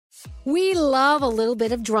We love a little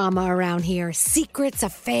bit of drama around here. Secrets,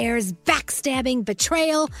 affairs, backstabbing,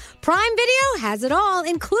 betrayal. Prime Video has it all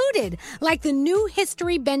included, like the new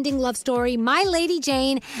history-bending love story, My Lady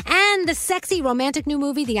Jane, and the sexy romantic new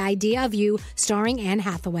movie, The Idea of You, starring Anne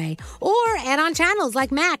Hathaway. Or add-on channels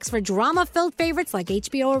like Max for drama-filled favorites like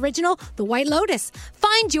HBO original, The White Lotus.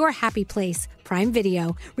 Find your happy place. Prime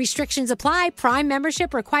Video. Restrictions apply. Prime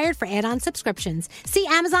membership required for add-on subscriptions. See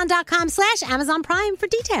Amazon.com/Amazon Prime for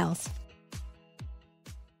details.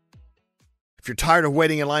 If you're tired of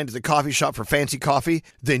waiting in line to the coffee shop for fancy coffee,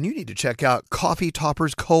 then you need to check out Coffee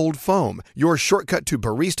Topper's Cold Foam, your shortcut to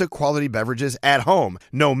barista quality beverages at home.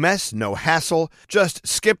 No mess, no hassle. Just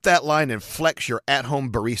skip that line and flex your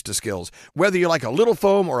at-home barista skills. Whether you like a little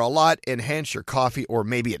foam or a lot, enhance your coffee, or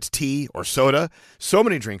maybe it's tea or soda. So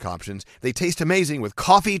many drink options. They taste amazing with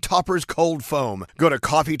Coffee Topper's Cold Foam. Go to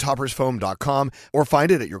coffeetoppersfoam.com or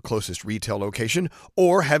find it at your closest retail location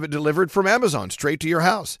or have it delivered from Amazon straight to your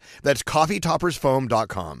house. That's coffeetoppersfoam.com.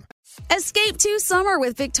 Escape to summer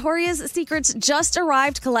with Victoria's Secret's just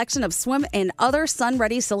arrived collection of swim and other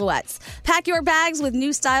sun-ready silhouettes. Pack your bags with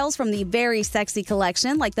new styles from the Very Sexy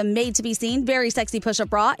collection, like the made-to-be-seen Very Sexy push-up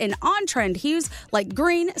bra, and on-trend hues like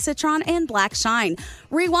green, citron, and black shine.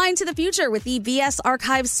 Rewind to the future with the VS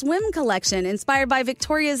Archive Swim collection, inspired by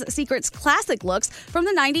Victoria's Secret's classic looks from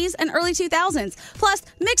the 90s and early 2000s. Plus,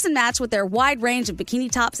 mix and match with their wide range of bikini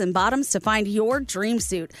tops and bottoms to find your dream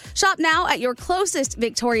suit. Shop now at your closest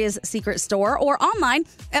Victoria's Secret store or online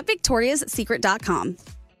at victoriassecret.com.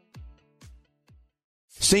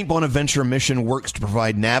 St. Bonaventure Mission works to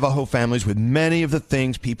provide Navajo families with many of the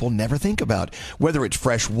things people never think about. Whether it's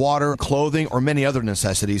fresh water, clothing, or many other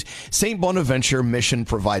necessities, St. Bonaventure Mission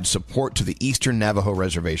provides support to the Eastern Navajo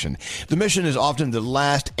Reservation. The mission is often the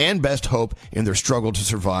last and best hope in their struggle to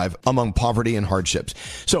survive among poverty and hardships.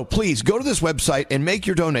 So please go to this website and make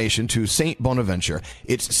your donation to St. Bonaventure.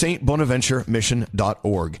 It's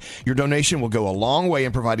stbonaventuremission.org. Your donation will go a long way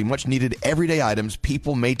in providing much needed everyday items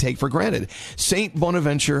people may take for granted. St.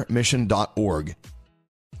 Bonaventuremission.org.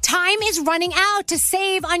 Time is running out to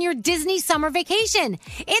save on your Disney summer vacation.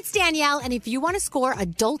 It's Danielle, and if you want to score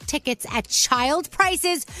adult tickets at child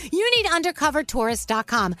prices, you need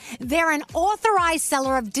UndercoverTourist.com. They're an authorized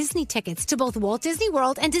seller of Disney tickets to both Walt Disney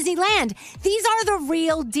World and Disneyland. These are the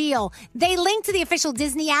real deal. They link to the official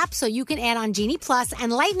Disney app so you can add on Genie Plus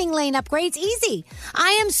and Lightning Lane upgrades easy.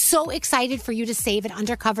 I am so excited for you to save at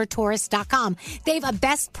UndercoverTourist.com. They have a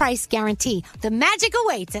best price guarantee. The magic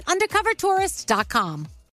awaits at UndercoverTourist.com.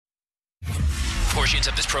 Portions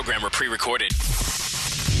of this program were pre-recorded.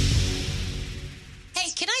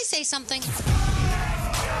 Hey, can I say something?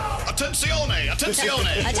 Attenzione!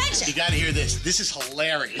 Attenzione! Attention! You gotta hear this. This is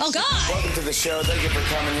hilarious. Oh, God! Welcome to the show. Thank you for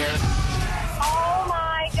coming here. Oh,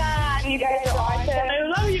 my God. You guys are awesome. I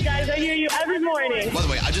love you guys. I hear you every morning. By the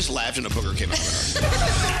way, I just laughed and a booger came out of her.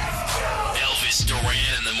 Elvis Duran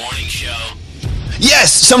in the morning show.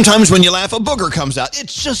 Yes, sometimes when you laugh, a booger comes out.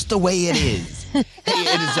 It's just the way it is. Hey,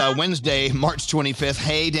 it is Wednesday, March 25th.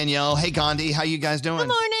 Hey, Danielle. Hey, Gandhi. How you guys doing? Good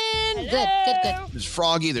morning. Good. There's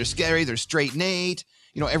Froggy. There's Scary. There's Straight Nate.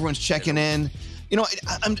 You know, everyone's checking in. You know,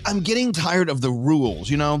 I'm getting tired of the rules,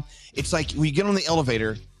 you know? It's like when you get on the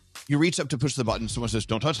elevator, you reach up to push the button. Someone says,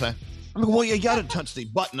 don't touch that. I'm like, well, you got to touch the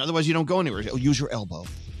button. Otherwise, you don't go anywhere. Use your elbow.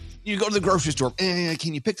 You go to the grocery store.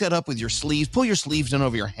 Can you pick that up with your sleeves? Pull your sleeves in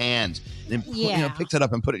over your hands. And then pick that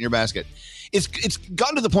up and put it in your basket. It's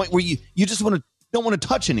gotten to the point where you just don't want to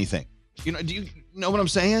touch anything. You know, do you know what I'm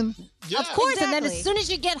saying? Yeah, of course. Exactly. And then as soon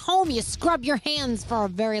as you get home, you scrub your hands for a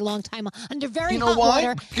very long time under very hot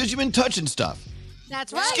water. Because you've been touching stuff.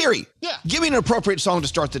 That's right. Scary. Yeah. Give me an appropriate song to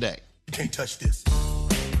start the day. You can't touch this. Oh,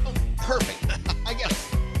 perfect. I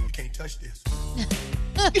guess. You can't touch this.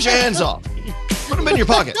 Get your hands off. Put them in your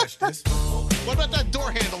pocket. Touch this. What about that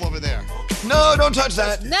door handle over there? No, don't touch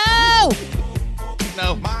that. No.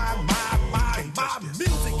 No. My music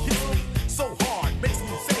hits me so hard, makes me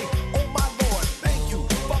say, oh my Lord, thank you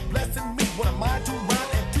for blessing me. What am I to rhyme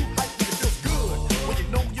and too hype? It feels good when you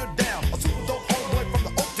know you're down. A super dope homeboy from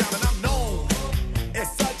the Oak Town, and I'm known as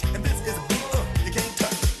such. And this is a beat you can't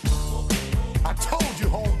touch. I told you,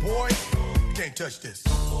 homeboy, you can't touch this.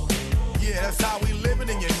 Yeah, that's how we living,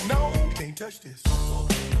 and you know you can't touch this.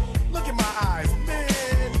 Look in my eyes,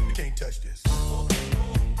 man, you can't touch this.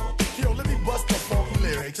 Yo, let me bust the funky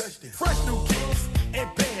lyrics. Fresh new kicks and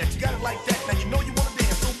bands. You got it like that. Now you know you want to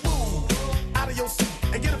dance. So move out of your seat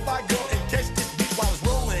and get a fire girl and catch this beat while it's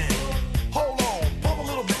rolling. Hold on, pump a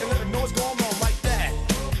little bit and let them know what's going on like that.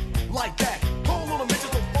 Like that. Hold on a minute,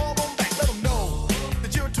 just don't fall on back. Let them know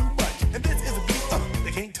that you're too much. And this is a beat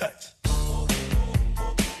they can't touch.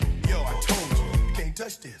 Yo, I told you, you can't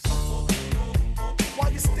touch this. this. Why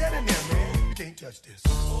you standing there, man? You can't touch this.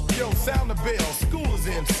 Yo, sound the bell. School is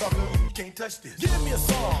in, sucker. You can't touch this. Give me a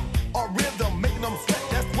song or rhythm, making them sweat.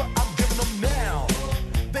 That's what I'm giving them now.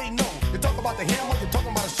 They know. You talk about the hammer, you're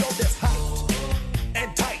talking about a show that's hyped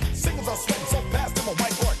and tight. Singles are sweating so fast, them a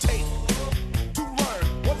whiteboard tape. To learn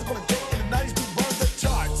what it's gonna take in the 90s to burn the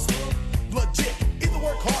charts. Legit. Either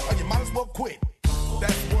work hard or you might as well quit.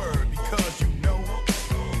 That's word because you know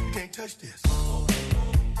you can't touch this.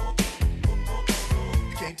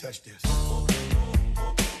 You can't touch this.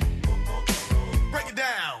 Break it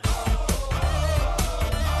down.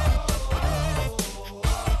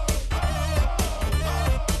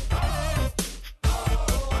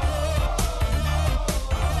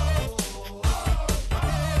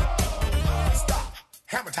 Stop.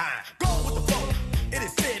 Hammer time. Go with the flow. It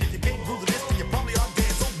is said if you can't groove this, then you probably are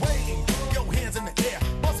dead. So wave your hands in the air.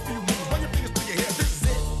 Bust a few moves. Run your fingers through your hair. This is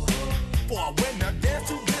it. For a winner, dance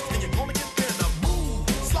to this, and you're gonna get thinner. Move,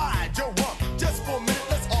 slide your rump. Just for a minute,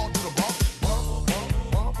 let's all do the bump. Bump,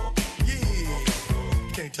 bump, bump. Yeah.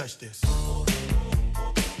 You can't touch this.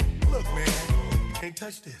 Look, man. You can't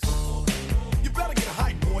touch this. You better get a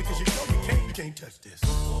hype, boy, because you know you can't touch this.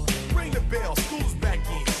 Ring the bell. School's back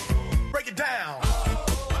in. Break it down.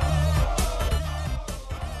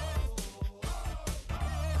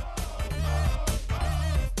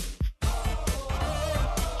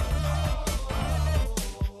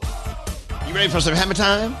 You ready for some hammer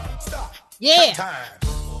time? Stop. Yeah. Time.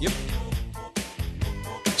 Yep.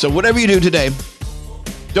 So whatever you do today,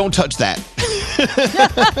 don't touch that.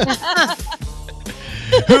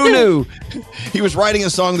 Who knew he was writing a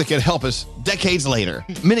song that could help us decades later,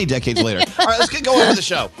 many decades later. All right, let's get going with the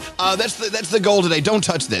show. That's the goal today. Don't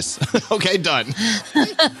touch this. Okay, done.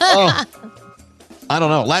 Oh, I don't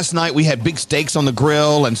know. Last night we had big steaks on the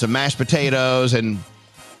grill and some mashed potatoes, and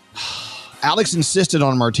Alex insisted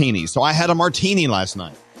on martinis, so I had a martini last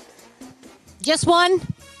night. Just one?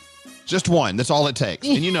 Just one. That's all it takes.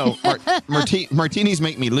 And you know, martinis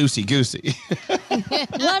make me loosey-goosey.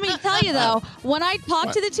 Let me tell you, though, when I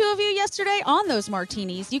talked to the two of you yesterday on those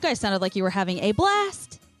martinis, you guys sounded like you were having a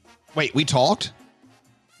blast. Wait, we talked?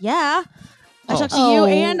 Yeah. I talked to you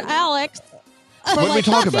and Alex. What did we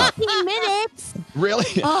talk about? 15 minutes.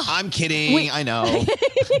 Really? I'm kidding. I know.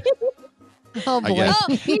 Oh, I boy. guess.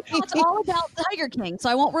 Oh, we talked all about Tiger King, so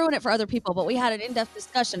I won't ruin it for other people, but we had an in-depth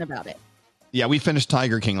discussion about it. Yeah, we finished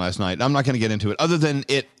Tiger King last night. I'm not going to get into it, other than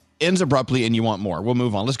it ends abruptly and you want more. We'll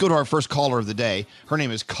move on. Let's go to our first caller of the day. Her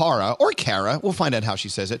name is Cara, or Kara. We'll find out how she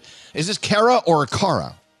says it. Is this Kara or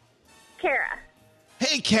Cara? Kara.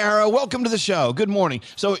 Hey, Kara. Welcome to the show. Good morning.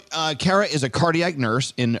 So, Kara is a cardiac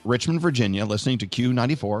nurse in Richmond, Virginia, listening to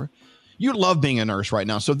Q94. You love being a nurse right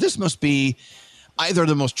now, so this must be either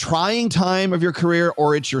the most trying time of your career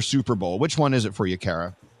or it's your Super Bowl. Which one is it for you,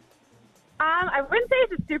 Kara? I wouldn't say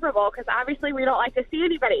it's a Super Bowl because obviously we don't like to see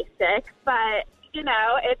anybody sick, but you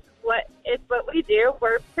know, it's what we do.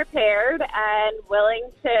 We're prepared and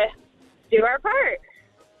willing to do our part.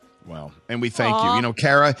 Well, and we thank you. You know,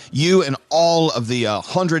 Kara, you and all of the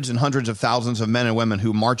hundreds and hundreds of thousands of men and women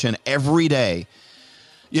who march in every day.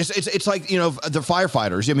 Yes, it's like, you know, the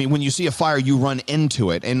firefighters. I mean, when you see a fire, you run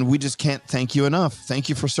into it, and we just can't thank you enough. Thank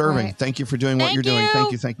you for serving. Right. Thank you for doing what you're doing.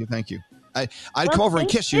 Thank you. I'd come over and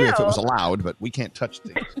kiss you if it was allowed, but we can't touch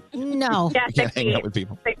things. No. Yeah, We can't hang out with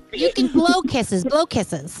people. You can blow kisses. Blow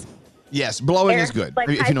kisses. Yes, blowing is good, Like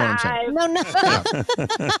if you know what I'm saying. No.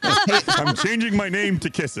 I'm changing my name to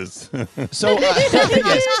Kisses. So,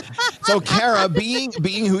 yes. So, Kara, being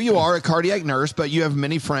who you are, a cardiac nurse, but you have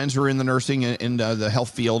many friends who are in the nursing and the health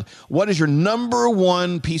field. What is your number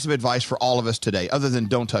one piece of advice for all of us today, other than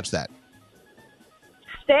don't touch that?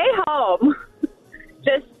 Stay home.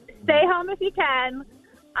 Just stay home if you can.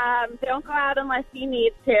 Don't go out unless you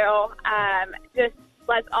need to. Just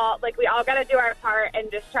we all got to do our part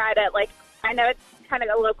and just try to, I know it's kind of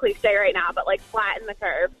a little cliche right now, but flatten the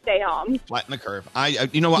curve. Stay home. Flatten the curve.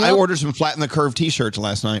 I ordered some Flatten the Curve T-shirts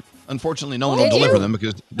last night. Unfortunately, no one will deliver them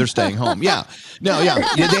because they're staying home. Yeah. They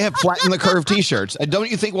have Flatten the Curve T-shirts.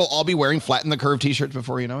 Don't you think we'll all be wearing Flatten the Curve T-shirts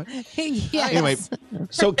before you know it? Yes. Anyway,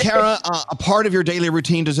 so Kara, a part of your daily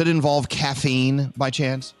routine, does it involve caffeine by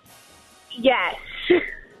chance? Yes.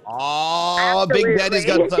 Oh, Big Daddy's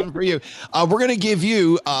got something for you. We're going to give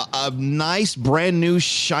you a nice, brand new,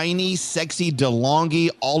 shiny, sexy DeLonghi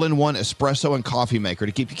all-in-one espresso and coffee maker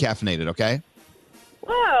to keep you caffeinated, okay?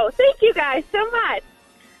 Whoa, thank you guys so much.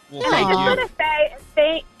 Well, And I thank just you. want to say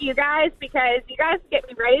thank you guys because you guys get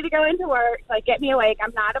me ready to go into work, get me awake.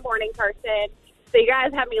 I'm not a morning person. So you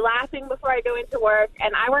guys have me laughing before I go into work.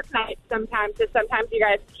 And I work nights sometimes, so sometimes you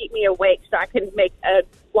guys keep me awake so I can make a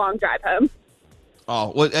long drive home.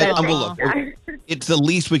 Oh, well, look, it's the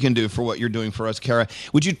least we can do for what you're doing for us, Kara.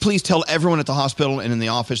 Would you please tell everyone at the hospital and in the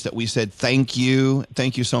office that we said thank you?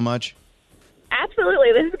 Thank you so much.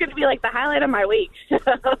 Absolutely. This is going to be like the highlight of my week.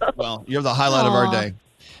 Well, you're the highlight of our day.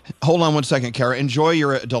 Hold on one second, Kara. Enjoy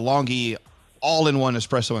your DeLonghi all-in-one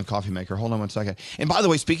espresso and coffee maker. Hold on one second. And by the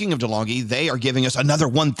way, speaking of DeLonghi, they are giving us another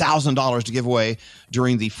 $1,000 to give away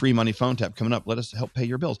during the free money phone tap coming up. Let us help pay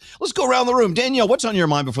your bills. Let's go around the room. Danielle, what's on your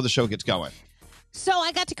mind before the show gets going? So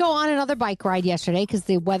I got to go on another bike ride yesterday because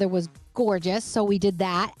the weather was gorgeous. So we did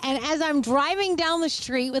that. And as I'm driving down the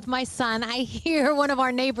street with my son, I hear one of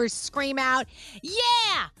our neighbors scream out,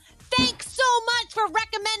 "Yeah! Thanks so much for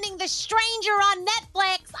recommending The Stranger on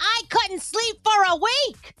Netflix. I couldn't sleep for a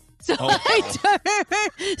week." So I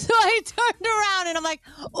turned around and I'm like,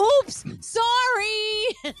 "Oops,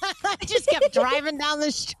 sorry." I just kept driving down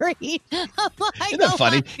the street. I'm like, Isn't that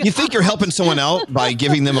funny? You think you're helping someone out by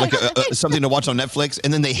giving them like something to watch on Netflix,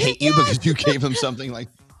 and then they hate you because you gave them something like.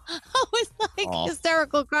 I was like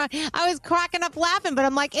hysterical crying. I was cracking up laughing, but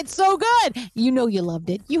I'm like, it's so good. You know you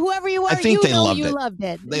loved it. Whoever you were, I think they loved you it. loved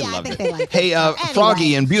it. They loved it. They liked it. Hey, Anyway.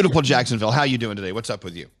 Froggy in beautiful Jacksonville, how you doing today? What's up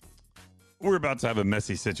with you? We're about to have a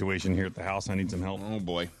messy situation here at the house. I need some help. Oh,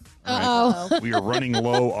 boy. Uh-oh. We are running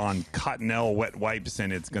low on Cottonelle wet wipes,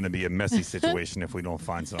 and it's going to be a messy situation if we don't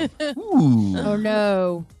find some. Ooh. Oh,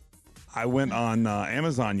 no. I went on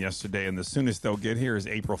Amazon yesterday, and the soonest they'll get here is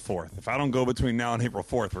April 4th. If I don't go between now and April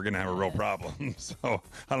 4th, we're going to have a real problem. So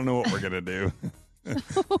I don't know what we're going to do.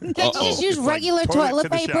 Can't you just use regular like toilet to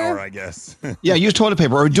the paper? shower, I guess. Yeah, use toilet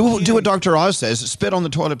paper, or do what Dr. Oz says, spit on the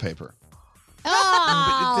toilet paper.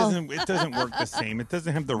 Oh. But it doesn't work the same. It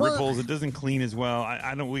doesn't have the ripples. It doesn't clean as well.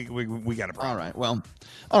 I don't. We got a problem.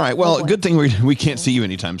 All right. Well, good thing we can't see you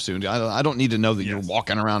anytime soon. I don't need to know that you're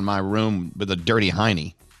walking around my room with a dirty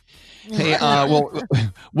hiney. Hey,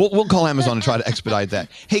 we'll call Amazon and try to expedite that.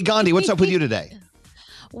 Hey, Gandhi, what's up with you today?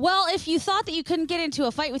 Well, if you thought that you couldn't get into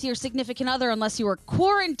a fight with your significant other unless you were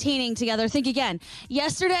quarantining together, think again.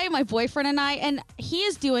 Yesterday, my boyfriend and I, and he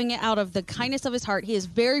is doing it out of the kindness of his heart. He is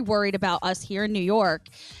very worried about us here in New York.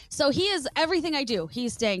 So he is everything I do.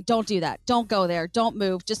 He's saying, don't do that. Don't go there. Don't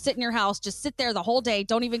move. Just sit in your house. Just sit there the whole day.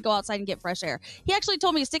 Don't even go outside and get fresh air. He actually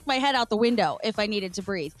told me to stick my head out the window if I needed to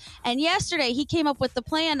breathe. And yesterday, he came up with the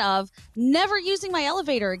plan of never using my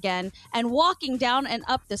elevator again and walking down and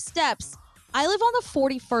up the steps. I live on the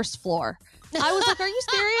 41st floor. I was like, are you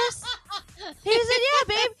serious? He said,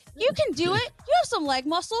 yeah, babe, you can do it. You have some leg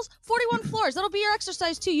muscles. 41 floors. That'll be your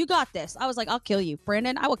exercise, too. You got this. I was like, I'll kill you.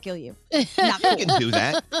 Brandon, I will kill you. Not cool. You can do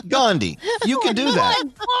that. Gandhi, you can do that.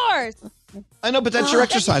 Floors. I know, but that's your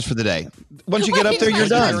exercise for the day. Once you get up there, you're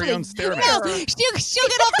done. No, she'll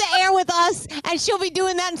get off the air with us, and she'll be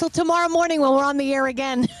doing that until tomorrow morning when we're on the air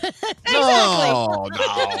again. No,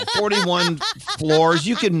 41 floors.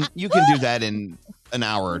 You can do that in an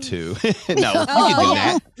hour or two. No, you can do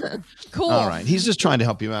that. Cool. All right. He's just trying to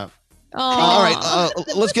help you out. All right.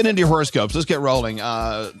 Let's get into your horoscopes. Let's get rolling.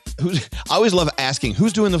 I always love asking,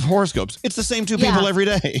 who's doing the horoscopes? It's the same two people every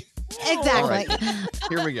day. Exactly. Right.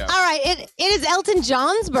 Here we go. All right. It is Elton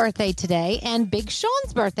John's birthday today and Big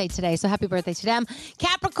Sean's birthday today. So happy birthday to them.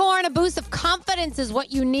 Capricorn, a boost of confidence is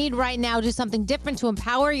what you need right now. Do something different to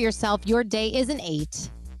empower yourself. Your day is an 8.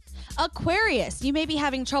 Aquarius, you may be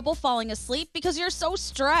having trouble falling asleep because you're so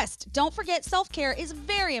stressed. Don't forget, self-care is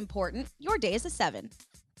very important. Your day is a 7.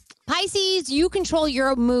 Pisces, you control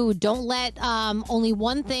your mood. Don't let only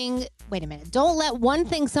one thing. Wait a minute. Don't let one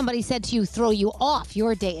thing somebody said to you throw you off.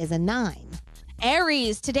 Your day is a 9.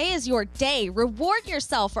 Aries, today is your day. Reward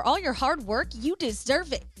yourself for all your hard work. You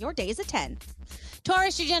deserve it. Your day is a 10.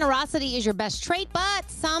 Taurus, your generosity is your best trait, but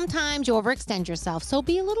sometimes you overextend yourself. So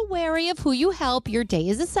be a little wary of who you help. Your day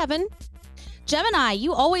is a 7. Gemini,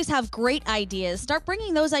 you always have great ideas. Start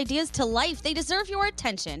bringing those ideas to life. They deserve your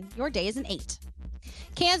attention. Your day is an 8.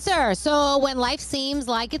 Cancer, so when life seems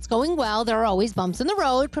like it's going well, there are always bumps in the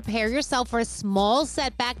road. Prepare yourself for a small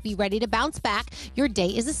setback. Be ready to bounce back. Your day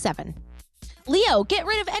is a 7. Leo, get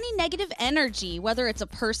rid of any negative energy, whether it's a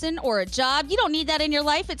person or a job. You don't need that in your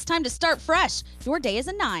life. It's time to start fresh. Your day is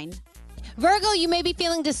a 9. Virgo, you may be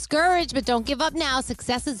feeling discouraged, but don't give up now.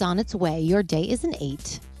 Success is on its way. Your day is an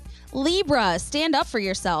 8. Libra, stand up for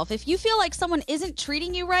yourself. If you feel like someone isn't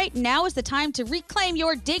treating you right, now is the time to reclaim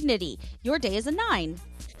your dignity. Your day is a 9.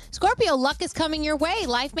 Scorpio, luck is coming your way.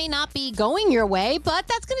 Life may not be going your way, but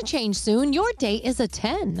that's going to change soon. Your day is a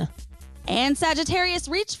 10. And Sagittarius,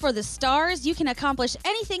 reach for the stars. You can accomplish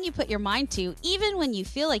anything you put your mind to, even when you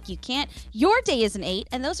feel like you can't. Your day is an 8,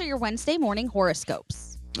 and those are your Wednesday morning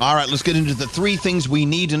horoscopes. All right, let's get into the 3 things we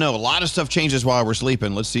need to know. A lot of stuff changes while we're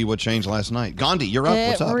sleeping. Let's see what changed last night. Gandhi, you're up.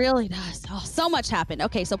 What's up? It really does. Oh, so much happened.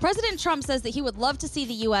 Okay, so President Trump says that he would love to see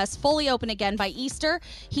the U.S. fully open again by Easter.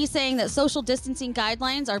 He's saying that social distancing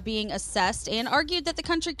guidelines are being assessed and argued that the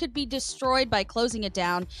country could be destroyed by closing it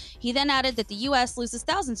down. He then added that the U.S. loses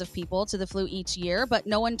thousands of people to the flu each year, but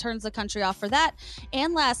no one turns the country off for that.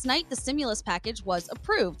 And last night, the stimulus package was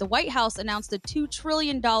approved. The White House announced a $2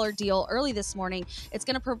 trillion deal early this morning. It's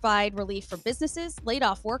going to provide relief for businesses, laid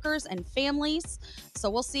off workers, and families. So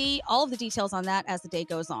we'll see all of the details on that as the day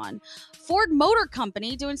goes on. Ford Motor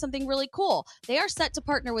Company doing something really cool. They are set to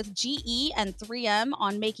partner with GE and 3M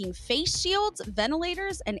on making face shields,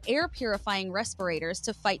 ventilators, and air purifying respirators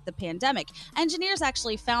to fight the pandemic. Engineers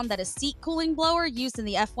actually found that a seat cooling blower used in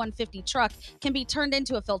the F-150 truck can be turned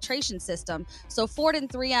into a filtration system. So Ford and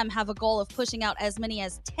 3M have a goal of pushing out as many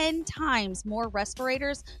as 10 times more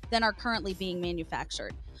respirators than are currently being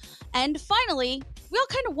manufactured. And finally, we all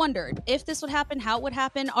kind of wondered if this would happen, how it would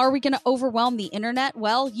happen. Are we going to overwhelm the internet?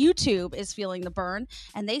 Well, YouTube is feeling the burn,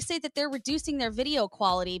 and they say that they're reducing their video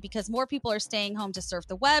quality because more people are staying home to surf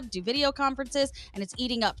the web, do video conferences, and it's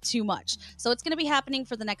eating up too much. So it's going to be happening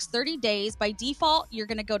for the next 30 days. By default, you're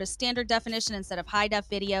going to go to standard definition instead of high def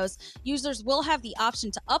videos. Users will have the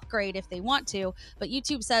option to upgrade if they want to, but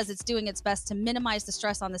YouTube says it's doing its best to minimize the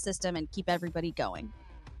stress on the system and keep everybody going.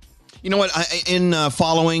 You know what? In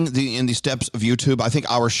following the steps of YouTube, I think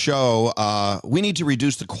our show, we need to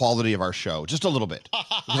reduce the quality of our show just a little bit.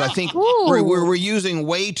 Because I think we're using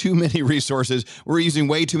way too many resources. We're using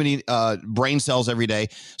way too many brain cells every day.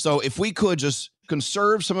 So if we could just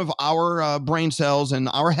conserve some of our brain cells and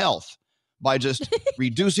our health by just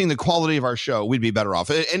reducing the quality of our show, we'd be better off.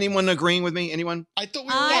 Anyone agreeing with me? Anyone? I thought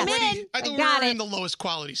we were in the lowest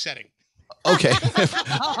quality setting. Okay.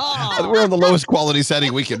 We're on the lowest quality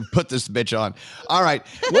setting we can put this bitch on. All right.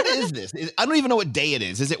 What is this? I don't even know what day it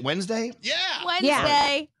is. Is it Wednesday? Yeah. Wednesday.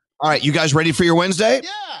 Yeah. All right. You guys ready for your Wednesday? Yeah.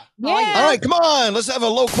 Yeah. All right. Come on. Let's have a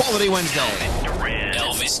low quality Wednesday.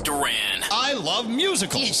 Elvis Duran. I love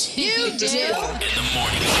musicals. You do. In the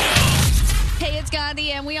morning show. Hey, it's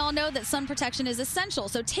Gandhi, and we all know that sun protection is essential,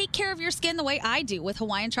 so take care of your skin the way I do with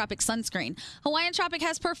Hawaiian Tropic sunscreen. Hawaiian Tropic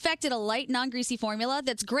has perfected a light, non-greasy formula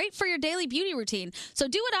that's great for your daily beauty routine. So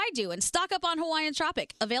do what I do and stock up on Hawaiian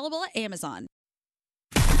Tropic, available at Amazon.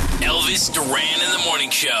 Elvis Duran in the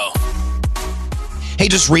morning show. Hey,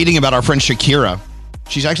 just reading about our friend Shakira.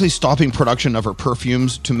 She's actually stopping production of her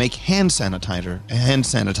perfumes to make hand sanitizer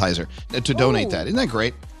to donate that. Isn't that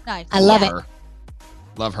great? Nice. I love it. her.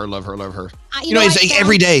 Love her. You know, it's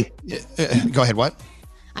every day. Go ahead. What?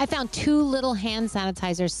 I found 2 little hand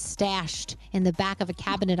sanitizers stashed in the back of a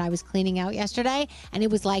cabinet I was cleaning out yesterday, and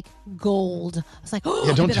it was like gold. I was like, oh,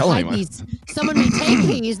 Yeah, don't I better tell hide anyone. these. Someone may take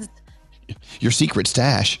these. Your secret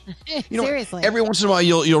stash. Seriously. Every once in a while,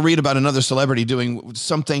 you'll read about another celebrity doing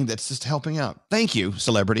something that's just helping out. Thank you,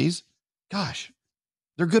 celebrities. Gosh,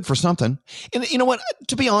 they're good for something. And you know what?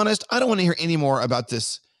 To be honest, I don't want to hear any more about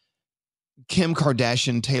this Kim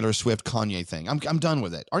Kardashian, Taylor Swift, Kanye thing. I'm done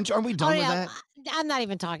with it. Aren't we done with that? I'm not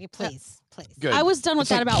even talking. Please. Good. I was done with It's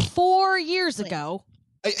that like- about 4 years ago.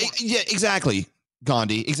 Yeah, exactly,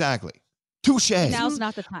 Gandhi. Exactly. Touche. Now's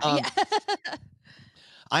not the time. Yeah.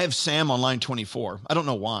 I have Sam on line 24. I don't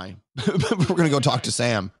know why. But we're going to go talk to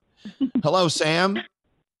Sam. Hello, Sam.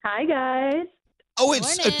 Hi, guys. Oh,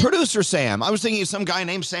 it's Morning. producer Sam. I was thinking of some guy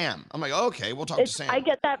named Sam. I'm like, okay, we'll talk to Sam. I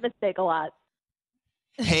get that mistake a lot.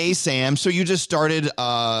 Hey, Sam. So you just started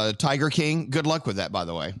Tiger King. Good luck with that, by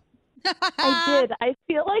the way. I did. I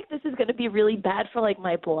feel like this is going to be really bad for like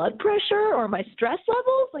my blood pressure or my stress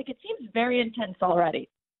levels. Like it seems very intense already.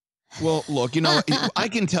 Well, look, I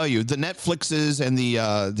can tell you the Netflixes and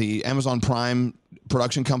the Amazon Prime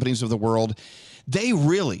production companies of the world, they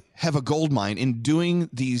really have a gold mine in doing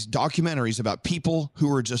these documentaries about people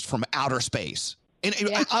who are just from outer space. And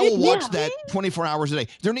I will watch that 24 hours a day.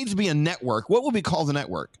 There needs to be a network. What would we call the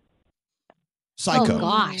network? Psycho. Oh,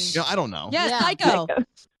 gosh. I don't know. Yeah, Yeah. Psycho.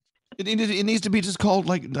 It needs to be just called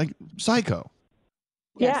like Psycho.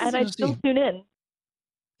 Yeah, and I still tune in.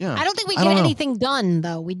 Yeah. I don't think we I get don't know. anything done,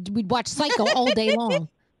 though. We'd watch Psycho all day long.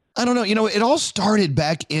 I don't know. It all started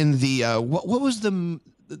back in the what was the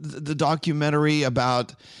documentary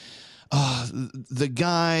about the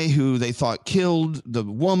guy who they thought killed the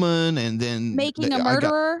woman and then Making a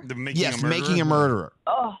murderer. Making a murderer.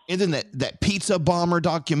 Oh, And then that pizza bomber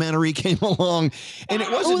documentary came along, and it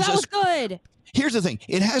wasn't Oh, that was just. good. Here's the thing: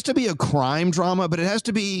 it has to be a crime drama, but it has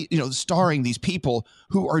to be starring these people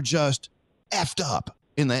who are just effed up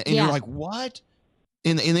in that, and Yeah. you're like, what?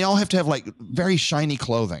 And they all have to have like very shiny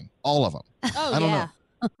clothing, all of them. Oh, I don't yeah.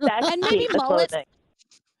 know. that's And maybe the mullets. clothing.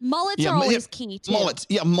 Mullets are always key too. Mullets.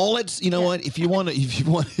 You know what? If you want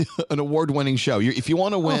an award-winning show, if you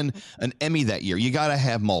want to win an Emmy that year, you got to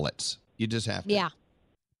have mullets. You just have to. Yeah.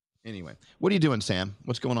 Anyway, what are you doing, Sam?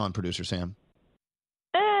 What's going on, producer Sam?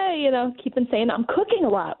 Keeping sane. I'm cooking a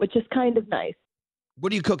lot, which is kind of nice.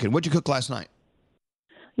 What are you cooking? What'd you cook last night?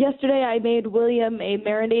 Yesterday, I made William a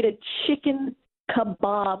marinated chicken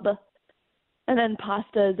kebab, and then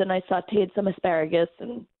pastas, and I sautéed some asparagus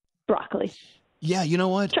and broccoli. Yeah, you know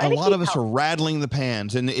what? A lot of us are rattling the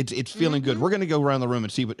pans, and it's feeling good. We're going to go around the room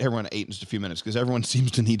and see what everyone ate in just a few minutes, because everyone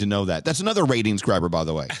seems to need to know that. That's another ratings grabber, by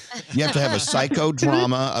the way. You have to have a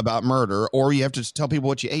psychodrama about murder, or you have to tell people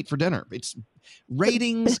what you ate for dinner. It's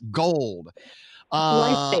ratings gold.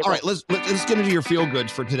 All right, let's get into your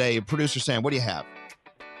feel-goods for today. Producer Sam, what do you have?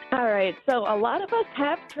 All right, so a lot of us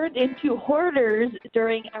have turned into hoarders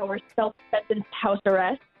during our self-sentenced house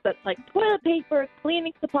arrests. That's like toilet paper,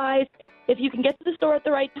 cleaning supplies. If you can get to the store at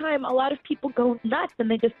the right time, a lot of people go nuts and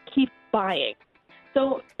they just keep buying.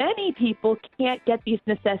 So many people can't get these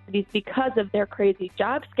necessities because of their crazy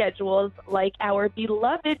job schedules, like our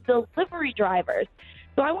beloved delivery drivers.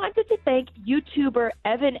 So I wanted to thank YouTuber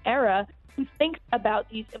Evan Era, who thinks about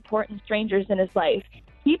these important strangers in his life.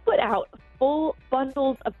 He put out full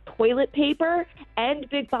bundles of toilet paper and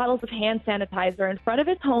big bottles of hand sanitizer in front of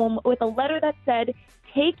his home with a letter that said,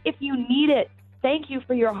 "Take if you need it. Thank you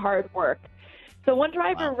for your hard work." So one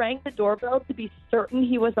driver rang the doorbell to be certain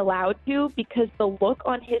he was allowed to, because the look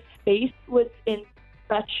on his face was in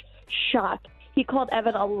such shock. He called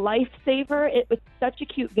Evan a lifesaver. It was such a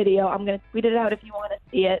cute video. I'm going to tweet it out if you want to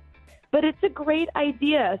see it. But it's a great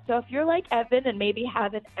idea. So if you're like Evan and maybe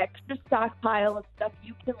have an extra stockpile of stuff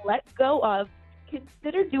you can let go of,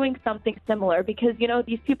 consider doing something similar, because,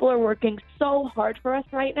 these people are working so hard for us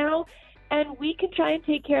right now, and we can try and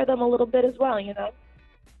take care of them a little bit as well,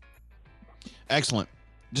 Excellent.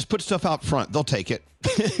 Just put stuff out front. They'll take it.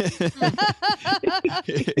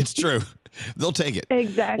 It's true. They'll take it.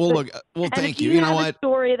 Exactly. Well, look, thank you. You know what? If you have a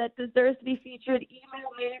story that deserves to be featured, email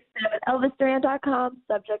me, sam@elvisduran.com,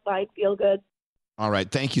 subject line feel good. All right.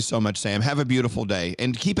 Thank you so much, Sam. Have a beautiful day.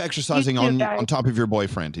 And keep exercising on top of your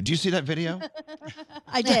boyfriend. Did you see that video?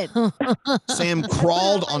 I did. Sam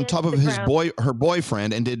crawled on top of her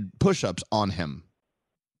boyfriend and did push-ups on him.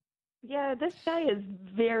 Yeah, this guy is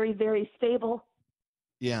very, very stable.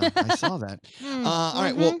 Yeah, I saw that. All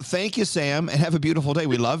right. Well, thank you, Sam, and have a beautiful day.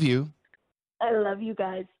 We love you. I love you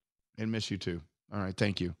guys. And miss you too. All right.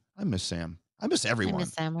 Thank you. I miss Sam. I miss everyone. I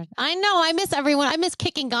miss Sam. I know. I miss everyone. I miss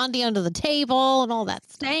kicking Gandhi under the table and all that.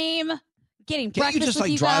 Same. Getting Can't breakfast you just with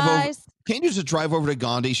like you drive guys. over? Can't you just drive over to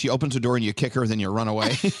Gandhi? She opens the door and you kick her, then you run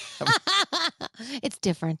away. It's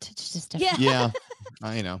different. It's just different. Yeah,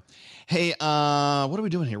 I know. Hey, what are we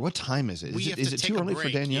doing here? What time is it? Is it too early for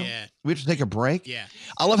Danielle? Yeah. We have to take a break. Yeah.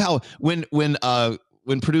 I love how when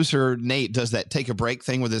producer Nate does that take a break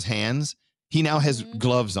thing with his hands, he now has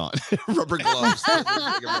gloves on, rubber gloves. What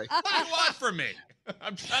do you want from me?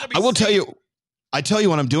 I'm trying to be I will safe. tell you. I tell you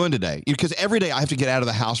what I'm doing today, because every day I have to get out of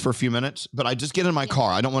the house for a few minutes, but I just get in my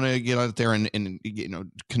car. I don't want to get out there and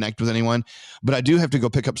connect with anyone, but I do have to go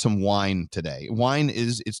pick up some wine today. Wine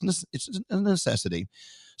it's a necessity.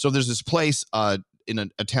 So there's this place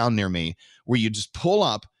in a town near me where you just pull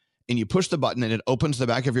up and you push the button and it opens the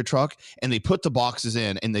back of your truck, and they put the boxes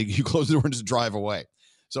in and you close the door and just drive away.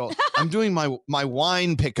 So I'm doing my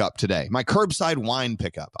wine pickup today, my curbside wine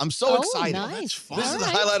pickup. I'm so excited. Nice. That's fun. This is the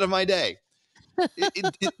highlight of my day.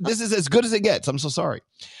 This is as good as it gets. I'm so sorry.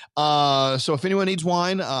 So if anyone needs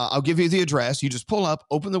wine, I'll give you the address. You just pull up,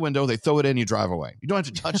 open the window, they throw it in, you drive away. You don't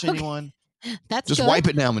have to touch anyone. That's just good. wipe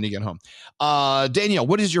it down when you get home. Danielle,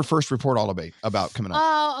 what is your first report all about coming up?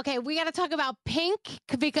 Oh, okay. We got to talk about Pink,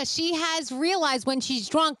 because she has realized when she's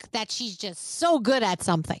drunk that she's just so good at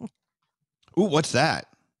something. Ooh, what's that?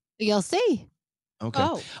 You'll see. Okay.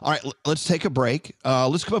 Oh. All right. Let's take a break.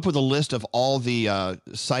 Let's come up with a list of all the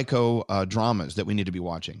psycho dramas that we need to be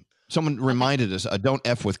watching. Someone reminded us, Don't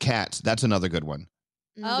F with Cats. That's another good one.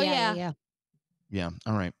 Oh, yeah. Yeah.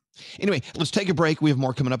 All right. Anyway, let's take a break. We have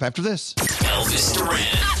more coming up after this. Elvis Duran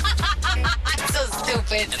So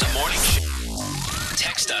stupid. in the morning show.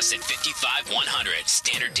 Text us at 55100.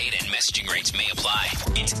 Standard data and messaging rates may apply.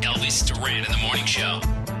 It's Elvis Duran in the morning show.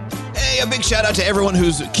 Hey, a big shout out to everyone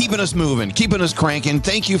who's keeping us moving, keeping us cranking.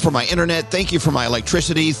 Thank you for my internet. Thank you for my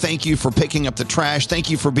electricity. Thank you for picking up the trash. Thank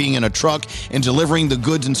you for being in a truck and delivering the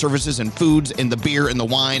goods and services and foods and the beer and the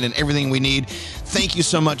wine and everything we need. Thank you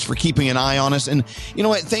so much for keeping an eye on us. And you know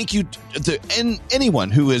what? Thank you to anyone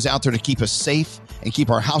who is out there to keep us safe and keep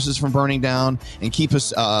our houses from burning down and keep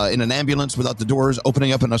us in an ambulance without the doors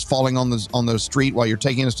opening up and us falling on the street while you're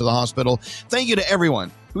taking us to the hospital. Thank you to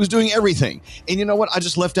everyone who's doing everything. And you know what? I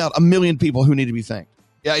just left out 1 million people who need to be thanked.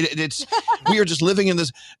 Yeah, it's we are just living in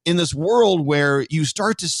this world where you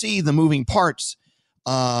start to see the moving parts,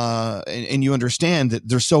 and you understand that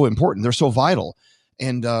they're so important, they're so vital.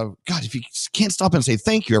 And God, if you can't stop and say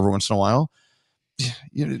thank you every once in a while,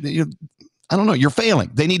 I don't know, you're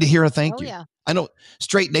failing. They need to hear a thank you. Yeah. I know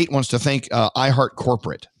Straight Nate wants to thank iHeart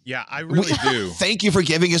Corporate. Yeah, I really do. Thank you for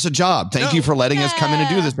giving us a job. Thank you for letting us come in and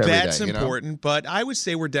do this every day. That's important, but I would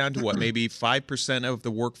say we're down to maybe 5% of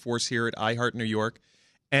the workforce here at iHeart New York.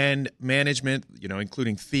 And management,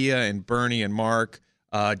 including Thea and Bernie and Mark,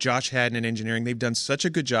 Josh Haddon in engineering, they've done such a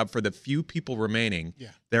good job for the few people remaining.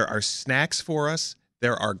 Yeah. There are snacks for us.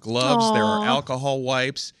 There are gloves. Aww. There are alcohol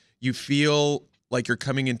wipes. You feel like you're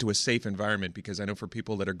coming into a safe environment, because I know for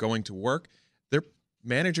people that are going to work, their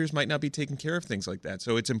managers might not be taking care of things like that.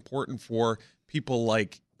 So it's important for people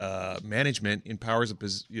like management in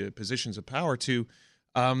positions of power to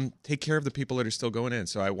take care of the people that are still going in.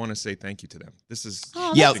 So I want to say thank you to them. This is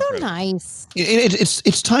that's so nice.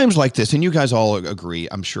 It's times like this, and you guys all agree,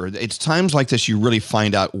 I'm sure. It's times like this you really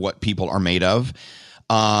find out what people are made of.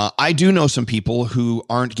 I do know some people who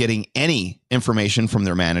aren't getting any information from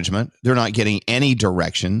their management. They're not getting any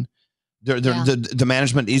direction. The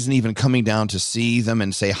management isn't even coming down to see them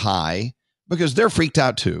and say hi, because they're freaked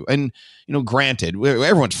out too. And, granted,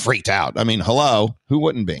 everyone's freaked out. I mean, hello, who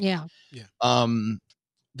wouldn't be? Yeah.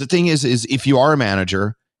 The thing is if you are a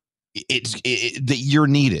manager, that you're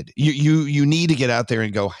needed. You need to get out there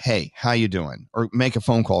and go, hey, how you doing? Or make a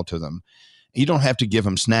phone call to them. You don't have to give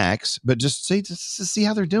them snacks, but just see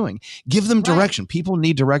how they're doing. Give them direction. People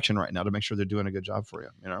need direction right now to make sure they're doing a good job for you,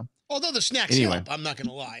 Although the snacks help, I'm not going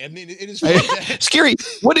to lie. I mean, it is fun. Scary.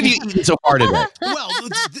 What have you eaten so far today? Well,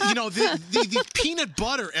 the peanut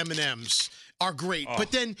butter M&Ms are great,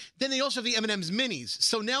 but then they also have the M&M's minis.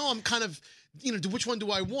 So now I'm kind of, which one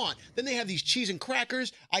do I want? Then they have these cheese and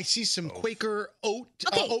crackers. I see some Quaker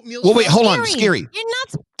oatmeal. Well, wait, hold on, Scary.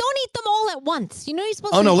 Don't eat them all at once. You're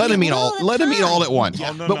supposed to. Oh no, let him eat all. Let him eat all at once.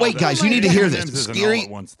 Yeah. But wait, guys, you need to hear this.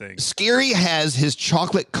 Scary has his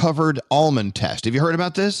chocolate covered almond test. Have you heard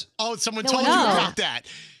about this? Oh, someone told you about that.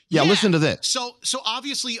 Yeah, listen to this. So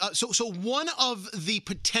obviously, so one of the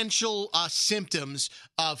potential symptoms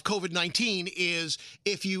of COVID-19 is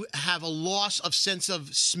if you have a loss of sense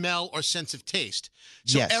of smell or sense of taste.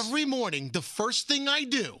 So every morning, the first thing I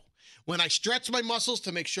do when I stretch my muscles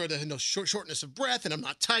to make sure there's no shortness of breath and I'm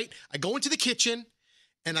not tight, I go into the kitchen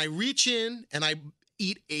and I reach in and I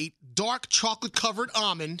eat a dark chocolate-covered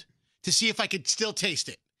almond to see if I could still taste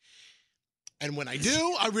it. And when I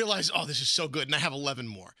do, I realize, this is so good, and I have 11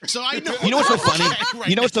 more. So I know. You know what's so funny?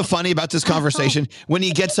 What's so funny about this conversation? When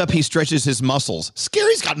he gets up, he stretches his muscles.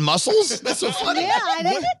 Scary's got muscles. That's so funny. Yeah,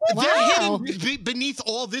 they're hidden beneath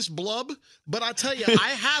all this blub. But I'll tell you, I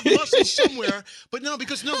have muscles somewhere. But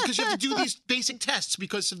because you have to do these basic tests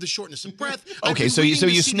because of the shortness of breath. Okay, so you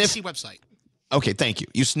sniff. Website. Okay, thank you.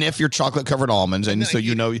 You sniff your chocolate-covered almonds, and so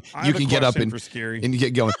you can get up and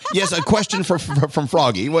get going. Yes, a question from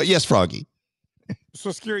Froggy. Well, yes, Froggy.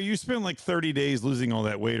 So, Scary, you spent like 30 days losing all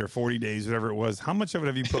that weight, or 40 days, whatever it was. How much of it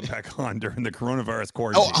have you put back on during the coronavirus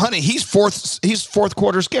quarantine? Oh, honey, he's fourth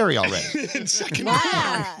quarter Scary already. In second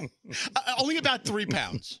only about 3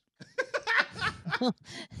 pounds. It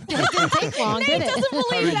didn't take long, did it? Doesn't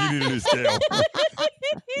believe that. You need a new scale.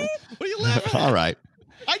 What are you laughing at? All right.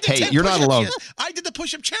 I did Hey, you're not alone. I did the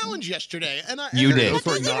push-up challenge yesterday, and you did. Those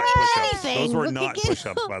were not push-ups. Those were not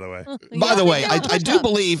push-ups, by the way. By the way, I do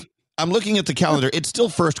believe. I'm looking at the calendar. It's still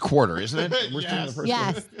first quarter, isn't it? We're Yes. still in the first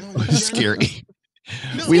Yes. quarter. Scary.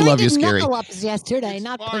 We love you, Scary. Knuckle-ups yesterday,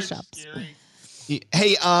 not push-ups.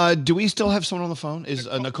 Hey, do we still have someone on the phone? Is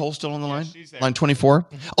Nicole still on the line? Line 24?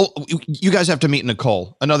 Oh, you guys have to meet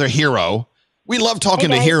Nicole, another hero. We love talking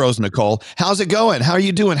to heroes, Nicole. How's it going? How are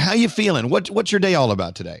you doing? How are you feeling? What's your day all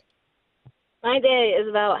about today? My day is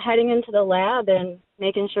about heading into the lab and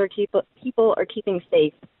making sure people are keeping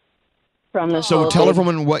safe from this. So tell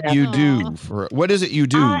everyone what you do. What is it you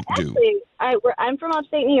do? Actually, I'm from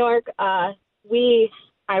upstate New York. I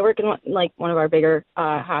work in one of our bigger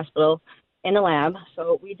hospitals in the lab.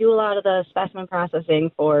 So we do a lot of the specimen processing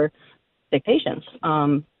for sick patients.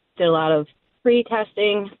 Did a lot of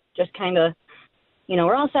pre-testing, just kind of,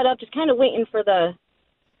 we're all set up, just kind of waiting for the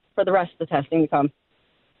rest of the testing to come.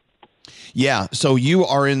 Yeah. So you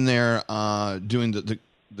are in there doing the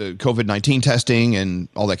COVID-19 testing and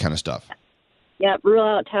all that kind of stuff. Yeah, rule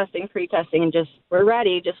out testing, pre-testing, and we're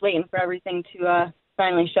ready, just waiting for everything to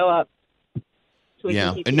finally show up. So we Yeah.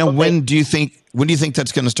 can keep And now, people when safe. do you think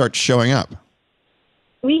that's going to start showing up?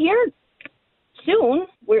 We hear soon.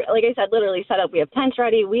 We're, like I said, literally set up. We have tents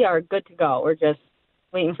ready. We are good to go. We're just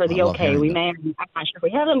waiting for the I love okay. hearing We that. may. I'm not sure if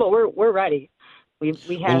we have them, but we're ready. We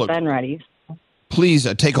have look, been ready. Please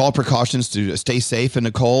take all precautions to stay safe. And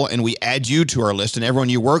Nicole, and we add you to our list, and everyone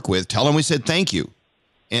you work with, tell them we said thank you.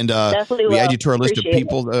 And Definitely we will. add you to our list of Appreciate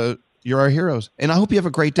people. You're our heroes. And I hope you have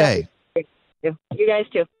a great day. You guys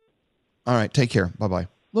too. All right. Take care. Bye-bye.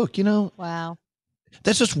 Look, Wow.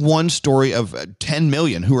 that's just one story of 10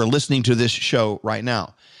 million who are listening to this show right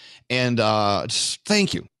now. And just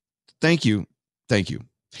thank you. Thank you. Thank you.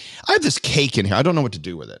 I have this cake in here. I don't know what to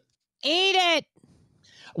do with it. Eat it.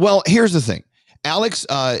 Well, here's the thing. Alex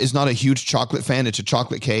is not a huge chocolate fan. It's a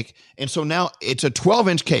chocolate cake. And so now it's a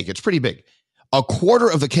 12-inch cake. It's pretty big. A quarter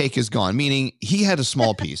of the cake is gone, meaning he had a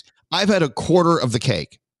small piece. I've had a quarter of the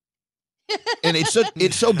cake. And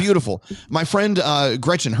it's so beautiful. My friend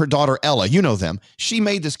Gretchen, her daughter Ella, you know them. She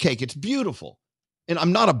made this cake. It's beautiful. And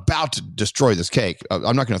I'm not about to destroy this cake.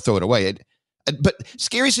 I'm not going to throw it away. But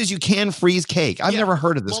Scary says you can freeze cake. I've never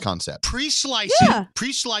heard of this concept. Pre-slice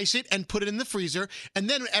it and put it in the freezer. And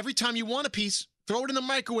then every time you want a piece, throw it in the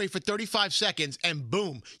microwave for 35 seconds and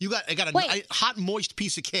boom, I got a hot, moist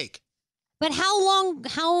piece of cake. But how long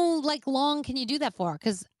can you do that for?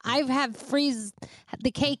 Because I've had freeze the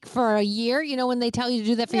cake for a year. You know when they tell you to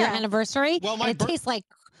do that for your anniversary? Well, it tastes like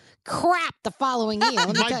crap the following year. Let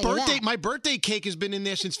me tell you that. My birthday cake has been in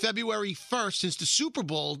there since February 1st, since the Super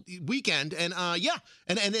Bowl weekend, and and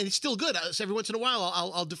it's still good. So every once in a while,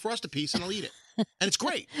 I'll defrost a piece and I'll eat it, and it's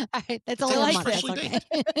great. All right, that's It's a little freshly much. baked.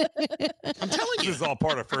 I'm telling you, This is all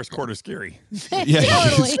part of first quarter Scary. Yeah,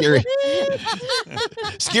 Scary.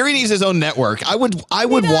 Scary needs his own network. I would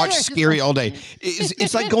watch Scary all day.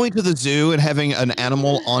 It's like going to the zoo and having an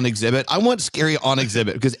animal on exhibit. I want Scary on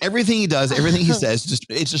exhibit because everything he does, everything he says,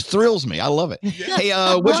 it just thrills me. I love it. Hey,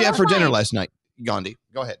 what'd you have for dinner last night, Gandhi?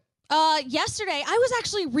 Go ahead. Yesterday, I was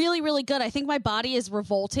actually really, really good. I think my body is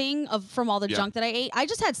revolting from all the junk that I ate. I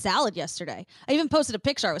just had salad yesterday. I even posted a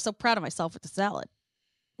picture. I was so proud of myself with the salad.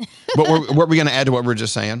 But what were we going to add to what we were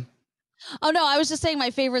just saying? Oh, no, I was just saying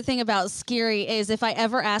my favorite thing about Scary is if I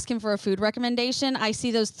ever ask him for a food recommendation, I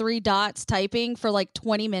see those 3 dots typing for like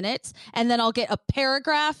 20 minutes, and then I'll get a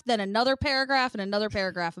paragraph, then another paragraph, and another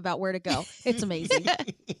paragraph about where to go. It's amazing.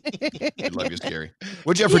 I love you, Scary.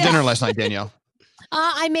 What'd you have for dinner last night, Danielle?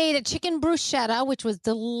 I made a chicken bruschetta, which was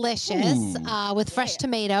delicious, with fresh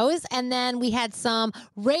tomatoes. And then we had some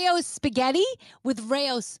Rao's spaghetti with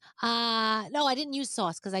Rao's. No, I didn't use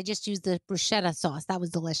sauce because I just used the bruschetta sauce. That was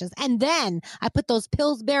delicious. And then I put those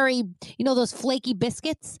Pillsbury, those flaky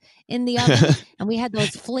biscuits in the oven. And we had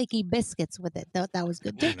those flaky biscuits with it. That was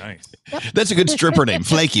good too. Nice. Yep. That's a good stripper name,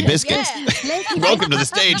 Flaky Biscuits. Flaky Welcome to the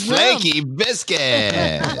stage, Flaky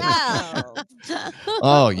Biscuit.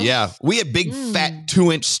 Oh, yeah. We had big, fat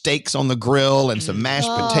 2-inch steaks on the grill and some mashed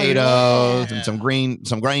potatoes and some green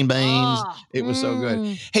beans. It was so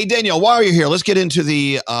good. Hey, Danielle, while you're here, let's get into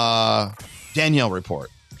the Danielle report.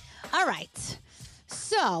 All right.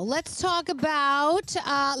 So let's talk about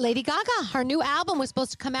Lady Gaga. Her new album was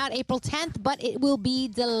supposed to come out April 10th, but it will be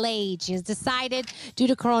delayed. She has decided due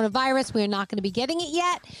to coronavirus, we're not going to be getting it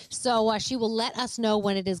yet. So she will let us know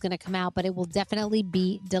when it is going to come out, but it will definitely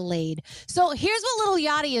be delayed. So here's what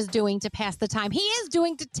Little Yachty is doing to pass the time. He is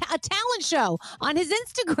doing a talent show on his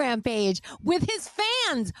Instagram page with his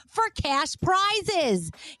fans for cash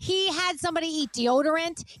prizes. He had somebody eat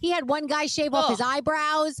deodorant. He had one guy shave off his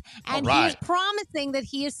eyebrows, and he is promising that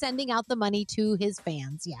he is sending out the money to his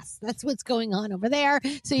fans. Yes, that's what's going on over there.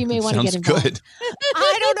 So you may want to get involved. Good.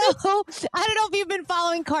 I don't know if you've been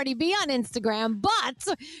following Cardi B on Instagram,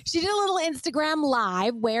 but she did a little Instagram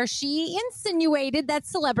live where she insinuated that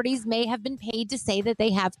celebrities may have been paid to say that they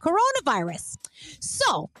have coronavirus.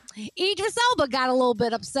 So Idris Elba got a little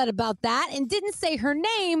bit upset about that and didn't say her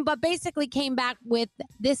name, but basically came back with,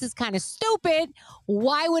 "This is kind of stupid.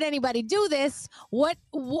 Why would anybody do this? What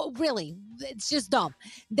really? It's just dumb."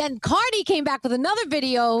 Then Cardi came back with another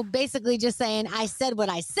video basically just saying, "I said what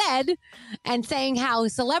I said," and saying how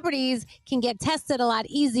celebrities can get tested a lot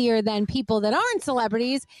easier than people that aren't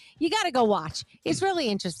celebrities. You got to go watch. It's really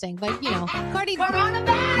interesting. But, Cardi...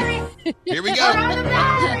 Here we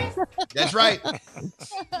go. That's right.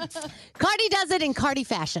 Cardi does it in Cardi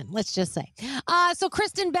fashion, let's just say. So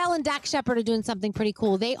Kristen Bell and Dax Shepard are doing something pretty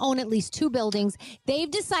cool. They own at least 2 buildings.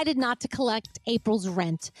 They've decided not to collect April's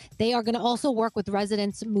rent. They are going to also work with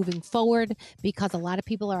residents moving forward because a lot of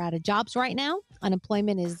people are out of jobs right now.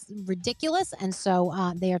 Unemployment is ridiculous, and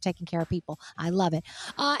so they are taking care of people. I love it.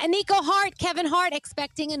 And Nico Hart, Kevin Hart,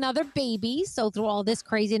 expecting another baby. So through all this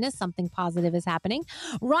craziness, something positive is happening.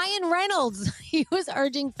 Ryan Reynolds, he was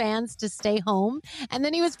urging fans to stay home, and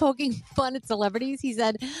then he was poking fun at celebrities. He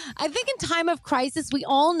said, I think in time of crisis, we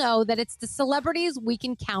all know that it's the celebrities we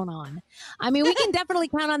can count on. I mean, we can definitely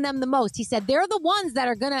count on them the most. He said, they're the ones that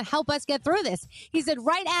are going to help us get through this. He said,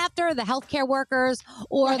 right after the healthcare workers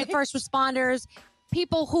or the first responders,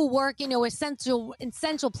 people who work,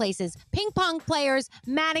 essential places, ping pong players,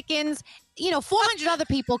 mannequins, 400 other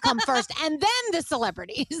people come first, and then the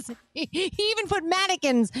celebrities. He even put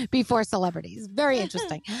mannequins before celebrities. Very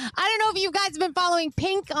interesting. I don't know if you guys have been following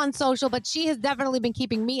Pink on social, but she has definitely been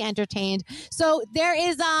keeping me entertained. So there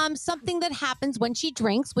is something that happens when she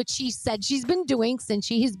drinks, which she said she's been doing since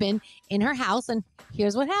she has been in her house, and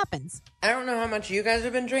here's what happens. I don't know how much you guys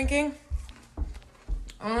have been drinking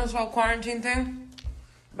on this whole quarantine thing,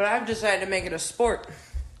 but I've decided to make it a sport.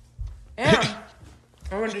 Yeah.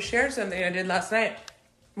 I wanted to share something I did last night.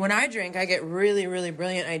 When I drink, I get really, really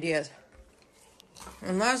brilliant ideas.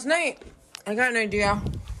 And last night, I got an idea.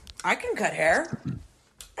 I can cut hair.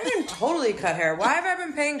 I can totally cut hair. Why have I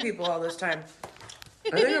been paying people all this time?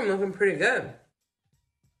 I think I'm looking pretty good.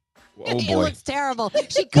 Oh, boy. It looks terrible.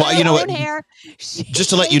 She cut her own hair. Just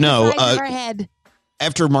to let you know, her head.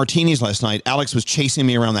 after martinis last night, Alex was chasing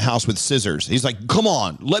me around the house with scissors. He's like, come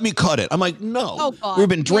on, let me cut it. I'm like, no, Oh, God. we've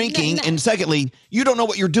been drinking. No. And secondly, you don't know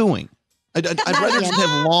what you're doing. I'd rather just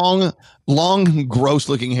have long,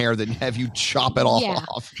 gross-looking hair than have you chop it all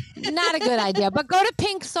off. Not a good idea. But go to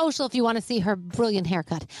Pink Social if you want to see her brilliant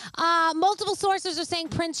haircut. Multiple sources are saying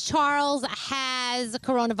Prince Charles has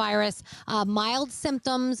coronavirus, mild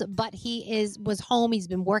symptoms, but he was home. He's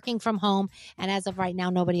been working from home, and as of right now,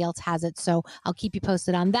 nobody else has it. So I'll keep you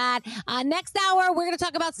posted on that. Next hour, we're going to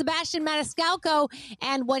talk about Sebastian Maniscalco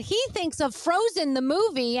and what he thinks of Frozen, the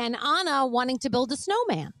movie, and Anna wanting to build a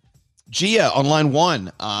snowman. Gia on line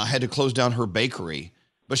 1 had to close down her bakery,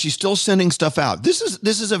 but she's still sending stuff out. This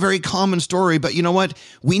is a very common story, but you know what?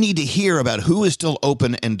 We need to hear about who is still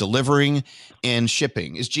open and delivering and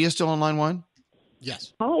shipping. Is Gia still on line 1?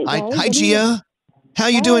 Yes. Hi, Gia. How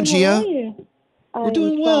you doing, Gia? We're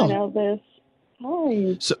doing well. Elvis.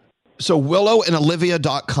 Hi. So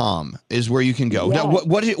willowandolivia.com is where you can go. Yes. Now,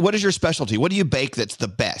 what is your specialty? What do you bake that's the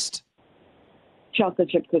best? Chocolate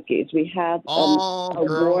chip cookies. We have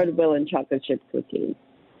award-winning chocolate chip cookies.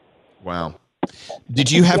 Wow.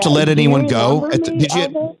 Did you have to let anyone go?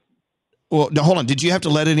 Elvis? Well, no, hold on. Did you have to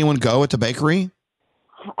let anyone go at the bakery?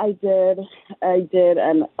 I did,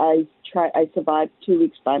 and I survived 2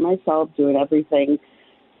 weeks by myself doing everything,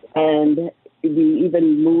 and we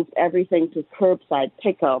even moved everything to curbside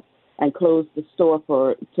pickup and closed the store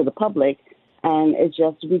to the public. And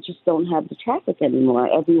we just don't have the traffic anymore.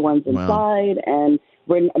 Everyone's inside, and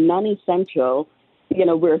we're non-essential. You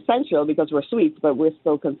know, we're essential because we're sweets, but we're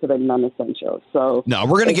still considered non-essential. So no,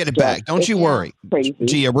 we're going to get it back. Don't you worry, crazy.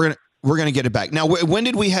 Gia. We're gonna get it back. Now, when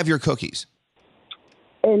did we have your cookies?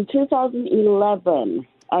 In 2011,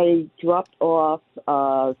 I dropped off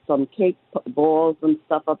some cake balls and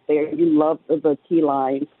stuff up there. You loved the key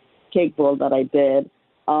lime cake bowl that I did.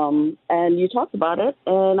 And you talked about it,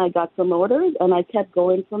 and I got some orders, and I kept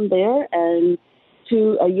going from there. And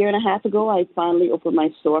a year and a half ago, I finally opened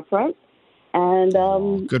my storefront, and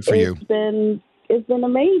good for you. It's been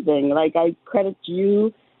amazing. Like, I credit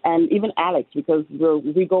you and even Alex, because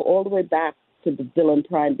we go all the way back to the Dylan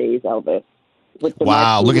Prime days, Elvis. With the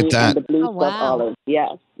Wow, look at martini that. and the blue stuff olive.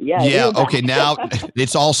 Yes. Yeah. Yeah. we're back. Okay. Now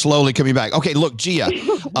it's all slowly coming back. Okay. Look, Gia,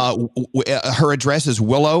 her address is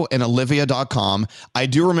willowandolivia.com. I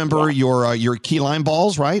do remember your key lime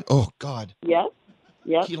balls, right? Oh God. Yes.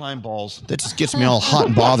 Yeah. Key lime balls. That just gets me all hot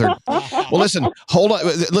and bothered. Well, listen, hold on.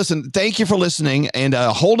 Listen, thank you for listening, and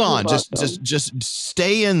hold on. Just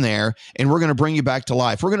stay in there, and we're going to bring you back to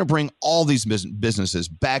life. We're going to bring all these businesses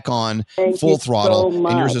back on full throttle,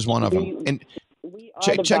 and yours is one of them. And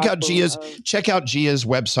check out Gia's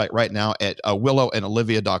website right now at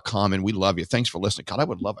willowandolivia.com, and we love you. Thanks for listening. God, I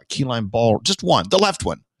would love a key lime ball, just one, the left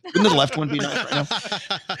one. Wouldn't the left one be nice right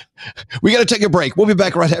now? We got to take a break. We'll be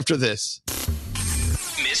back right after this.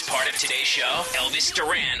 Miss part of today's show? Elvis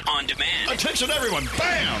Duran on demand. Attention, everyone.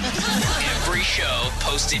 Bam! Every show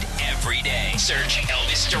posted every day. Search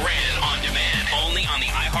Elvis Duran on demand. Only on the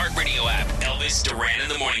iHeartRadio app. Elvis Duran in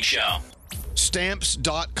the Morning Show.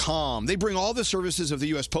 Stamps.com. They bring all the services of the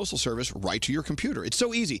U.S. Postal Service right to your computer. It's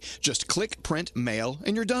so easy. Just click, print, mail,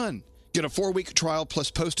 and you're done. Get a 4-week trial plus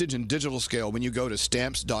postage and digital scale when you go to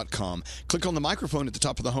Stamps.com. Click on the microphone at the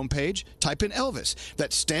top of the homepage. Type in Elvis.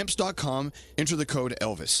 That's Stamps.com. Enter the code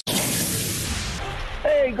Elvis.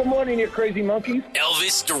 Hey, good morning, you crazy monkeys.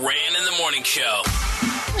 Elvis Duran in the Morning Show.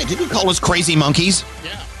 Hey, did you call us crazy monkeys?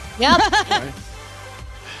 Yep.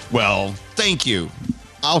 Well, thank you.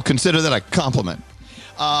 I'll consider that a compliment.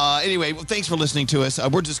 Anyway, well, thanks for listening to us.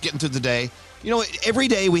 We're just getting through the day. You know, every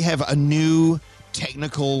day we have a new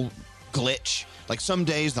technical glitch. Like some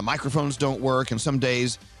days the microphones don't work, and some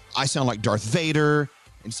days I sound like Darth Vader,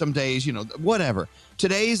 and some days, you know, whatever.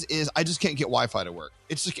 Today's is I just can't get Wi-Fi to work.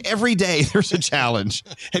 It's like every day there's a challenge.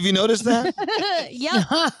 Have you noticed that?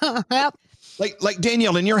 Yep. Like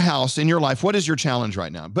Danielle, in your house, in your life, what is your challenge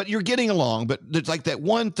right now? But you're getting along, but there's like that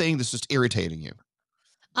one thing that's just irritating you.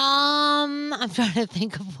 I'm trying to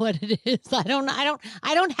think of what it is. I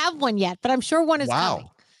don't have one yet, but I'm sure one is coming.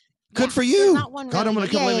 Good for you. not one God, I'm going really-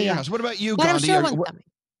 to come live in yeah. your house. What about you, But I'm Gandhi? sure one's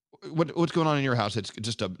coming. What's going on in your house? It's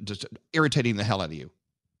just irritating the hell out of you.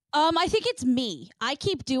 I think it's me. I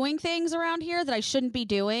keep doing things around here that I shouldn't be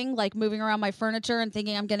doing, like moving around my furniture and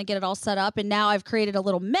thinking I'm going to get it all set up. And now I've created a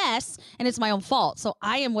little mess, and it's my own fault. So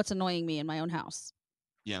I am what's annoying me in my own house.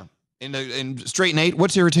 Yeah. And Straight Nate,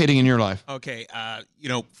 what's irritating in your life? Okay,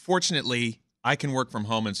 fortunately, I can work from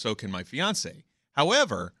home and so can my fiance.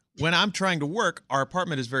 However, when I'm trying to work, our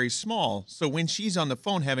apartment is very small. So when she's on the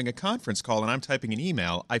phone having a conference call and I'm typing an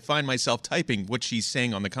email, I find myself typing what she's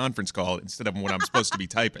saying on the conference call instead of what I'm supposed to be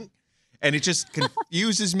typing. And it just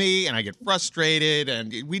confuses me, and I get frustrated,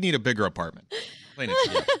 and we need a bigger apartment. Plain and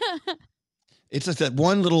simple. It's just that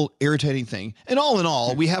one little irritating thing. And all in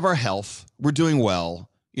all, we have our health. We're doing well.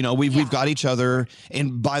 You know, we've got each other,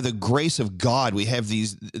 and by the grace of God, we have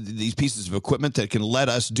these pieces of equipment that can let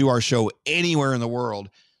us do our show anywhere in the world.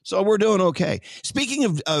 So we're doing okay. Speaking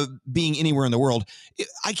of being anywhere in the world,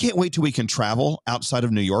 I can't wait till we can travel outside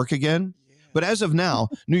of New York again. But as of now,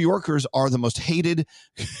 New Yorkers are the most hated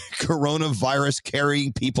coronavirus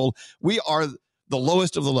carrying people. We are the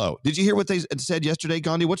lowest of the low. Did you hear what they said yesterday,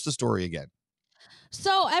 Gandhi? What's the story again?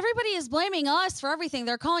 So everybody is blaming us for everything.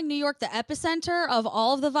 They're calling New York the epicenter of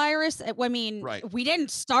all of the virus. I mean, we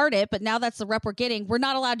didn't start it, but now that's the rep we're getting. We're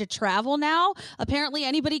not allowed to travel now. Apparently,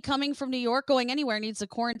 anybody coming from New York going anywhere needs to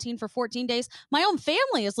quarantine for 14 days. My own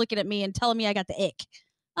family is looking at me and telling me I got the ick.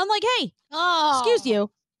 I'm like, hey, excuse you.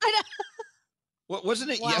 Wasn't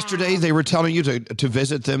it yesterday they were telling you to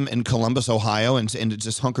visit them in Columbus, Ohio, and to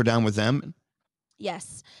just hunker down with them?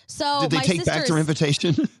 Yes. So did they my take back their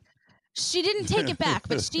invitation? She didn't take it back,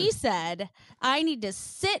 but she said, I need to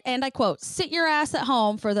sit, and I quote, sit your ass at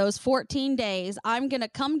home for those 14 days. I'm going to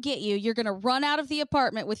come get you. You're going to run out of the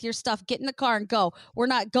apartment with your stuff, get in the car and go. We're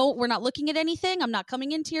not looking at anything. I'm not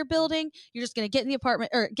coming into your building. You're just going to get in the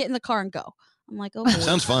apartment or get in the car and go. I'm like, oh,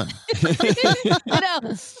 sounds fun.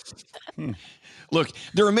 I know. Look,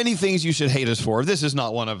 there are many things you should hate us for. This is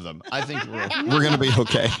not one of them. I think we're going to be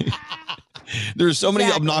okay. There's so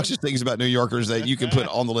many obnoxious things about New Yorkers that you can put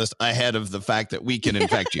on the list ahead of the fact that we can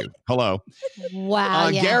infect you. Hello.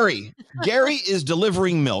 Wow. Gary is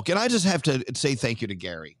delivering milk. And I just have to say thank you to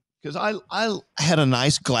Gary, because I had a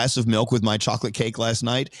nice glass of milk with my chocolate cake last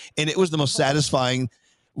night, and it was the most satisfying,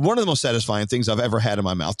 one of the most satisfying things I've ever had in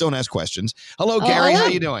my mouth. Don't ask questions. Hello, Gary. How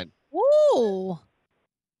you doing? Woo.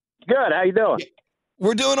 Good. How you doing?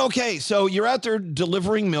 We're doing okay. So you're out there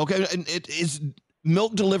delivering milk. And it is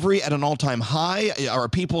milk delivery at an all-time high. Are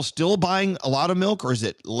people still buying a lot of milk, or is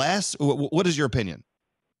it less? What is your opinion?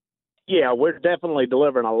 Yeah, we're definitely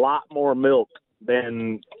delivering a lot more milk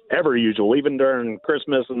than ever usual, even during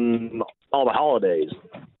Christmas and all the holidays.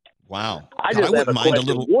 Wow. I just have a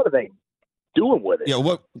question. What are they doing with it?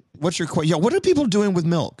 Yeah, what's your question? Yeah, what are people doing with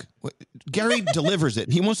milk? Gary delivers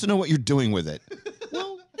it. He wants to know what you're doing with it.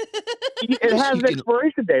 It has an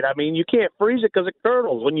expiration date. I mean, you can't freeze it because it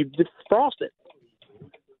curdles when you defrost it.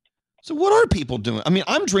 So what are people doing? I mean,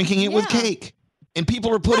 I'm drinking it with cake, and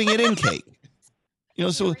people are putting it in cake. You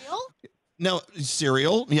know, so now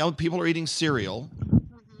cereal. Yeah, people are eating cereal.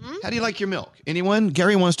 Mm-hmm. How do you like your milk? Anyone?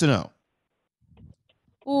 Gary wants to know.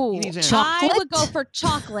 Ooh, I would go for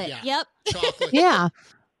chocolate. Yep. Chocolate. Yeah.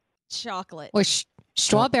 Chocolate. Or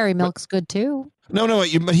strawberry milk's good too. No,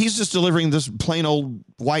 but he's just delivering this plain old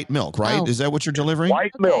white milk, right? Oh. Is that what you're delivering?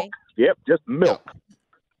 White milk. Yep, just milk.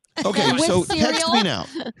 Okay, With so cereal? text me now.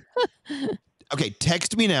 Okay,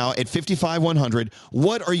 text me now at 55100.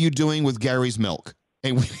 What are you doing with Gary's milk?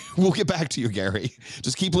 And we'll get back to you, Gary.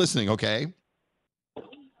 Just keep listening, okay?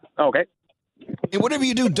 Okay. And whatever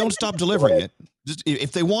you do, don't stop delivering it. Just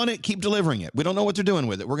if they want it, keep delivering it. We don't know what they're doing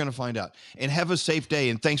with it. We're going to find out. And have a safe day.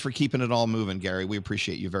 And thanks for keeping it all moving, Gary. We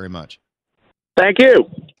appreciate you very much. Thank you.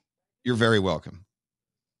 You're very welcome.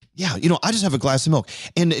 Yeah, I just have a glass of milk.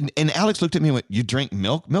 And Alex looked at me and went, "You drink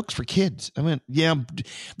milk? Milk's for kids." I went, "Yeah."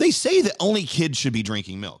 They say that only kids should be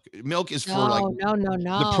drinking milk. Milk is for No.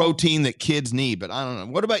 the protein that kids need. But I don't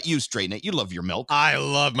know. What about you, Straight Nate? You love your milk. I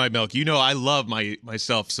love my milk. I love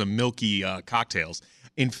myself some milky cocktails.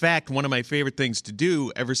 In fact, one of my favorite things to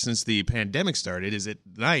do ever since the pandemic started is at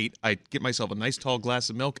night, I get myself a nice tall glass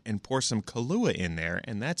of milk and pour some Kahlua in there,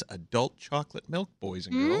 and that's adult chocolate milk, boys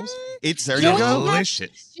and girls. It's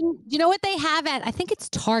delicious. You know what they have at, I think it's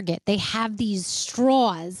Target. They have these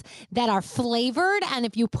straws that are flavored, and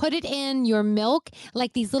if you put it in your milk,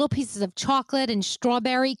 like these little pieces of chocolate and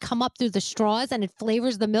strawberry come up through the straws, and it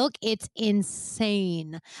flavors the milk. It's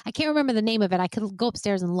insane. I can't remember the name of it. I could go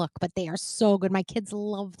upstairs and look, but they are so good. My kids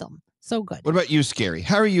love them. So good. What about you, Scary?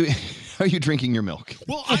 How are you drinking your milk?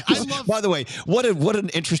 Well, I love. By the way, what an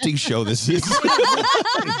interesting show this is.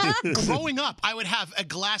 Growing up, I would have a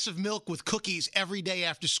glass of milk with cookies every day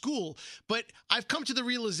after school. But I've come to the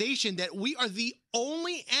realization that we are the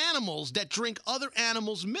only animals that drink other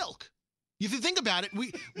animals' milk. If you think about it,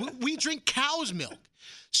 we drink cow's milk.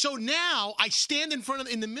 So now I stand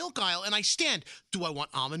in the milk aisle and I stand. Do I want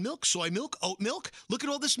almond milk, soy milk, oat milk? Look at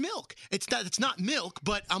all this milk. It's not milk,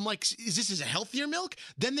 but I'm like, is this a healthier milk?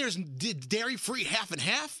 Then there's dairy-free half and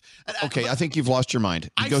half. Okay, I think you've lost your mind.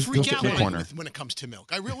 I freak out when it comes to milk.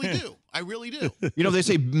 I really do. I really do. They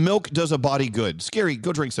say milk does a body good. Scary,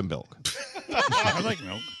 go drink some milk. I like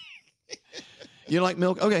milk. You like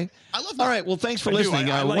milk? Okay. I love milk. All right. Well, thanks for listening.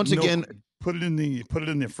 I like once milk. again, Put it in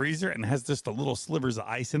the freezer, and it has just the little slivers of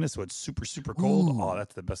ice in it, so it's super, super cold. Ooh. Oh,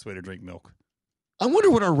 that's the best way to drink milk. I wonder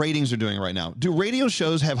what our ratings are doing right now. Do radio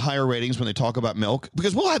shows have higher ratings when they talk about milk?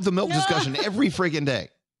 Because we'll have the milk discussion every friggin' day.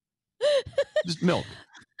 Just milk.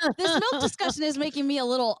 This milk discussion is making me a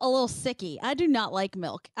little sicky. I do not like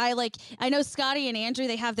milk. I know Scotty and Andrew,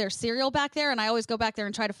 they have their cereal back there, and I always go back there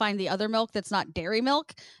and try to find the other milk that's not dairy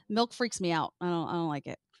milk. Milk freaks me out. I don't like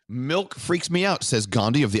it. Milk freaks me out, says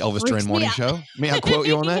Gandhi of the Elvis Duran Morning Show. May I quote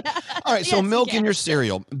you on that? Yeah. All right, so Yes, milk you in can. your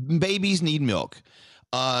cereal. Babies need milk.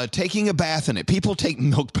 Taking a bath in it. People take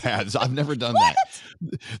milk baths. I've never done that.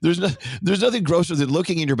 There's nothing grosser than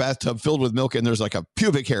looking in your bathtub filled with milk and there's like a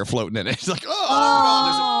pubic hair floating in it. It's like, you know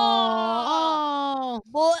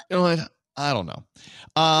what? I don't know.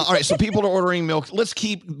 All right, so people are ordering milk. Let's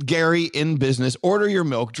keep Gary in business. Order your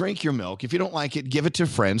milk. Drink your milk. If you don't like it, give it to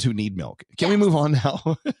friends who need milk. Can we move on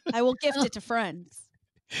now? I will gift it to friends.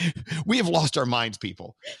 We have lost our minds,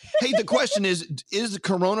 people. Hey, the question is the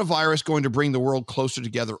coronavirus going to bring the world closer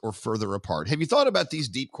together or further apart? Have you thought about these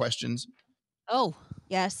deep questions? Oh,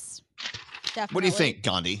 yes. Definitely. What do you think,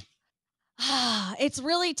 Gandhi? It's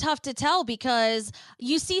really tough to tell because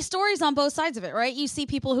you see stories on both sides of it, right? You see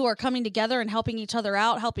people who are coming together and helping each other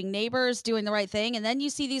out, helping neighbors, doing the right thing. And then you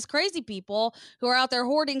see these crazy people who are out there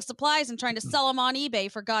hoarding supplies and trying to sell them on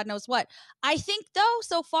eBay for God knows what. I think, though,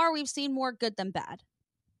 so far we've seen more good than bad.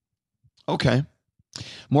 Okay.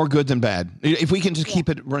 More good than bad. If we can just keep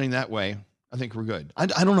it running that way, I think we're good. I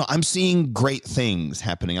don't know. I'm seeing great things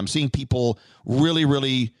happening. I'm seeing people really,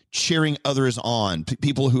 really cheering others on.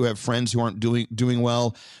 People who have friends who aren't doing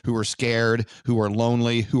well, who are scared, who are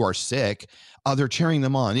lonely, who are sick. They're cheering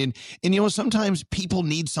them on. And sometimes people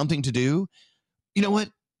need something to do. You know what?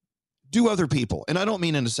 Do other people. And I don't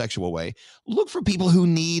mean in a sexual way. Look for people who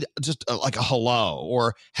need just like a hello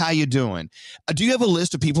or how you doing. Do you have a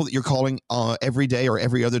list of people that you're calling every day or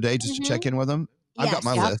every other day just to check in with them? I've got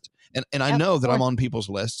my list. And I know that I'm on people's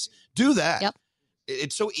lists. Do that. Yep.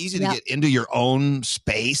 It's so easy to get into your own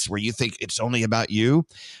space where you think it's only about you,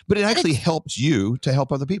 but it actually helps you to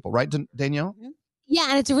help other people. Right, Danielle? Yeah,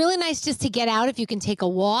 and it's really nice just to get out if you can take a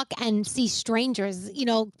walk and see strangers,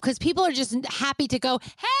 because people are just happy to go,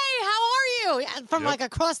 hey, how are you? From like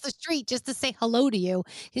across the street just to say hello to you.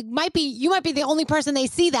 You might be the only person they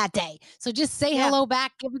see that day. So just say hello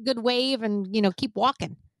back, give a good wave and, keep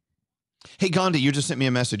walking. Hey, Gandhi, you just sent me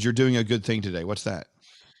a message. You're doing a good thing today. What's that?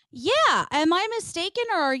 Yeah. Am I mistaken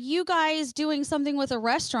or are you guys doing something with a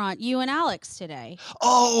restaurant, you and Alex, today?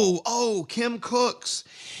 Oh, Kim Cooks.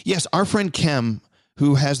 Yes, our friend Kim,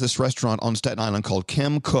 who has this restaurant on Staten Island called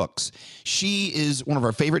Kim Cooks. She is one of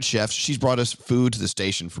our favorite chefs. She's brought us food to the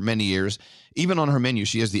station for many years. Even on her menu,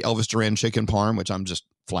 she has the Elvis Duran chicken parm, which I'm just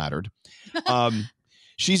flattered.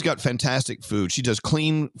 She's got fantastic food. She does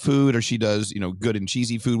clean food or she does, good and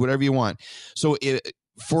cheesy food, whatever you want. So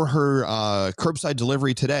for her curbside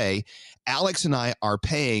delivery today, Alex and I are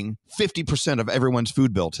paying 50% of everyone's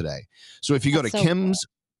food bill today. So if you go to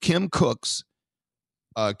Kim Cooks,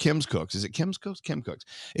 Kim's Cooks. Is it Kim's Cooks? Kim Cooks.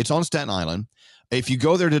 It's on Staten Island. If you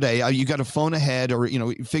go there today, you got to phone ahead or,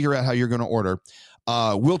 figure out how you're going to order.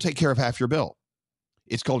 We'll take care of half your bill.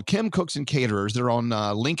 It's called Kim Cooks and Caterers. They're on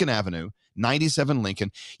Lincoln Avenue, 97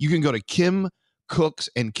 Lincoln. You can go to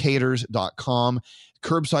kimcooksandcaters.com,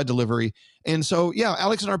 curbside delivery. And so, yeah,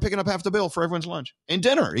 Alex and I are picking up half the bill for everyone's lunch and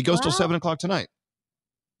dinner. It goes till 7 o'clock tonight.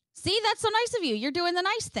 See, that's so nice of you. You're doing the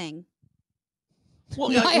nice thing. Well,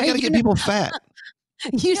 we got to get people fat.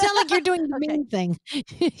 You sound like you're doing the mean thing.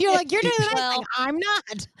 You're like, you're doing the nice thing. I'm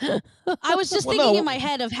not. I was just thinking in my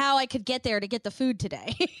head of how I could get there to get the food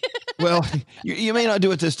today. Well, you may not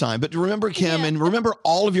do it this time, but remember, Kim, and remember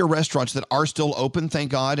all of your restaurants that are still open, thank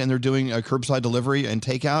God, and they're doing a curbside delivery and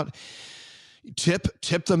takeout.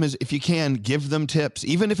 Tip them as if you can. Give them tips,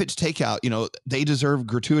 even if it's takeout. They deserve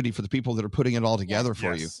gratuity for the people that are putting it all together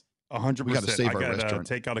for you. 100%. We got to save our got restaurant.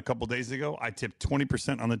 Takeout a couple days ago. I tipped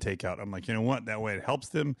 20% on the takeout. I'm like, you know what? That way it helps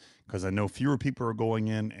them because I know fewer people are going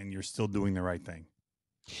in, and you're still doing the right thing.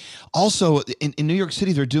 Also, in New York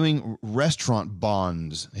City, they're doing restaurant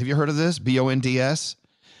bonds. Have you heard of this? BONDS.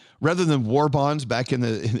 Rather than war bonds back in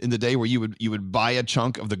the day where you would buy a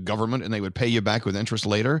chunk of the government and they would pay you back with interest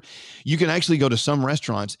later, you can actually go to some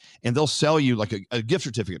restaurants and they'll sell you like a gift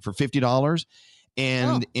certificate for $50.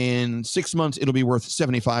 And in 6 months, it'll be worth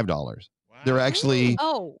 $75. Wow. They're actually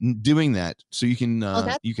doing that so you can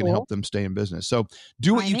help them stay in business. So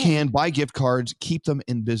do what you can, buy gift cards, keep them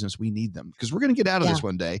in business. We need them because we're going to get out of this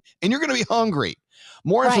one day and you're going to be hungry.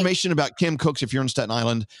 More information about Kim Cooks if you're in Staten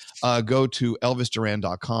Island, go to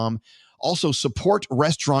elvisduran.com. Also,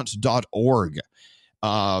 supportrestaurants.org.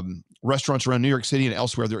 Restaurants around New York City and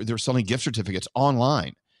elsewhere, they're selling gift certificates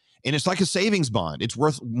online. And it's like a savings bond. It's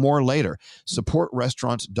worth more later.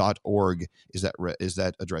 Supportrestaurants.org is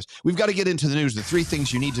that address. We've got to get into the news. The 3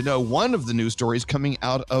 things you need to know. One of the news stories coming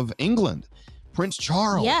out of England. Prince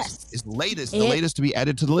Charles is the latest to be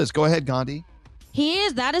added to the list. Go ahead, Gandhi. He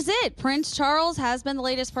is. That is it. Prince Charles has been the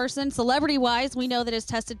latest person. Celebrity-wise, we know that has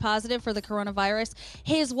tested positive for the coronavirus.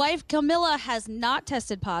 His wife, Camilla, has not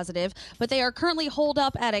tested positive, but they are currently holed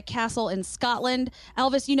up at a castle in Scotland.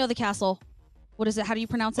 Elvis, you know the castle. What is it? How do you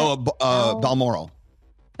pronounce it? Balmoral.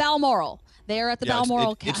 Balmoral. They are at the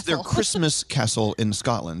Balmoral Castle. It's their Christmas castle in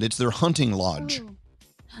Scotland. It's their hunting lodge.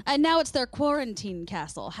 And now it's their quarantine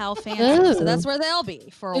castle. How fancy. So that's where they'll be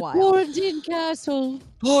for a while. Quarantine castle.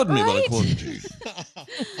 Pardon me, my quarantine.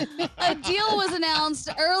 A deal was announced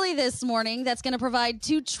early this morning that's going to provide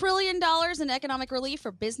 $2 trillion in economic relief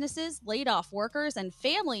for businesses, laid-off workers, and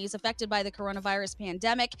families affected by the coronavirus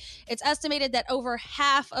pandemic. It's estimated that over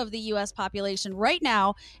half of the U.S. population right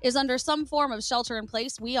now is under some form of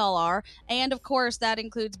shelter-in-place. We all are. And, of course, that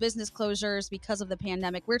includes business closures because of the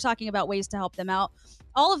pandemic. We're talking about ways to help them out.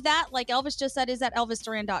 All of that, like Elvis just said, is at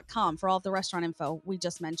elvisduran.com for all of the restaurant info we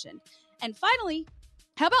just mentioned. And finally,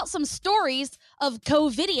 how about some stories of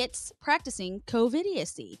COVIDiots practicing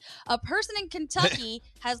COVIDiocy? A person in Kentucky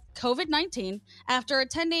has COVID-19 after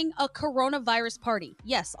attending a coronavirus party.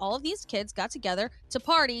 Yes, all of these kids got together to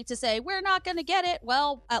party to say, we're not going to get it.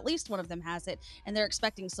 Well, at least one of them has it, and they're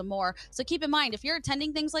expecting some more. So keep in mind, if you're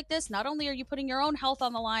attending things like this, not only are you putting your own health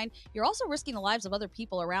on the line, you're also risking the lives of other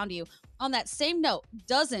people around you. On that same note,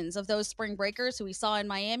 dozens of those spring breakers who we saw in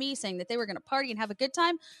Miami saying that they were going to party and have a good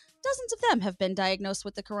time, dozens of them have been diagnosed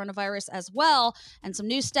with the coronavirus as well. And some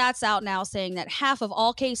new stats out now saying that half of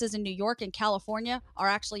all cases in New York and California are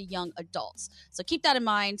actually young adults. So keep that in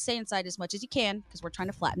mind. Stay inside as much as you can because we're trying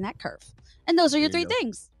to flatten that curve. And those are your 3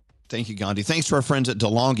 things. Thank you, Gandhi. Thanks to our friends at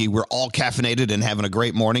DeLonghi. We're all caffeinated and having a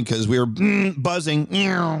great morning because we're buzzing.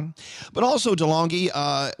 But also DeLonghi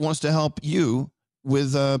wants to help you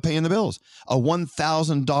with paying the bills. A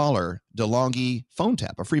 $1,000 DeLonghi phone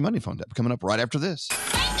tap, a free money phone tap coming up right after this.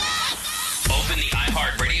 Open the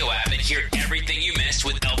iHeartRadio app and hear everything you missed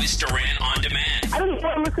with Elvis Duran on demand. I don't just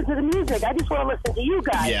want to listen to the music. I just want to listen to you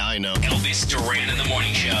guys. Yeah, I know. Elvis Duran in the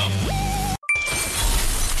Morning Show.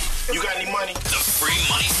 You got any money? The free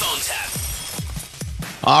money phone tap.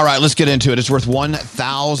 All right, let's get into it. It's worth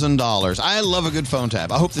 $1,000. I love a good phone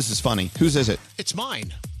tap. I hope this is funny. Whose is it? It's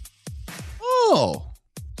mine. Oh,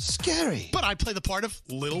 scary. But I play the part of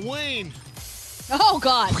Lil Wayne. Oh,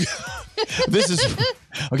 God. This is...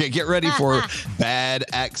 Okay, get ready for bad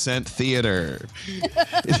accent theater.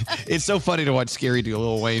 It's so funny to watch Scary do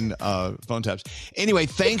Lil Wayne phone taps. Anyway,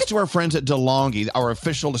 thanks to our friends at DeLonghi, our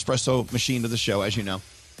official espresso machine of the show, as you know.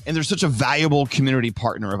 And they're such a valuable community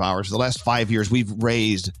partner of ours. For the last 5 years, we've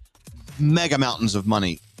raised mega mountains of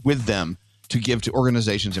money with them to give to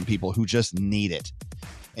organizations and people who just need it.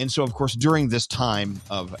 And so, of course, during this time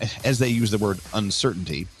of, as they use the word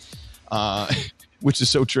uncertainty, which is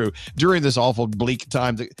so true. During this awful bleak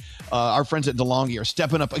time, our friends at DeLonghi are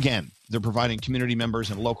stepping up again. They're providing community members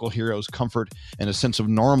and local heroes comfort and a sense of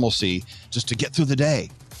normalcy just to get through the day.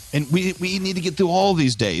 And we need to get through all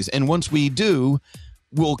these days. And once we do,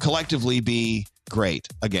 we'll collectively be great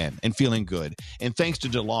again and feeling good. And thanks to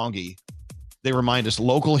DeLonghi, they remind us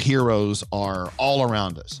local heroes are all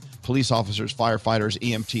around us. Police officers, firefighters,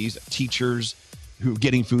 EMTs, teachers who are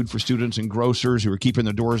getting food for students, and grocers who are keeping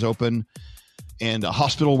their doors open, and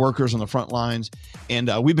hospital workers on the front lines.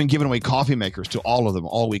 And we've been giving away coffee makers to all of them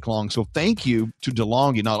all week long. So thank you to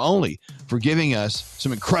DeLonghi, not only for giving us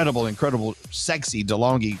some incredible, sexy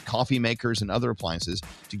DeLonghi coffee makers and other appliances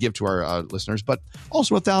to give to our listeners, but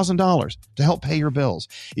also $1,000 to help pay your bills.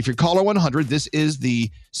 If you're caller 100, this is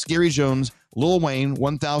the Scary Jones Lil Wayne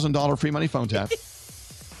 $1,000 free money phone tap.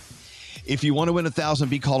 If you want to win 1,000,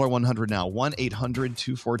 be caller 100 now.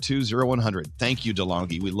 1-800-242-0100. Thank you,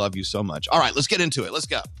 DeLonghi. We love you so much. All right, let's get into it. Let's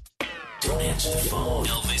go. Don't answer the phone.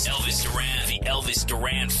 Elvis Duran, the Elvis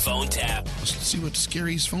Duran phone tap. Let's see what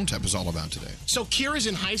Scary's phone tap is all about today. So Kira's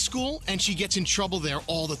in high school, and she gets in trouble there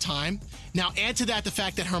all the time. Now, add to that the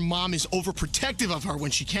fact that her mom is overprotective of her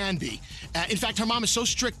when she can be. In fact, her mom is so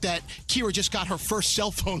strict that Kira just got her first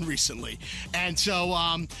cell phone recently. And so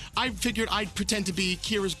I figured I'd pretend to be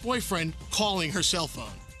Kira's boyfriend calling her cell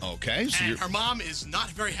phone. Okay. So and her mom is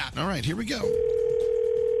not very happy. All right, here we go.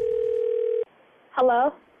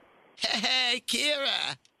 Hello? Hey,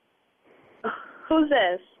 Kira. Who's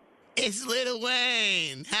this? It's Lil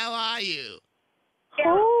Wayne. How are you?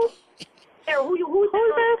 Who? Who's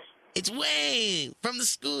this? It's Wayne from the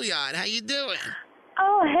schoolyard. How you doing?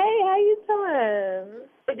 Oh, hey, how you doing?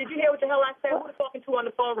 But did you hear what the hell I said? Who was talking to on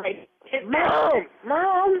the phone right now?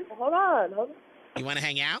 Mom. Hold on. You want to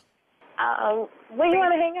hang out? Where you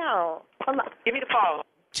want to hang out? Hold on. Give me the phone.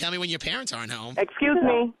 Tell me when your parents aren't home. Excuse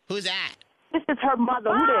me. Who's that? This is her mother.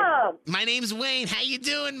 Mom. My name's Wayne. How you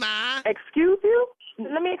doing, Ma? Excuse you?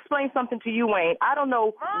 Let me explain something to you, Wayne. I don't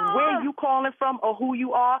know where you calling from or who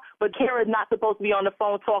you are, but Kara's not supposed to be on the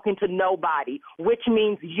phone talking to nobody, which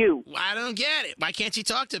means you. Well, I don't get it. Why can't you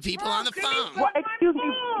talk to people on the phone? Well, excuse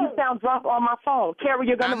me. You sound drunk on my phone. Kara,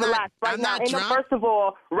 you're going to relax right now. I'm not drunk. First of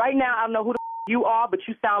all, right now, I don't know who the you are, but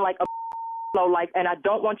you sound like a low life, and I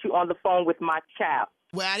don't want you on the phone with my child.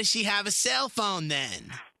 Why does she have a cell phone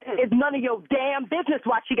then? It's none of your damn business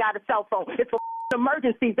why she got a cell phone. It's for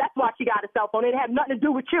emergencies. That's why she got a cell phone. It had nothing to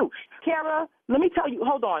do with you. Kara, let me tell you,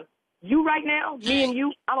 hold on. You right now, me and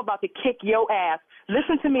you, I'm about to kick your ass.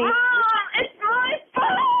 Listen to me. It's my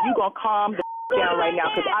phone. You gonna calm the down right now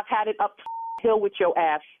because I've had it up hill with your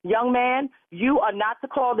ass. Young man, you are not to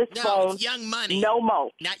call this phone. It's Young Money. No more.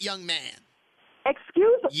 Not Young Man.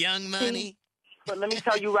 Excuse me. Young Money. But let me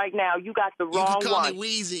tell you right now, you got the wrong one. You can call me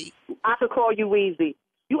Wheezy. I could call you Wheezy.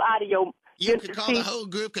 You out of your... You can call the whole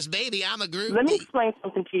group because, baby, I'm a group. Let me explain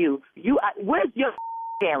something to you. Where's your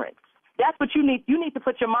parents? That's what you need. You need to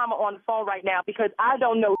put your mama on the phone right now because I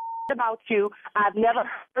don't know about you. I've never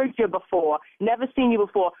heard you before, never seen you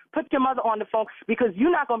before. Put your mother on the phone because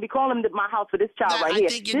you're not going to be calling my house for this child right here. I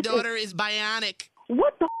think your daughter is bionic.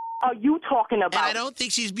 What the are you talking about? And I don't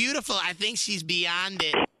think she's beautiful. I think she's beyond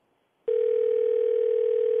it.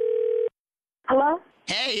 Hello?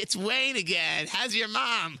 Hey, it's Wayne again. How's your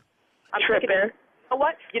mom? I'm tripping.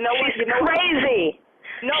 What? You know what? She's crazy.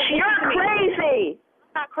 No, you're crazy.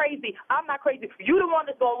 I'm not crazy. I'm not crazy. You the one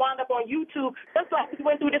that's going to wind up on YouTube. Just like we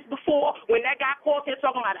went through this before when that guy called here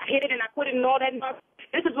talking about I hit it and I quit it and all that nonsense.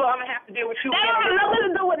 This is what I'm going to have to deal with you. That has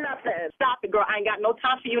nothing to do with nothing. Stop it, girl. I ain't got no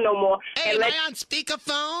time for you no more. Hey, am I on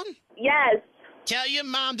speakerphone? Yes. Tell your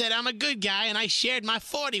mom that I'm a good guy and I shared my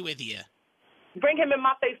 40 with you. Bring him in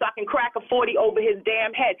my face so I can crack a 40 over his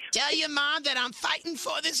damn head. Tell your mom that I'm fighting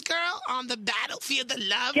for this girl on the battlefield of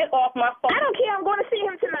love. Get off my phone. I don't care. I'm going to see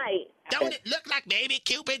him tonight. Don't it look like baby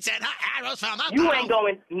Cupid sent her arrows from her You mouth? ain't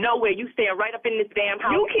going nowhere. You staying right up in this damn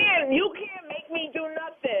house. You can't make me do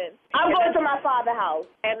nothing. I'm going to my father's house.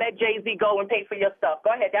 And let Jay-Z go and pay for your stuff.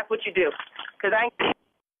 Go ahead. That's what you do. Because I ain't...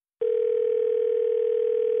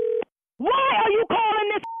 Why are you calling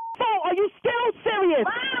this phone? Are you still serious?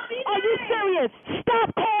 Are you serious?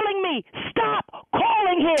 Stop calling me. Stop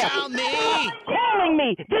calling here. Call me. Stop calling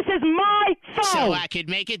me. This is my phone. So I could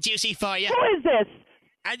make it juicy for you. Who is this?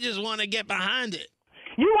 I just want to get behind it.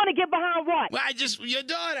 You want to get behind what? Well, your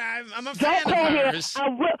daughter. I'm a Don't fan call of here. hers. I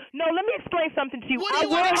will. No, let me explain something to you. What do I you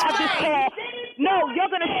will want to have this explain? call. No, you're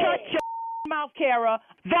going to shut your mouth, Kara.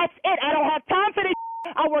 That's it. I don't have time for this.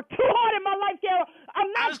 I work too hard in my life, Kara.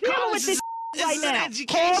 I'm not dealing with this right is now. an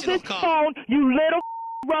educational Call this call. phone, you little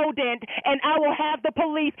rodent, and I will have the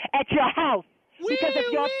police at your house. Because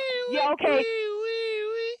if you're... Yeah, okay.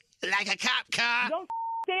 like a cop car. Don't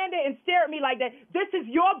stand there and stare at me like that. This is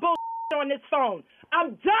your bullshit on this phone.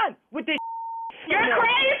 I'm done with this. You're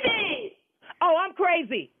crazy. Oh, I'm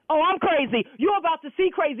crazy. You're about to see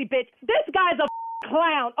crazy, bitch. This guy's a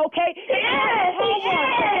clown, okay?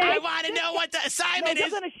 I want to know what the assignment You're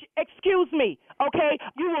is. gonna excuse me, okay?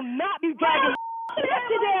 You will not be dragging Shut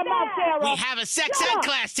your damn mouth, Sarah. We have a sex Shut ed up.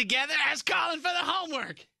 class together. I was calling for the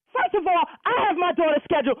homework. First of all, I have my daughter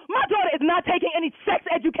scheduled. My daughter is not taking any sex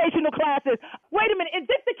educational classes. Wait a minute, is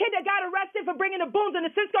this the kid that got arrested for bringing the booms and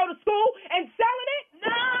the Cisco to school and selling it?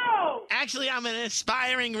 No! Actually, I'm an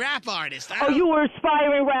aspiring rap artist. Oh, you were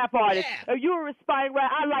aspiring rap artist. Oh, you were aspiring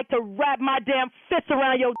rap. I like to wrap my damn fist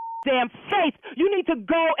around your damn face. You need to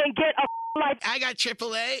go and get a life. I got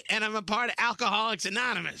AAA, and I'm a part of Alcoholics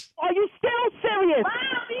Anonymous. Are you still serious?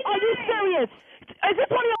 Are you serious? Is this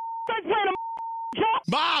one of your friends playing a joke?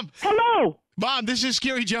 Mom! Hello? Mom, this is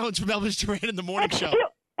Scary Jones from Elvis Duran in the Morning Show.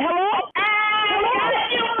 Hello?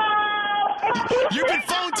 You've been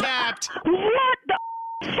phone tapped. What the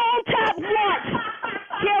phone tap what?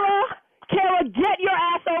 Kara, get your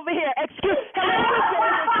ass over here.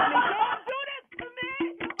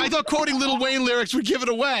 I thought quoting Lil Wayne lyrics would give it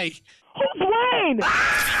away. Who's Wayne?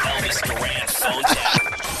 Elvis Duran phone tap.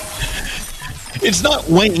 It's not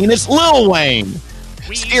Wayne, it's Lil Wayne.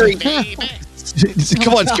 Scary.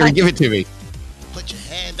 Come on, Scary, give it to me. Put your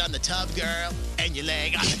hand on the tub, girl, and your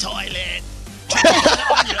leg on the toilet.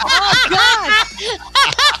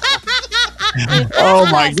 Oh,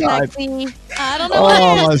 my God. Sexy. I don't know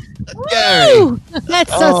Oh, what Scary. Woo!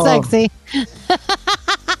 That's so Oh. sexy.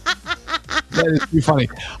 That is too funny.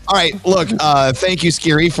 All right, look, thank you,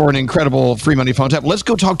 Scary, for an incredible free money phone tap. Let's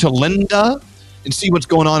go talk to Linda and see what's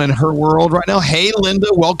going on in her world right now. Hey, Linda,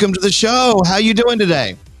 welcome to the show. How you doing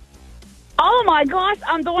today? Oh my gosh,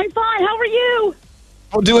 I'm doing fine. How are you?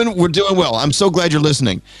 We're doing well. I'm so glad you're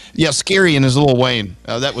listening. Yeah, Scary and his little Wayne.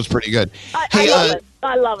 That was pretty good. I love it.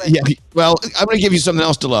 I love it. Yeah, well, I'm going to give you something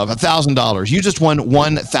else to love. $1,000. You just won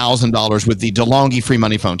 $1,000 with the DeLonghi free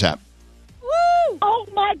money phone tap. Woo! Oh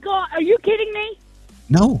my God, are you kidding me?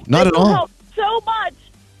 No, not at This all. helped so much.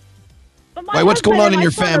 But my Wait, what's husband going on and in my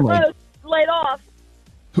your son are family? both laid off.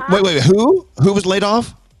 Wait, who? Who was laid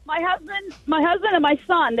off? My husband and my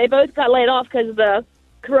son, they both got laid off because of the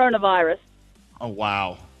coronavirus. Oh,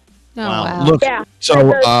 wow. Oh, wow. Look, Yeah, so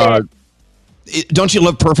they're both dead. don't you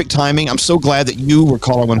love perfect timing? I'm so glad that you were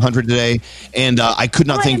caller 100 today, and I could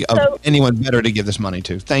not think of anyone better to give this money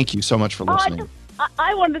to. Thank you so much for listening.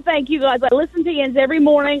 I wanted to thank you guys. I listen to you every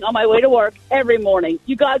morning on my way to work, every morning.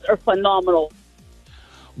 You guys are phenomenal.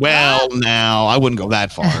 Well, now, I wouldn't go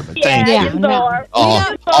that far, but Yeah, thank you you. are.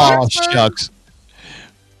 Oh, shucks.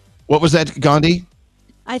 What was that, Gandhi?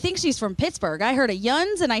 I think she's from Pittsburgh. I heard a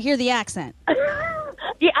Yuns and I hear the accent.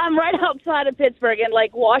 Yeah, I'm right outside of Pittsburgh in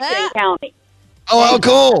Lake Washington County. Oh, how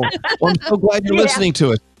cool. Well, I'm so glad you're Yeah. listening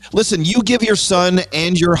to us. Listen, you give your son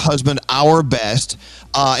and your husband our best,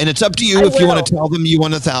 and it's up to you I if you want will. to tell them you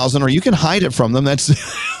won $1,000, or you can hide it from them. That's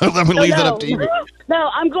I'm going to leave that up to you. No,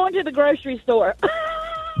 I'm going to the grocery store.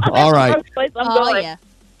 All right. That's the first place I'm going. yeah.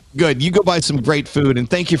 Good. You go buy some great food, and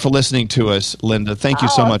thank you for listening to us, Linda. Thank you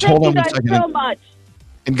so much. Thank Hold you on one guys second. so much.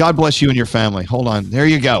 And God bless you and your family. Hold on. There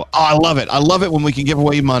you go. Oh, I love it. I love it when we can give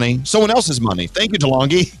away money, someone else's money. Thank you,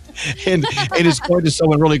 DeLonghi. And it is going to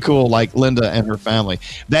someone really cool like Linda and her family.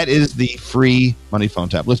 That is the free money phone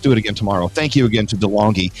tap. Let's do it again tomorrow. Thank you again to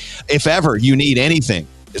DeLonghi. If ever you need anything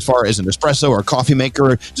as far as an espresso or coffee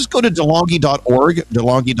maker, just go to DeLonghi.org,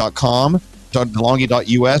 DeLonghi.com,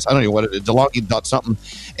 DeLonghi.us. I don't know what it is, DeLonghi.something,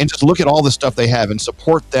 and just look at all the stuff they have and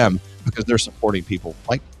support them because they're supporting people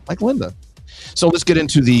like Linda. So let's get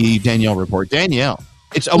into the Danielle report. Danielle,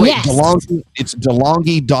 it's Yes. DeLonghi, it's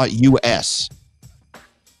DeLonghi.us.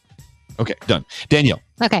 Okay, done. Danielle.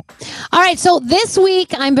 Okay. All right. So this week,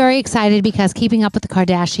 I'm very excited because Keeping Up with the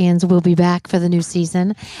Kardashians will be back for the new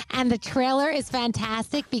season. And the trailer is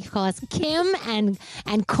fantastic because Kim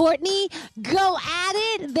and Courtney go at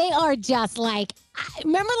it. They are just like,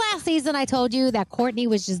 remember last season I told you that Courtney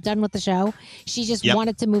was just done with the show? She just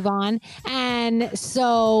wanted to move on. And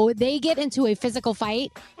so they get into a physical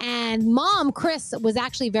fight. And mom, Chris, was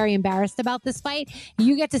actually very embarrassed about this fight.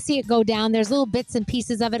 You get to see it go down. There's little bits and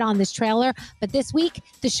pieces of it on this trailer. But this week,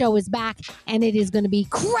 the show is back and it is going to be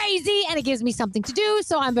crazy and it gives me something to do.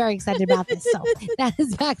 So I'm very excited about this. So that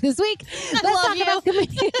is back this week.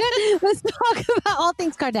 Let's talk about all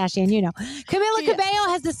things Kardashian. You know, Camila Cabello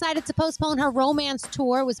has decided to postpone her romance Dance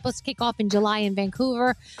Tour was supposed to kick off in July in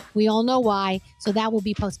Vancouver. We all know why, so that will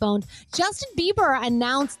be postponed. Justin Bieber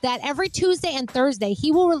announced that every Tuesday and Thursday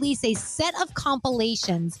he will release a set of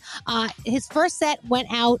compilations. His first set went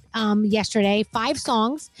out yesterday, 5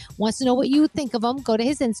 songs. Wants to know what you think of them. Go to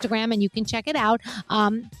his Instagram and you can check it out.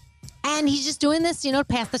 And he's just doing this, to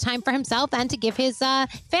pass the time for himself and to give his fans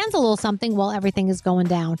a little something while everything is going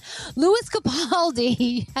down. Louis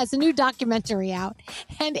Capaldi has a new documentary out.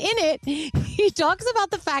 And in it, he talks about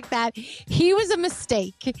the fact that he was a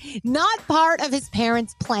mistake, not part of his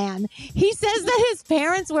parents' plan. He says that his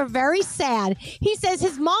parents were very sad. He says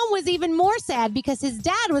his mom was even more sad because his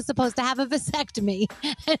dad was supposed to have a vasectomy.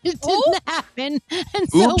 And it didn't happen. And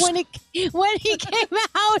so when he came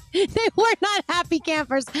out, they were not happy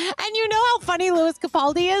campers. And you know how funny Louis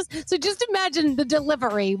Capaldi is? So just imagine the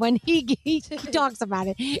delivery when he talks about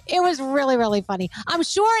it. It was really, really funny. I'm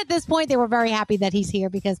sure at this point they were very happy that he's here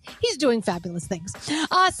because he's doing fabulous things.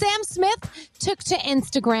 Sam Smith took to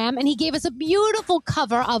Instagram and he gave us a beautiful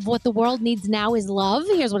cover of What the World Needs Now Is Love.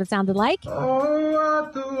 Here's what it sounded like. Oh,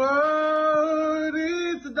 what the world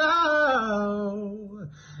needs now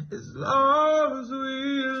is love as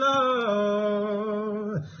we love.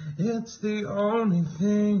 It's the only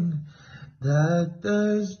thing that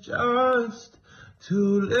there's just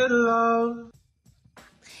too little of.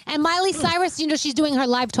 And Miley Cyrus, she's doing her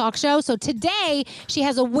live talk show. So today she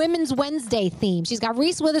has a Women's Wednesday theme. She's got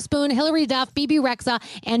Reese Witherspoon, Hilary Duff, Bebe Rexha,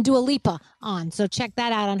 and Dua Lipa on. So check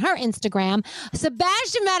that out on her Instagram.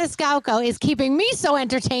 Sebastian Maniscalco is keeping me so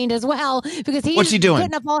entertained as well because he's What's he doing?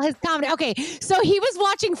 putting up all his comedy. Okay, so he was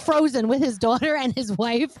watching Frozen with his daughter and his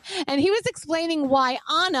wife, and he was explaining why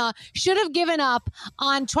Anna should have given up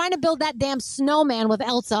on trying to build that damn snowman with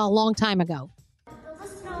Elsa a long time ago.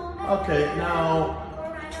 Okay, now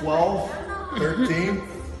 12, 13,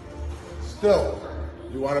 still,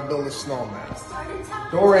 you want to build a snowman.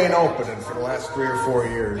 Door ain't opening for the last 3 or 4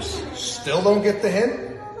 years. Still don't get the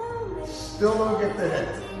hint? Still don't get the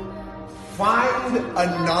hint. Find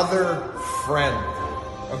another friend,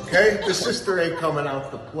 okay? The sister ain't coming out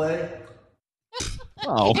to play.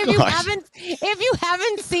 Oh, if you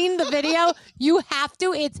haven't seen the video, you have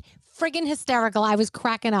to. It's friggin' hysterical. I was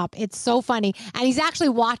cracking up. It's so funny. And he's actually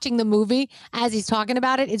watching the movie as he's talking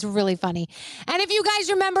about it. It's really funny. And if you guys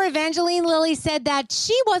remember, Evangeline Lilly said that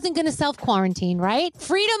she wasn't going to self-quarantine, right?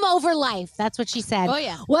 Freedom over life. That's what she said. Oh,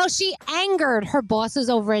 yeah. Well, she angered her bosses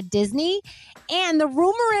over at Disney. And the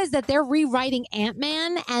rumor is that they're rewriting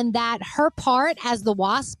Ant-Man and that her part as the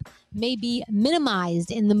Wasp may be minimized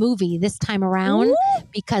in the movie this time around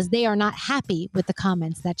because they are not happy with the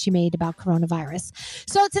comments that she made about coronavirus.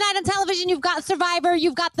 So tonight on television, you've got Survivor,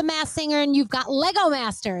 you've got The Masked Singer, and you've got Lego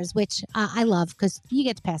Masters, which I love because you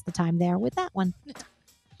get to pass the time there with that one.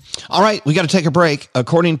 All right, we got to take a break.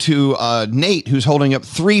 According to Nate, who's holding up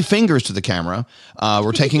 3 fingers to the camera,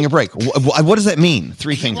 we're taking a break. What does that mean?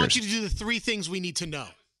 3 I fingers. want you to do the 3 things we need to know.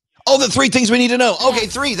 Oh, the 3 things we need to know. Okay,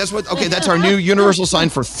 3. That's our new universal sign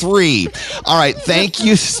for 3. All right, thank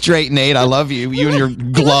you, Straight Nate. I love you. You and your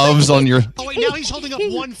gloves on your. Oh wait, now he's holding up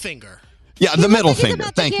 1 finger. Yeah, the middle finger.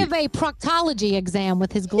 Thank He's you. about to give a proctology exam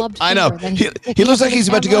with his gloved I know. finger. He looks like he's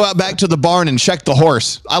about to go out back to the barn and check the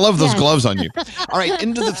horse. I love those Yes. gloves on you. All right,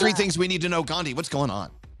 into the 3 things we need to know. Gandhi, what's going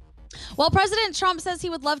on? Well, President Trump says he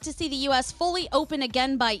would love to see the U.S. fully open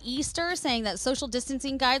again by Easter, saying that social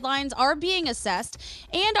distancing guidelines are being assessed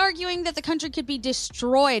and arguing that the country could be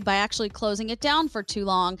destroyed by actually closing it down for too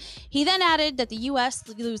long. He then added that the U.S.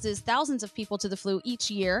 loses thousands of people to the flu each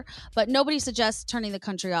year, but nobody suggests turning the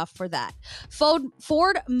country off for that.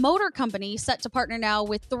 Ford Motor Company set to partner now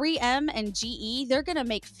with 3M and GE. They're going to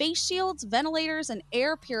make face shields, ventilators, and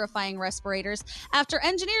air purifying respirators after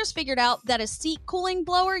engineers figured out that a seat cooling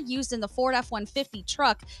blower used in the Ford F-150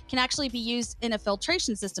 truck can actually be used in a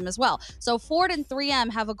filtration system as well. So Ford and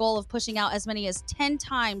 3M have a goal of pushing out as many as 10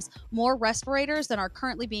 times more respirators than are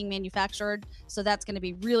currently being manufactured. So that's going to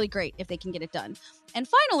be really great if they can get it done. And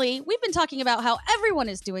finally, we've been talking about how everyone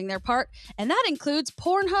is doing their part, and that includes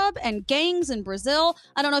Pornhub and gangs in Brazil.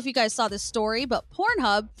 I don't know if you guys saw this story, but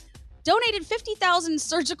Pornhub donated 50,000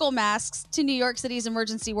 surgical masks to New York City's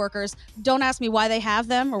emergency workers. Don't ask me why they have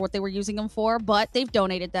them or what they were using them for, but they've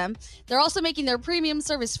donated them. They're also making their premium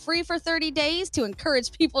service free for 30 days to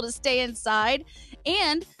encourage people to stay inside.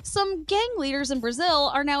 And some gang leaders in Brazil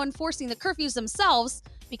are now enforcing the curfews themselves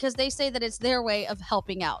because they say that it's their way of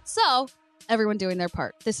helping out. So, everyone doing their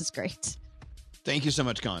part. This is great. Thank you so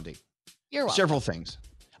much, Gandhi. You're welcome. Several things.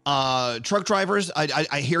 Truck drivers,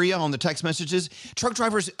 I hear you on the text messages. Truck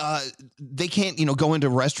drivers, they can't, go into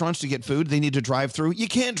restaurants to get food. They need to drive through. You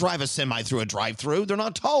can't drive a semi through a drive through. They're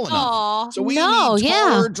not tall enough. Aw, so we no, need yeah.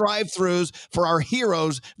 taller drive-throughs for our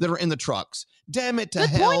heroes that are in the trucks. Damn it to Good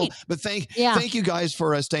hell. point. But thank Yeah. you guys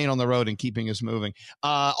for staying on the road and keeping us moving.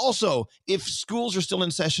 Also, if schools are still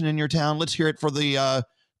in session in your town, let's hear it for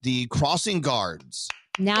the crossing guards.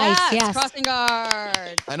 Nice, yes. Crossing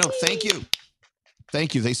guard. I know. Thank you.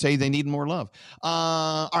 Thank you. They say they need more love.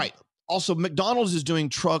 All right. Also, McDonald's is doing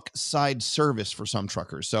truck side service for some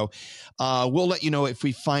truckers. So we'll let you know if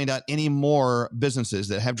we find out any more businesses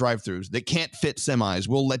that have drive-thrus that can't fit semis.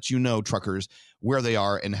 We'll let you know, truckers, where they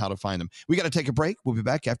are and how to find them. We got to take a break. We'll be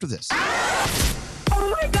back after this.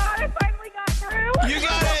 Oh my God, I finally got through. You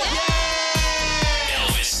got it.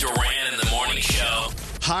 Elvis Duran in the morning show.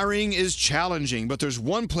 Hiring is challenging, but there's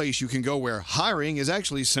one place you can go where hiring is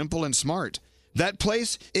actually simple and smart. That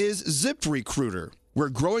place is ZipRecruiter, where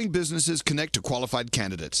growing businesses connect to qualified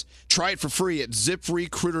candidates. Try it for free at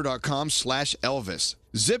ZipRecruiter.com/Elvis.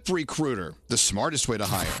 ZipRecruiter, the smartest way to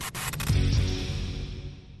hire.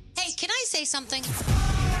 Hey, can I say something?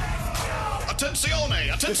 Attenzione!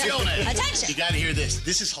 Attenzione! Attention! You gotta hear this.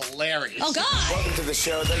 This is hilarious. Oh, God. Welcome to the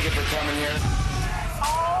show. Thank you for coming here.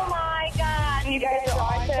 Oh my God, you guys are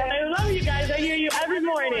awesome. I love you guys. I hear you every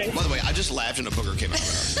morning. By the way, I just laughed and a booger came out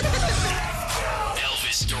of my mouth.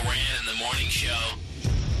 Elvis Duran in the morning show.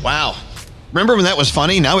 Wow. Remember when that was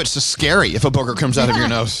funny? Now it's just scary if a booger comes out of your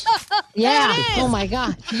nose. Yeah. Oh my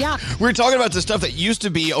God. Yuck. We're talking about the stuff that used to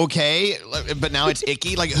be okay, but now it's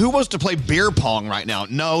icky. Like, who wants to play beer pong right now?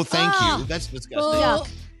 No, thank you. That's disgusting. Yuck.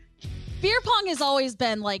 Beer pong has always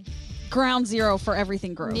been like ground zero for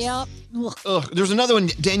everything gross. Yep. Ugh, there's another one.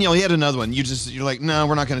 Danielle, you had another one. You're like, no,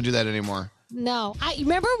 we're not going to do that anymore. No, I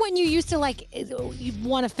remember when you used to you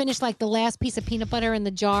want to finish like the last piece of peanut butter in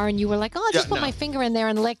the jar, and you were like, "Oh, I'll just put my finger in there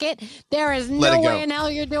and lick it." There is Let no it go. way in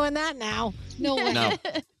hell you're doing that now. No way. No.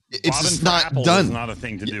 It's Bobbing just for not apples done. is not a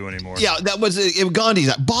thing to do anymore. Yeah, that was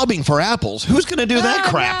Gandhi's bobbing for apples. Who's going to do that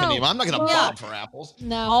crap no. anymore? I'm not going to Yeah. bob for apples.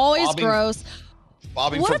 No. Always Bobbing- gross.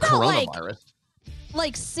 Bobbing What for about, like, coronavirus.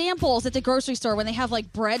 Like samples at the grocery store when they have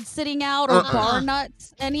like bread sitting out or bar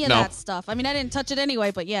nuts, any of No. that stuff. I mean, I didn't touch it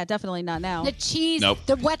anyway, but yeah, definitely not now. The cheese, Nope.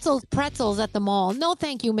 the Wetzel's pretzels at the mall. No,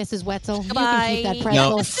 thank you, Mrs. Wetzel. Goodbye. You can keep that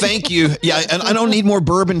pretzel. No, thank you. Yeah, and I don't need more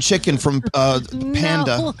bourbon chicken from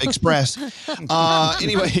Panda Express.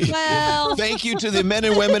 Anyway, Well. thank you to the men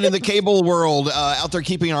and women in the cable world out there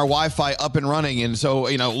keeping our Wi-Fi up and running. And so,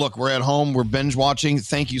 look, we're at home, we're binge watching.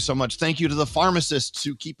 Thank you so much. Thank you to the pharmacists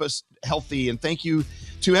who keep us healthy, and thank you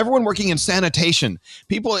to everyone working in sanitation,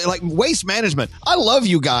 people like waste management. I love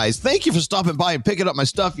you guys. Thank you for stopping by and picking up my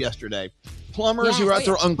stuff yesterday. Plumbers who are out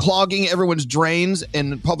there unclogging everyone's drains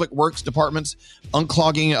in public works departments,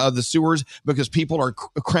 unclogging the sewers because people are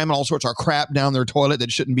cramming all sorts of crap down their toilet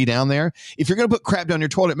that shouldn't be down there. If you're going to put crap down your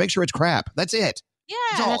toilet, make sure it's crap. That's it. Yeah,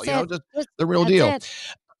 That's all. That's it. Just the real That's deal. it.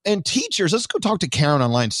 And teachers, let's go talk to Karen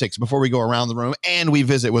on line 6 before we go around the room and we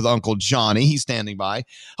visit with Uncle Johnny. He's standing by.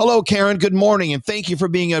 Hello, Karen. Good morning. And thank you for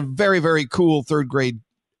being a very, very cool third grade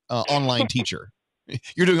online teacher.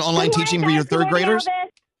 You're doing online teaching with your third graders?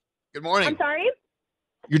 Good morning. I'm sorry?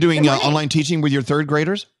 You're doing online teaching with your third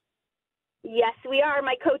graders? Yes, we are.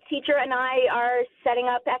 My co-teacher and I are setting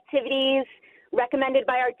up activities recommended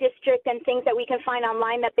by our district and things that we can find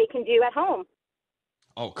online that they can do at home.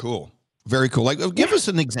 Oh, cool. Very cool. Like, give us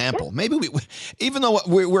an example. Maybe even though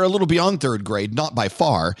we're a little beyond third grade, not by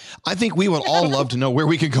far, I think we would all love to know where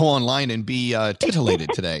we could go online and be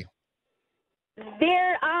titillated today.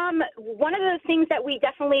 One of the things that we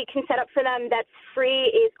definitely can set up for them that's free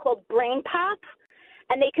is called Brain Pop,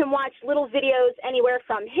 and they can watch little videos anywhere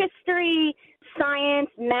from history, science,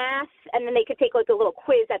 math, and then they could take like a little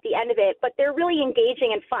quiz at the end of it. But they're really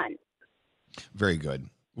engaging and fun. Very good.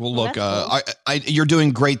 Well, look, you're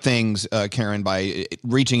doing great things, Karen, by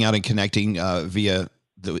reaching out and connecting via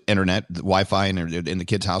the internet, the Wi-Fi, and in the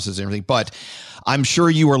kids' houses and everything. But I'm sure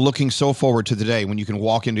you are looking so forward to the day when you can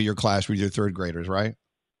walk into your class with your third graders, right?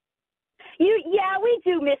 Yeah, we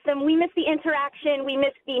do miss them. We miss the interaction. We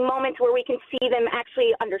miss the moments where we can see them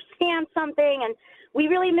actually understand something. And we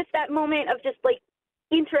really miss that moment of just like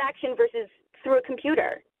interaction versus through a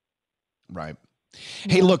computer. Right.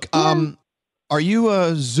 Hey, look, are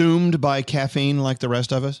you zoomed by caffeine like the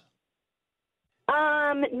rest of us?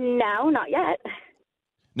 No, not yet.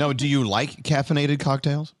 No, do you like caffeinated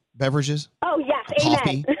cocktails, beverages? Oh, yes.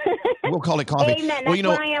 Coffee? Amen. We'll call it coffee. Amen. That's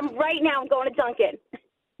Well, where I am right now. I'm going to Dunkin'.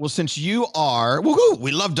 Well, since you are,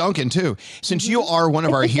 we love Dunkin' too. Since you are one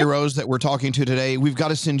of our heroes that we're talking to today, we've got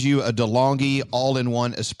to send you a DeLonghi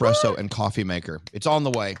all-in-one espresso and coffee maker. It's on the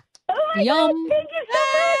way. Oh my Yum. God, thank you so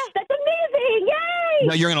much. That's amazing. Yay!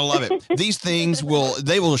 No, you're going to love it. These things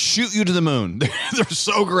will shoot you to the moon. They're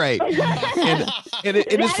so great. And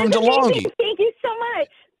it is from DeLonghi. Thank you so much.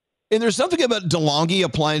 And there's something about DeLonghi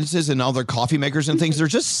appliances and other coffee makers and things. They're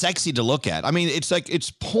just sexy to look at. I mean, it's like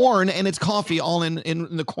it's porn and it's coffee all in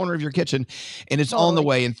the corner of your kitchen, and it's on the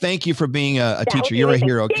way. And thank you for being a teacher. You're a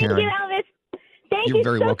hero, Karen. Thank you, Elvis. Thank You're you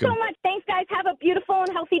very so welcome. much. Thanks, guys. Have a beautiful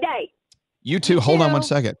and healthy day. You too. Hold on one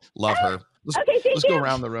second. Love her. Let's go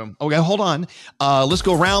around the room. Okay, hold on. Let's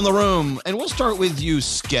go around the room, and we'll start with you,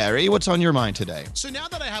 Scary. What's on your mind today? So now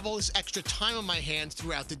that I have all this extra time on my hands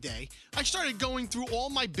throughout the day, I started going through all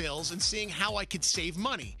my bills and seeing how I could save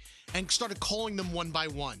money and started calling them one by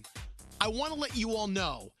one. I want to let you all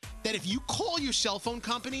know that if you call your cell phone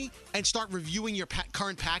company and start reviewing your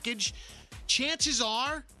current package, chances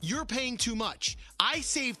are you're paying too much. I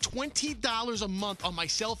save $20 a month on my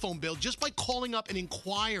cell phone bill just by calling up and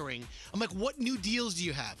inquiring. I'm like, what new deals do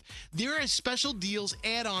you have? There are special deals,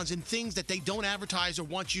 add-ons, and things that they don't advertise or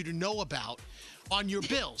want you to know about on your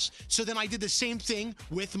bills. So then I did the same thing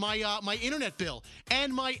with my my internet bill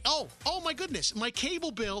and my oh my goodness, my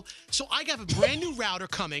cable bill. So I got a brand new router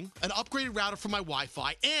coming, an upgraded router for my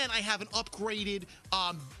Wi-Fi, and I have an upgraded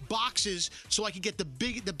boxes so I could get the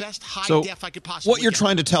best high def I could possibly. What you're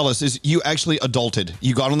trying to tell us is you actually adulted.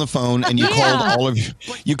 You got on the phone and you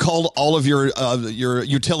called all of your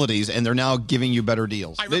utilities, and they're now giving you better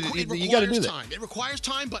deals. You got to do that. Time. It requires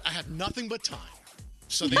time, but I have nothing but time.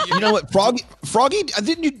 So you know what, Froggy,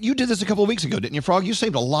 didn't you did this a couple of weeks ago, didn't you, Frog? You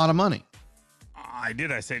saved a lot of money. I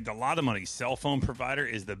did. I saved a lot of money. Cell phone provider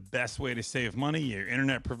is the best way to save money. Your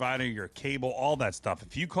internet provider, your cable, all that stuff.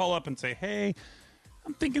 If you call up and say, hey,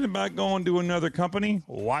 I'm thinking about going to another company,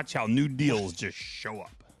 watch how new deals just show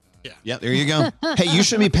up. Yeah, there you go. Hey, you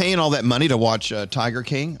shouldn't be paying all that money to watch Tiger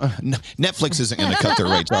King. Netflix isn't going to cut their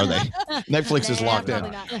rates, are they? Netflix is locked in.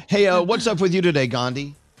 Hey, what's up with you today,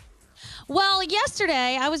 Gandhi? Well,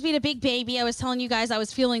 yesterday I was being a big baby. I was telling you guys I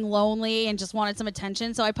was feeling lonely and just wanted some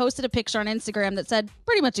attention. So I posted a picture on Instagram that said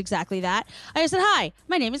pretty much exactly that. I said, hi,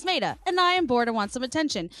 my name is Maida, and I am bored and want some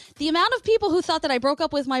attention. The amount of people who thought that I broke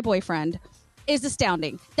up with my boyfriend is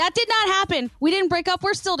astounding. That did not happen. We didn't break up.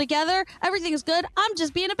 We're still together. Everything is good. I'm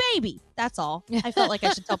just being a baby. That's all. I felt like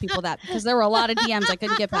I should tell people that because there were a lot of DMs I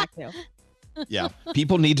couldn't get back to. Yeah,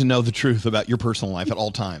 people need to know the truth about your personal life at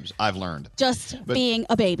all times. I've learned. Just being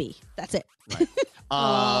a baby. That's it. Right.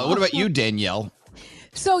 What about you, Danielle?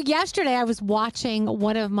 So yesterday I was watching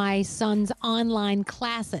one of my son's online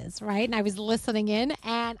classes, right? And I was listening in,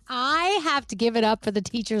 and I have to give it up for the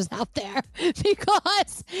teachers out there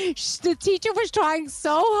because the teacher was trying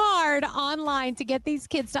so hard online to get these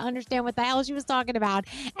kids to understand what the hell she was talking about.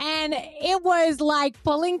 And it was like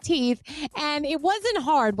pulling teeth, and it wasn't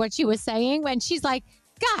hard what she was saying. And she's like,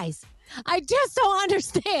 guys, I just don't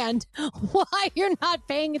understand why you're not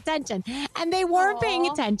paying attention. And they weren't paying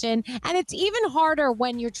attention. And it's even harder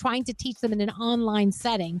when you're trying to teach them in an online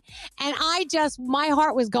setting. And my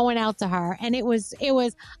heart was going out to her. And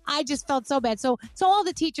I just felt so bad. So all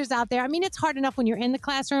the teachers out there, I mean, it's hard enough when you're in the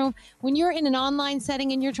classroom. When you're in an online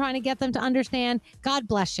setting and you're trying to get them to understand, God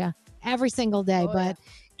bless you every single day. But,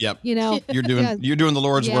 yep. you know, you're doing the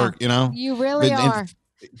Lord's work, you know? You really are.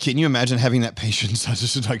 Can you imagine having that patience?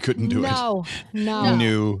 I couldn't do it.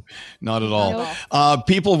 No, not at all.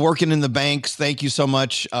 People working in the banks, thank you so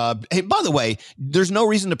much. Hey, by the way, there's no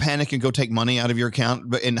reason to panic and go take money out of your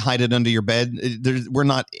account and hide it under your bed. We're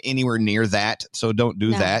not anywhere near that, so don't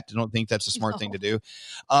do that. I don't think that's a smart thing to do.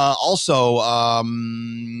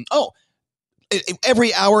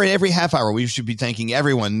 Every hour and every half hour, we should be thanking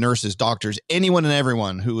everyone, nurses, doctors, anyone and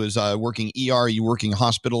everyone who is working ER, you working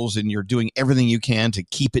hospitals, and you're doing everything you can to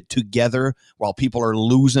keep it together while people are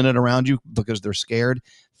losing it around you because they're scared.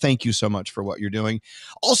 Thank you so much for what you're doing.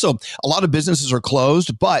 Also, a lot of businesses are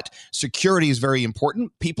closed, but security is very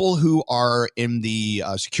important. People who are in the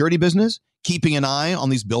security business, keeping an eye on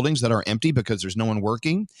these buildings that are empty because there's no one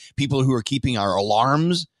working. People who are keeping our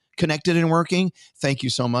alarms connected and working. Thank you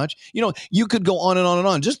so much. You know, you could go on and on and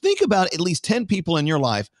on. Just think about at least 10 people in your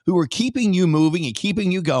life who are keeping you moving and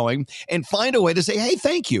keeping you going, and find a way to say, hey,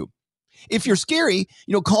 thank you. If you're scary,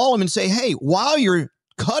 call them and say, hey, while you're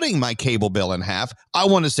cutting my cable bill in half, I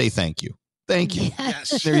want to say thank you. Thank you.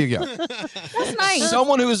 Yes. There you go. That's nice.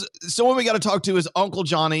 Someone we got to talk to is Uncle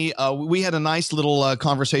Johnny. We had a nice little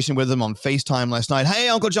conversation with him on FaceTime last night. Hey,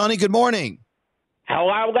 Uncle Johnny, good morning.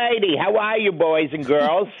 Hello, lady. How are you, boys and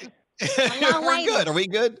girls? We're good. Are we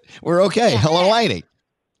good? We're okay. Yeah. Hello, lady.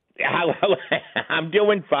 I'm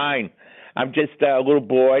doing fine. I'm just a little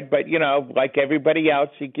bored, but like everybody else,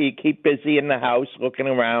 you keep busy in the house, looking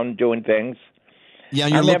around, doing things. Yeah,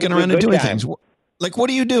 you're I'm looking having a around and good doing time. things. Like, what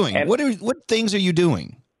are you doing? And- What things are you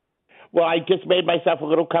doing? Well, I just made myself a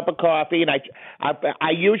little cup of coffee, and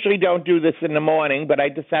I usually don't do this in the morning, but I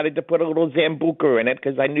decided to put a little Zambuca in it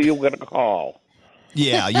because I knew you were going to call.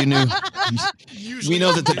 Yeah, you knew. We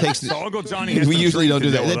know that takes. So Uncle Johnny has We some usually don't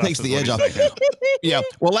treats do to that. deal That with takes us, the is edge what off. he's saying. Yeah.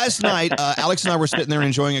 Well, last night, Alex and I were sitting there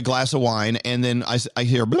enjoying a glass of wine, and then I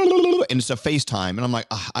hear, blah, blah, blah, and it's a FaceTime, and I'm like,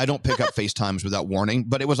 I don't pick up FaceTimes without warning,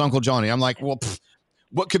 but it was Uncle Johnny. I'm like, well,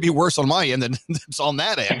 what could be worse on my end than it's on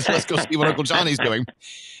that end? Let's go see what Uncle Johnny's doing.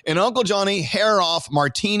 And Uncle Johnny, hair off,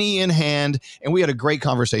 martini in hand, and we had a great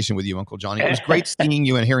conversation with you, Uncle Johnny. It was great seeing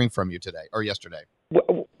you and hearing from you today or yesterday.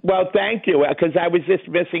 Well, thank you, because I was just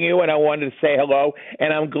missing you, and I wanted to say hello,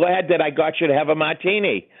 and I'm glad that I got you to have a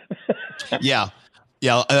martini. Yeah.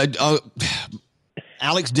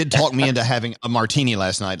 Alex did talk me into having a martini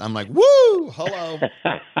last night. I'm like, woo, hello.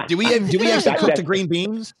 Did we actually cook the green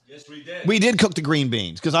beans? Yes, we did. We did cook the green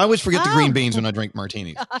beans because I always forget the green beans when I drink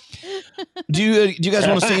martinis. Do you guys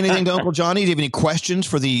want to say anything to Uncle Johnny? Do you have any questions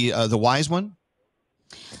for the wise one?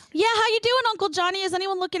 Yeah, how you doing, Uncle Johnny? Is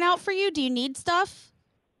anyone looking out for you? Do you need stuff?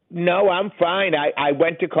 No, I'm fine. I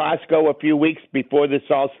went to Costco a few weeks before this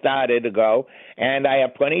all started ago, and I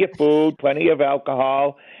have plenty of food, plenty of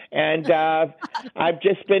alcohol, and I've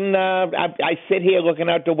just been, I sit here looking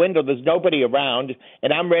out the window. There's nobody around,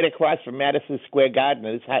 and I'm right across from Madison Square Garden.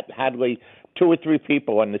 There's hardly 2 or 3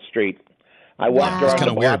 people on the street. I walked around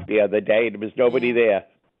the block the other day, and there was nobody there.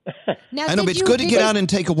 I know, but it's good to get out and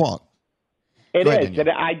take a walk. It Go ahead, is. And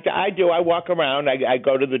I do. I walk around. I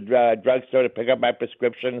go to the drugstore to pick up my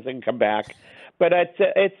prescriptions and come back. But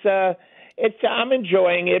it's. I'm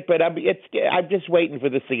enjoying it, but I'm just waiting for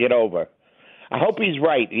this to get over. I hope he's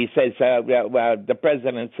right. He says the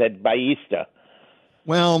president said by Easter.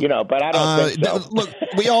 Well, but I don't think so. Look,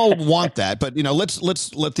 we all want that, but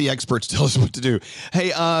let's let the experts tell us what to do.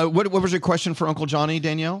 Hey, what was your question for Uncle Johnny,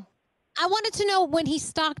 Danielle? I wanted to know when he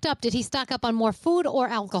stocked up, did he stock up on more food or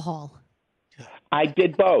alcohol? I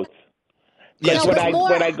did both. Yes, when I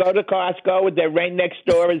go to Costco, they're right next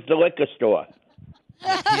door is the liquor store.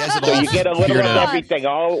 So you get a little of everything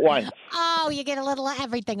all at once. Oh, you get a little of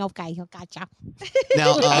everything. Okay, gotcha.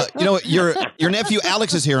 Now, your nephew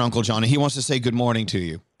Alex is here, Uncle Johnny. He wants to say good morning to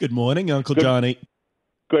you. Good morning, Uncle Johnny.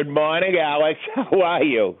 Good morning, Alex. How are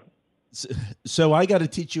you? So I got to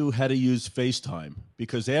teach you how to use FaceTime,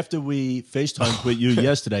 because after we FaceTimed with you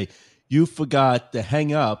yesterday, you forgot to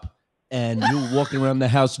hang up and you were walking around the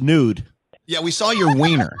house nude. Yeah, we saw your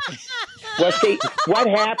wiener. Well, see, what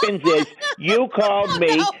happens is you called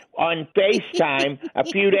me on FaceTime a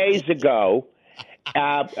few days ago.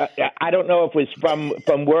 I don't know if it was from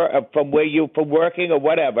working or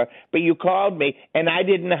whatever, but you called me and I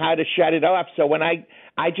didn't know how to shut it off. So when I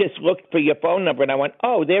just looked for your phone number and I went,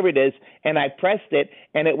 oh, there it is, and I pressed it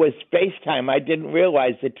and it was FaceTime. I didn't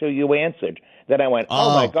realize it till you answered. Then I went,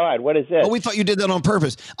 oh my God, what is this? Oh, we thought you did that on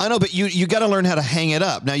purpose. I know, but you got to learn how to hang it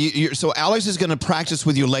up. Now, so Alex is going to practice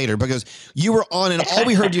with you later because you were on, and all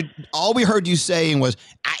we heard you saying was,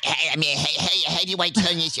 I mean, how do I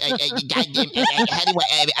turn this? How do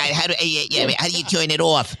you turn it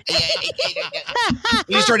off?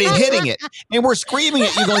 You started hitting it, and we're screaming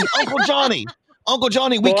at you, going, Uncle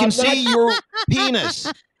Johnny, we can see your penis.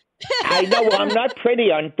 I know. Well, I'm not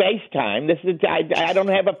pretty on FaceTime. I don't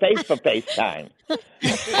have a face for FaceTime.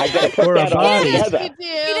 I got to put that all together.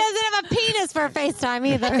 He doesn't have a penis for FaceTime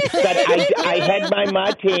either. But I had my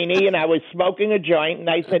martini and I was smoking a joint, and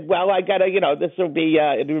I said, "Well, I got to, this will be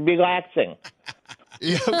relaxing."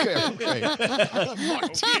 Yeah, okay. All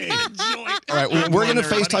right, we're going to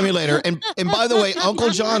FaceTime you later. And by the way,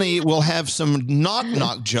 Uncle Johnny will have some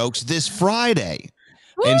knock jokes this Friday.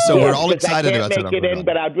 And so we're all excited about that. I can't make it in,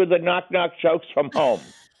 but I'll do the knock jokes from home.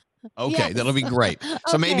 Okay, that'll be great.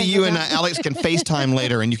 So maybe you and Alex can FaceTime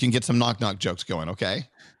later and you can get some knock jokes going, okay?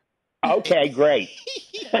 Okay, great.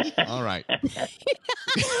 All right.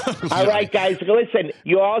 All right, guys. Listen,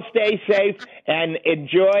 you all stay safe and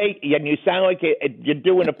enjoy. And you sound like you're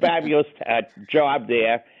doing a fabulous job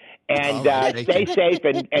there. And stay safe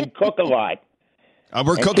and cook a lot.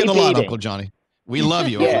 We're cooking a lot, Uncle Johnny. We love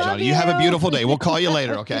you, Uncle Johnny. You have a beautiful day. We'll call you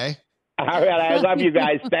later, okay? All right. I love you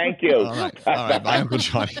guys. Thank you. All right. Bye, Uncle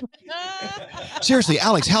Johnny. Seriously,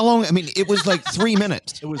 Alex, how long? I mean, it was like 3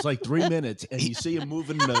 minutes. It was like 3 minutes, and you see him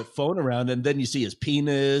moving the phone around, and then you see his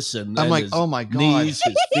penis, and I'm like, his oh my God. knees,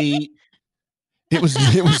 his feet. It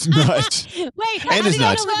was nuts. Wait, And his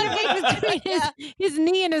nuts. His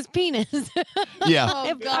knee and his penis. Yeah.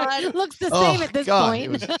 Oh, God. It looks the Oh, same at this God, point. it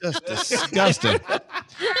was just disgusting.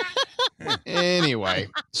 Anyway,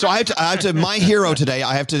 so I have to my hero today.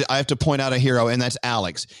 I have to point out a hero, and that's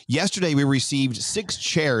Alex. Yesterday we received 6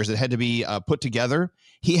 chairs that had to be put together.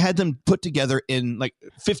 He had them put together in like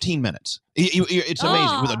 15 minutes. It's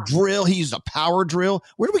amazing. With a drill, he used a power drill.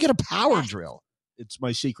 Where do we get a power drill? It's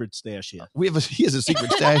my secret stash here. He has a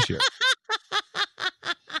secret stash here.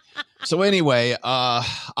 So anyway,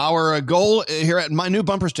 our goal here at my new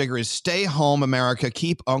bumper sticker is stay home, America.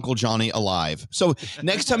 Keep Uncle Johnny alive. So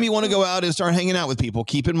next time you want to go out and start hanging out with people,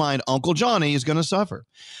 keep in mind Uncle Johnny is going to suffer.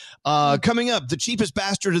 Coming up, the cheapest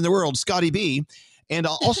bastard in the world, Scotty B. And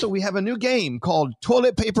also we have a new game called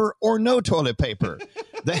Toilet Paper or No Toilet Paper.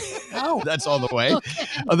 That's all the way.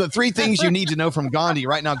 The 3 things you need to know from Gandhi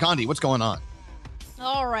right now. Gandhi, what's going on?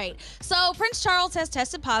 All right. So Prince Charles has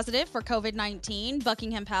tested positive for COVID-19.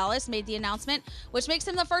 Buckingham Palace made the announcement, which makes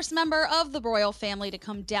him the first member of the royal family to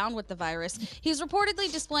come down with the virus. He's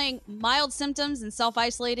reportedly displaying mild symptoms and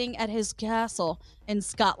self-isolating at his castle in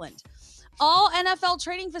Scotland. All NFL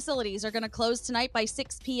training facilities are going to close tonight by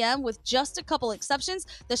 6 p.m. with just a couple exceptions.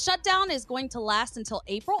 The shutdown is going to last until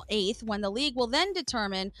April 8th, when the league will then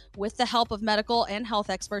determine, with the help of medical and health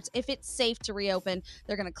experts, if it's safe to reopen.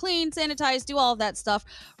 They're going to clean, sanitize, do all of that stuff.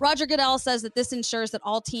 Roger Goodell says that this ensures that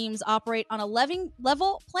all teams operate on a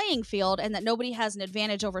level playing field and that nobody has an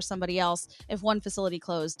advantage over somebody else if one facility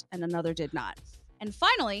closed and another did not. And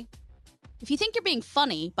finally, if you think you're being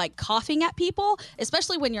funny by coughing at people,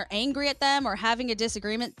 especially when you're angry at them or having a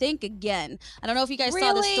disagreement, think again. I don't know if you guys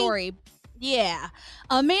saw the story. Yeah.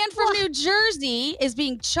 A man from New Jersey is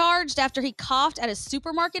being charged after he coughed at a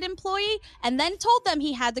supermarket employee and then told them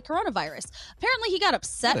he had the coronavirus. Apparently, he got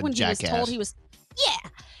upset when he was told he was... Yeah.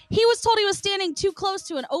 He was told he was standing too close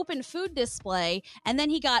to an open food display, and then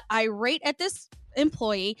he got irate at this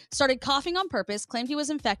employee, started coughing on purpose, claimed he was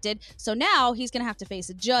infected. So now he's going to have to face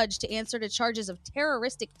a judge to answer to charges of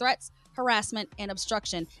terroristic threats, harassment, and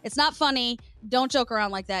obstruction. It's not funny. Don't joke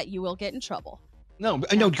around like that. You will get in trouble. No,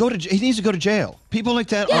 he needs to go to jail. People like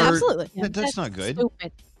that are absolutely. That's not good.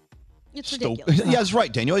 Stupid. It's ridiculous. Yeah, that's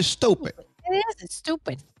right, Daniel. It's stupid. It is. It's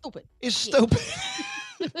stupid. It's stupid.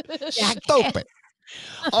 Stupid.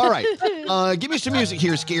 All right. Give me some music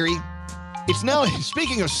here, Scary. It's now,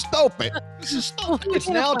 speaking of stupid, it's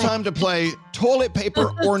now time to play Toilet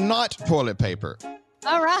Paper or Not Toilet Paper.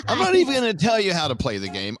 All right. I'm not even going to tell you how to play the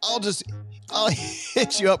game. I'll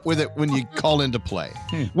hit you up with it when you call into play.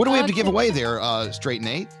 What do we have to give away there, Straight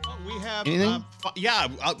Nate? We have, anything?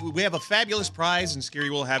 We have a fabulous prize, and Scary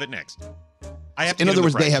will have it next. In other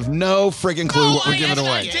words, they have no friggin' clue what we're giving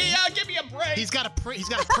away. Give me a break. He's got to print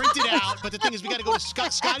it out, but the thing is, we got to go to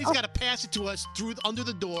Scott. Scotty's got to pass it to us under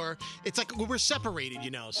the door. It's like we're separated,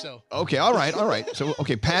 so. Okay, all right. So,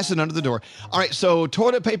 pass it under the door. All right, so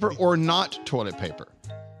toilet paper or not toilet paper?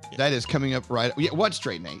 Yeah. That is coming up right. Yeah, what,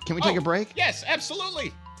 Straight Nate? Can we take a break? Yes,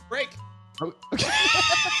 absolutely. Break. Okay.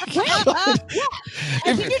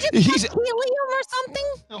 Did you just helium or something?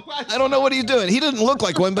 I don't know what he's doing. He doesn't look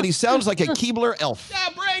like one, but he sounds like a Keebler elf. Yeah,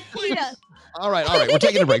 break, please. Yeah. All right. We're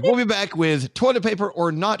taking a break. We'll be back with toilet paper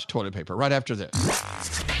or not toilet paper right after this.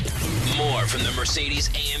 More from the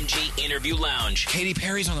Mercedes-AMG Interview Lounge. Katy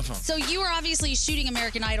Perry's on the phone. So you were obviously shooting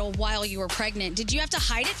American Idol while you were pregnant. Did you have to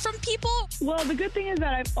hide it from people? Well, the good thing is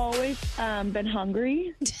that I've always been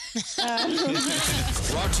hungry.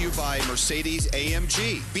 Brought to you by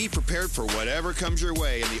Mercedes-AMG. Be prepared for whatever comes your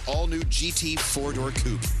way in the all-new GT 4-door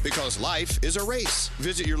coupe. Because life is a race.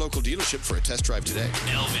 Visit your local dealership for a test drive today.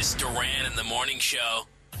 Elvis Duran in the Morning Show.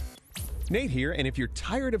 Nate here, and if you're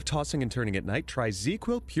tired of tossing and turning at night, try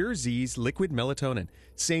ZzzQuil Pure Z's Liquid Melatonin.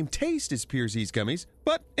 Same taste as Pure Z's gummies,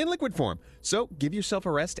 but in liquid form. So give yourself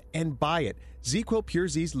a rest and buy it. ZzzQuil Pure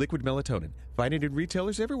Z's Liquid Melatonin. Find it in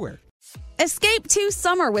retailers everywhere. Escape to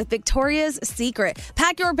summer with Victoria's Secret.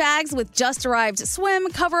 Pack your bags with just arrived swim,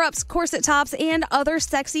 cover-ups, corset tops, and other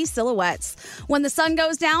sexy silhouettes. When the sun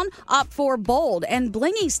goes down, opt for bold and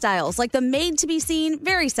blingy styles like the made-to-be-seen,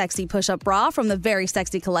 very sexy push-up bra from the Very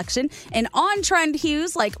Sexy collection, and on-trend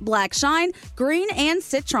hues like black shine, green, and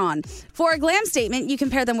citron. For a glam statement, you can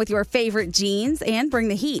pair them with your favorite jeans and bring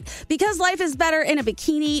the heat. Because life is better in a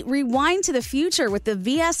bikini, rewind to the future with the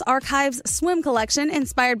VS Archives swim collection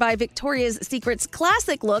inspired by Victoria's Secret's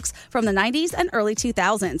classic looks from the 90s and early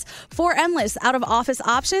 2000s. For endless out-of-office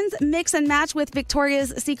options, mix and match with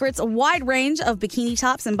Victoria's Secret's wide range of bikini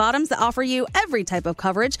tops and bottoms that offer you every type of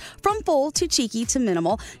coverage, from full to cheeky to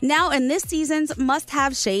minimal, now in this season's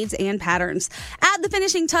must-have shades and patterns. Add the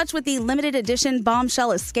finishing touch with the limited edition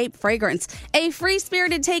Bombshell Escape fragrance. fragrance. A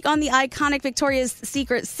free-spirited take on the iconic Victoria's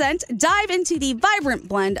Secret scent. Dive into the vibrant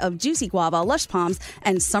blend of juicy guava, lush palms,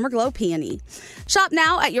 and summer glow peony. Shop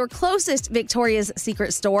now at your closest Victoria's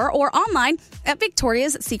Secret store or online at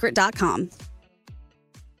victoriassecret.com.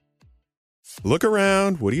 Look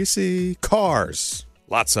around. What do you see? Cars.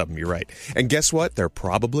 Lots of them, you're right. And guess what? They're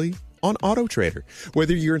probably on AutoTrader.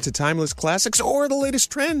 Whether you're into timeless classics or the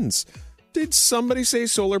latest trends. Did somebody say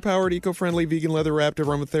solar-powered, eco-friendly, vegan, leather-wrapped,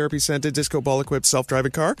 aromatherapy-scented, disco ball-equipped,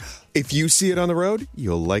 self-driving car? If you see it on the road,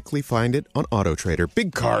 you'll likely find it on AutoTrader.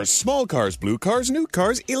 Big cars, small cars, blue cars, new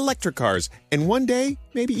cars, electric cars, and one day,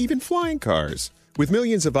 maybe even flying cars. With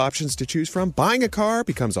millions of options to choose from, buying a car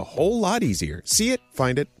becomes a whole lot easier. See it,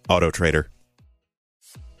 find it, AutoTrader.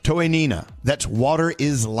 Toenina, that's water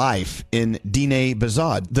is life in Diné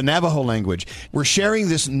Bazad, the Navajo language. We're sharing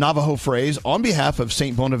this Navajo phrase on behalf of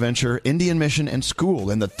St. Bonaventure Indian Mission and School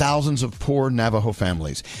and the thousands of poor Navajo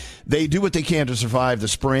families. They do what they can to survive the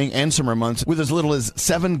spring and summer months with as little as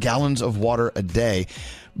 7 gallons of water a day.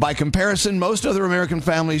 By comparison, most other American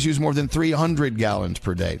families use more than 300 gallons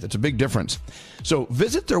per day. That's a big difference. So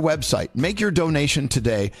visit their website. Make your donation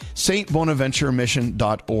today,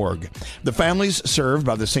 stbonaventuremission.org. The families served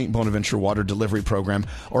by the St. Bonaventure Water Delivery Program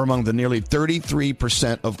are among the nearly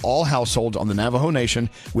 33% of all households on the Navajo Nation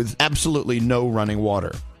with absolutely no running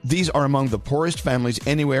water. These are among the poorest families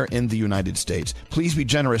anywhere in the United States. Please be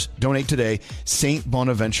generous. Donate today,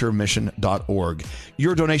 stbonaventuremission.org.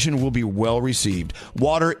 Your donation will be well received.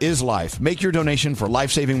 Water is life. Make your donation for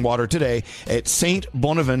life-saving water today at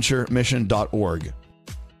stbonaventuremission.org.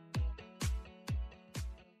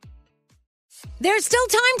 There's still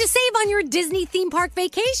time to save on your Disney theme park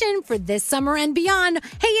vacation for this summer and beyond.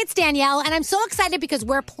 Hey, it's Danielle, and I'm so excited because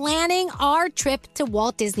we're planning our trip to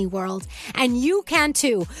Walt Disney World, and you can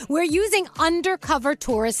too. We're using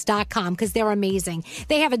undercovertourist.com because they're amazing.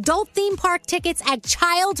 They have adult theme park tickets at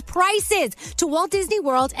child prices to Walt Disney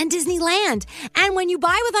World and Disneyland. And when you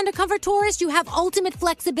buy with Undercover Tourist, you have ultimate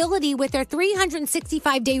flexibility with their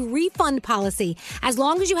 365-day refund policy. As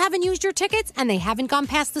long as you haven't used your tickets and they haven't gone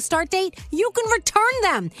past the start date, you can return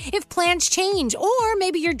them. If plans change, or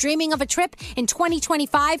maybe you're dreaming of a trip in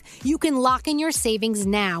 2025, you can lock in your savings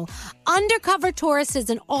now. Undercover Tourist is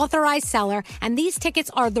an authorized seller, and these tickets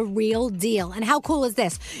are the real deal. And how cool is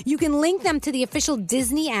this? You can link them to the official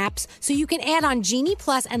Disney apps, so you can add on Genie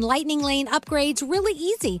Plus and Lightning Lane upgrades really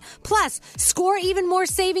easy. Plus, score even more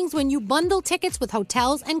savings when you bundle tickets with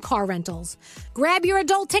hotels and car rentals. Grab your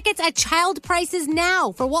adult tickets at child prices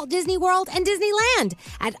now for Walt Disney World and Disneyland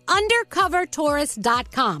at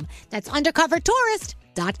undercovertourist.com. That's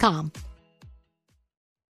undercovertourist.com.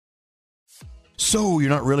 So, you're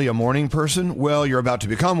not really a morning person? Well, you're about to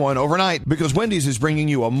become one overnight because Wendy's is bringing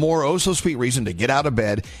you a more oh-so-sweet reason to get out of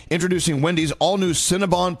bed. Introducing Wendy's all-new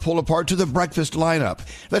Cinnabon Pull-Apart to the breakfast lineup.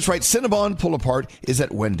 That's right, Cinnabon Pull-Apart is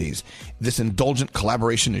at Wendy's. This indulgent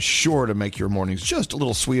collaboration is sure to make your mornings just a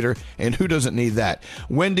little sweeter, and who doesn't need that?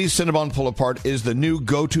 Wendy's Cinnabon Pull-Apart is the new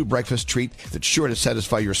go-to breakfast treat that's sure to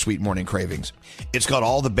satisfy your sweet morning cravings. It's got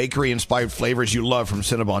all the bakery-inspired flavors you love from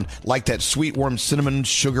Cinnabon, like that sweet, warm cinnamon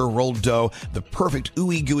sugar rolled dough, the perfect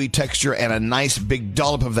ooey gooey texture, and a nice big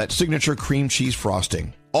dollop of that signature cream cheese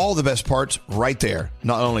frosting. All the best parts right there.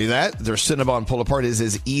 Not only that, their Cinnabon Pull-Apart is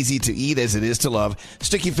as easy to eat as it is to love.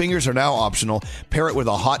 Sticky fingers are now optional. Pair it with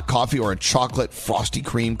a hot coffee or a chocolate frosty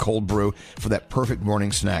cream cold brew for that perfect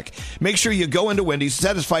morning snack. Make sure you go into Wendy's,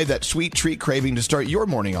 satisfy that sweet treat craving to start your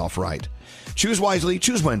morning off right. Choose wisely,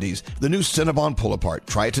 choose Wendy's, the new Cinnabon Pull-Apart.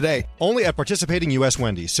 Try it today. Only at participating U.S.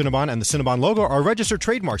 Wendy's. Cinnabon and the Cinnabon logo are registered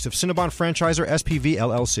trademarks of Cinnabon Franchisor SPV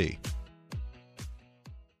LLC.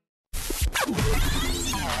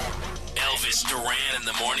 Elvis Duran in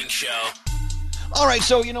the Morning Show. All right,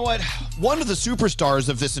 so you know what? One of the superstars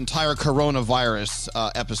of this entire coronavirus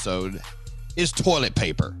episode is toilet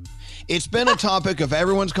paper. It's been a topic of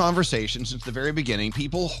everyone's conversation since the very beginning.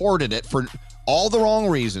 People hoarded it for all the wrong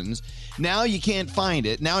reasons. Now you can't find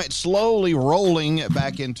it. Now it's slowly rolling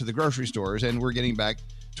back into the grocery stores, and we're getting back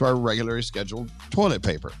to our regularly scheduled toilet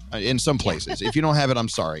paper in some places. If you don't have it, I'm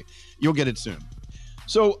sorry. You'll get it soon.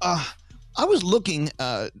 So I was looking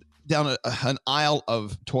down an aisle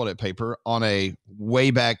of toilet paper on a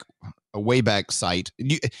Wayback site.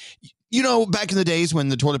 You know, back in the days when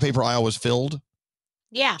the toilet paper aisle was filled?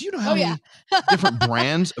 Yeah. Do you know how many different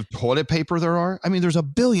brands of toilet paper there are? I mean, there's a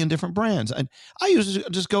billion different brands. And I usually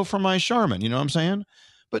just go for my Charmin, you know what I'm saying?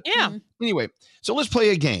 But anyway, so let's play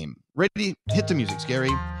a game. Ready? Hit the music,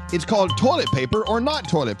 Scary. It's called Toilet Paper or Not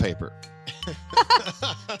Toilet Paper.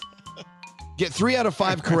 Get 3 out of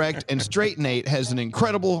 5 correct, and Straight Nate has an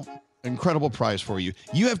incredible prize for you.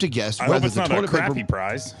 You have to guess I whether hope it's the not toilet a crappy paper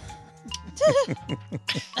prize.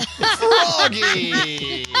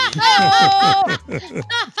 Froggy.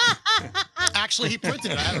 Actually, he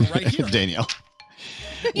printed it. I have it right here. Danielle.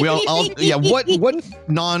 Well, what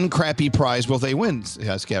non-crappy prize will they win,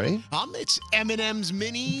 Scary? It's M&M's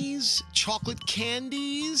Minis, chocolate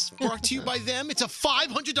candies, brought to you by them. It's a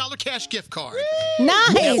 $500 cash gift card.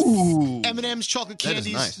 Nice. Ooh. M&M's chocolate That is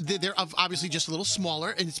candies, nice. they're obviously just a little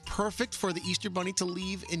smaller, and it's perfect for the Easter Bunny to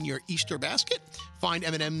leave in your Easter basket. Find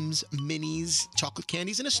M&M's Minis chocolate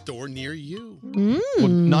candies in a store near you. Well,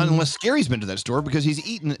 not unless Scary's been to that store because he's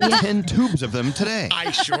eaten 10 tubes of them today.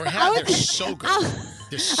 I sure have. They're so good.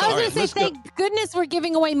 They're so I was going to say, thank goodness we're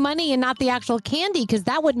giving away money and not the actual candy, because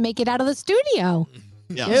that would make it out of the studio.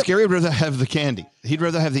 Yeah, Scary would rather have the candy. He'd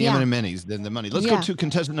rather have the Yeah. M&M Minis than the money. Let's Yeah. go to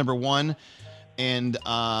contestant number 1, and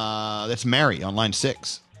that's Mary on line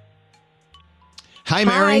 6. Hi,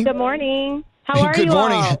 Mary. Hi, good morning. How are Good you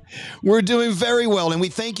morning. all? We're doing very well, and we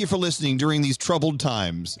thank you for listening during these troubled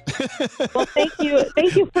times. Well, thank you.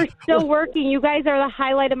 Thank you for still working. You guys are the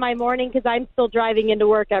highlight of my morning because I'm still driving into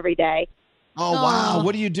work every day. Oh, wow.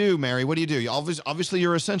 What do you do, Mary? What do you do? Obviously,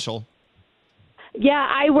 you're essential. Yeah,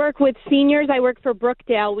 I work with seniors. I work for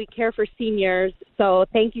Brookdale. We care for seniors. So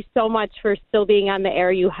thank you so much for still being on the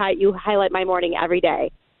air. You highlight my morning every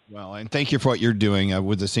day. Well, and thank you for what you're doing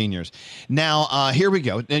with the seniors. Now, here we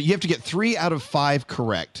go. Now, you have to get 3 out of 5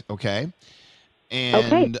 correct, okay?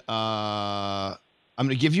 And I'm going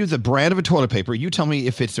to give you the brand of a toilet paper. You tell me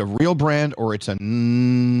if it's a real brand or it's not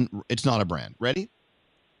a brand. Ready?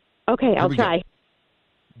 Okay, I'll we go. try.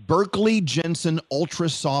 Berkeley Jensen Ultra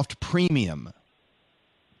Soft Premium.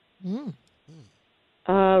 Real.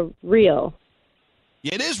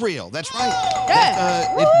 Yeah, it is real. That's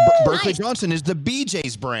right. Berkeley Johnson is the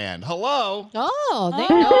BJ's brand. Hello. Oh,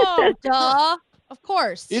 there you go. Duh. Of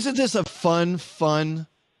course. Isn't this a fun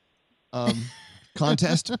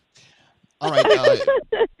contest? All right.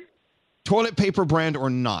 Toilet paper brand or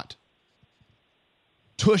not?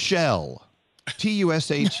 Tushelle.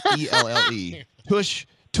 Tushelle.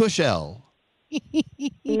 Tushelle.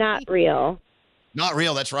 Not real. Not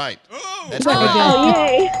real. That's right. That's Oh,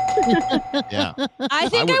 yay. Yeah. I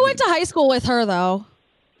think I went to high school with her, though.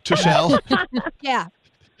 Tushelle. Yeah.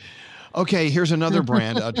 Okay, here's another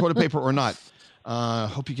brand. Toilet paper or not?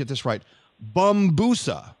 Hope you get this right.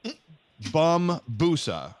 Bumbusa.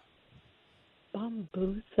 Bumbusa.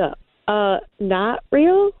 Bumbusa. Not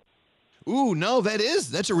real? Ooh, no,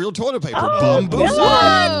 that's a real toilet paper. Oh,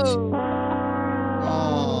 Bumbusa.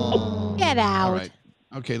 Whoa. Get out. All right.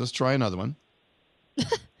 Okay, let's try another one.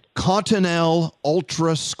 Cottonelle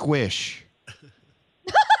Ultra Squish.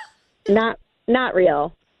 Not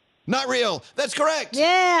real. Not real. That's correct.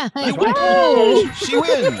 Yeah. You win. She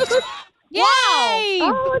wins. Yay!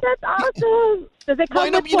 Oh, that's awesome. Does it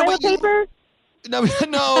come with toilet paper? No.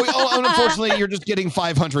 Unfortunately, you're just getting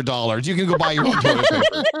 $500. You can go buy your own toilet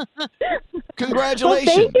paper. Congratulations.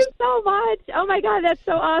 Well, thank you so much. Oh my God, that's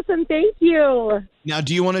so awesome. Thank you. Now,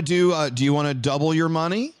 do you want to double your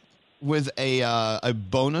money with a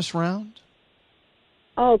bonus round?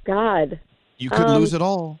 Oh God. You could lose it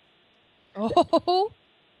all.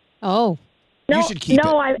 Oh. No, You should keep it.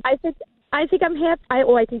 I think I'm happy.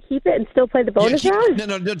 I can keep it and still play the bonus round.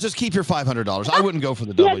 No, just keep your $500. I wouldn't go for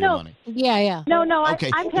the double your money. Yeah. No,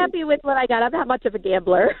 Okay. I'm happy with what I got. I'm not much of a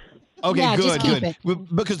gambler. Okay, Yeah, just keep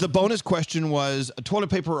good. Because the bonus question was toilet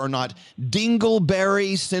paper or not,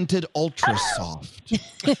 Dingleberry Scented Ultra Soft.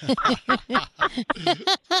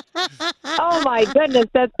 Oh my goodness,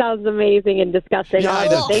 that sounds amazing and disgusting Yeah, I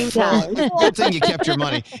all at know. the same time. Good thing you kept your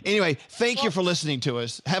money. Anyway, thank you for listening to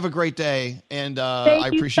us. Have a great day, and Thank I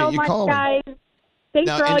you appreciate so you much, calling. guys. Thanks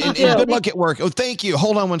Now, for all you and do. good luck at work. Oh, thank you.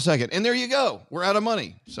 Hold on one second. And there you go. We're out of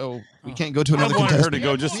money, so we can't go to I another wanted her to contestant.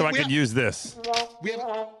 go just so I could use this.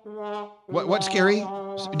 What's scary?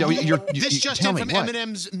 No, This just tell in me, from what?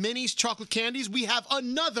 M&M's Minis chocolate candies. We have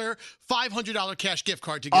another $500 cash gift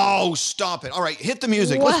card to give. Oh, stop it. All right, hit the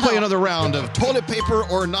music. Let's play another round of toilet paper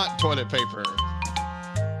or not toilet paper.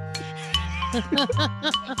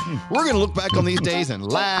 We're going to look back on these days and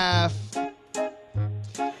laugh.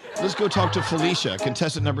 Let's go talk to Felicia,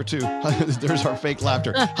 contestant number 2. There's our fake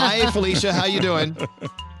laughter. Hi, Felicia. How you doing?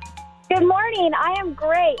 Good morning. I am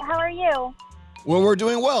great. How are you? Well, we're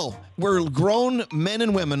doing well. We're grown men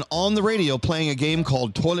and women on the radio playing a game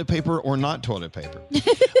called Toilet Paper or Not Toilet Paper.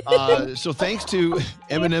 So thanks to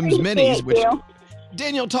M&M's Minis, which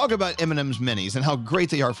Daniel, talk about M&M's Minis and how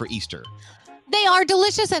great they are for Easter. They are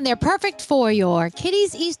delicious and they're perfect for your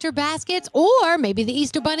kitties' Easter baskets, or maybe the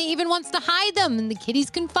Easter Bunny even wants to hide them and the kitties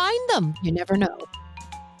can find them. You never know.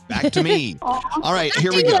 Back to me. All right,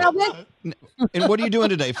 here we go. And what are you doing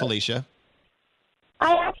today, Felicia?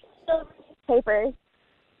 I actually papers.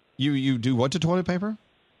 You do what to toilet paper?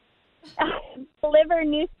 Deliver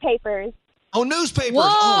newspapers. Oh, newspapers. Whoa.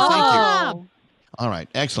 Oh, thank you. All right,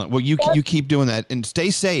 excellent. Well, you keep doing that and stay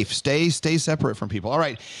safe. Stay separate from people. All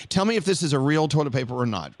right, tell me if this is a real toilet paper or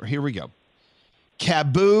not. Here we go.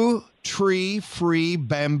 Kaboo tree-free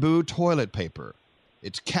bamboo toilet paper.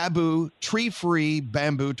 It's Kaboo tree-free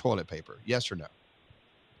bamboo toilet paper. Yes or no?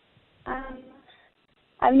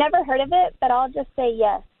 I've never heard of it, but I'll just say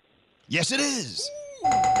yes. Yes, it is.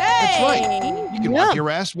 That's right. You can wipe your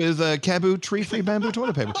ass with Kaboo tree-free bamboo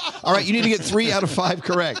toilet paper. All right, you need to get 3 out of 5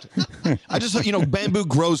 correct. I just thought, bamboo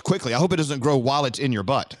grows quickly. I hope it doesn't grow while it's in your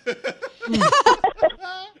butt.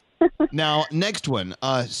 Now, next one.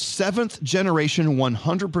 7th generation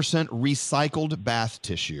 100% recycled bath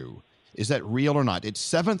tissue. Is that real or not? It's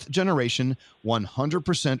 7th generation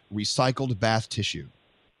 100% recycled bath tissue.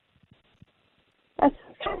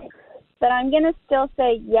 But I'm going to still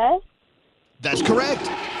say yes. That's correct.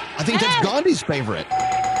 I think that's Gandhi's favorite.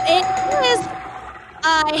 It is.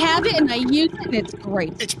 I have it and I use it and it's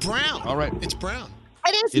great. It's brown. All right. It's brown.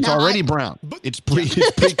 It is It's not. already brown. It's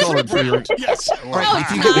pre-colored for your... Yes. All right,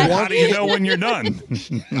 if you get How do you know when you're done?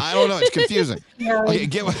 I don't know. It's confusing. Okay,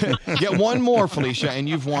 get one more, Felicia, and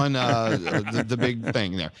you've won the big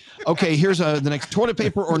thing there. Okay, here's the next. Toilet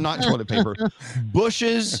paper or not toilet paper?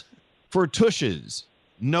 Bushes for tushes.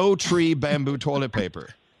 No tree bamboo toilet paper.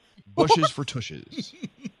 Bushes for tushes.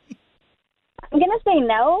 I'm going to say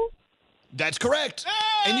no. That's correct.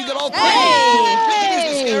 And you got all 3.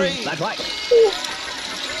 Hey! Scary. That's right.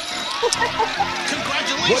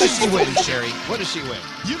 Congratulations. What does she win, Sherry? What does she win?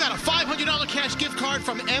 You got a $500 cash gift card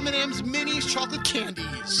from M&M's Minis Chocolate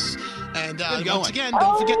Candies. And Good going. once again,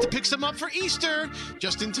 don't forget to pick some up for Easter,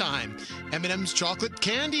 just in time. M&M's Chocolate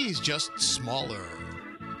Candies, just smaller.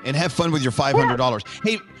 And have fun with your $500.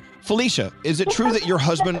 Hey, Felicia, is it true that your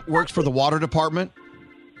husband works for the water department?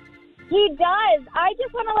 He does. I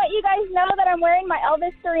just want to let you guys know that I'm wearing my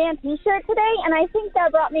Elvis Duran t-shirt today, and I think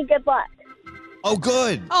that brought me good luck. Oh,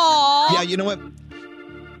 good. Aww. Yeah, you know what?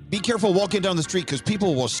 Be careful walking down the street because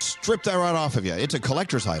people will strip that right off of you. It's a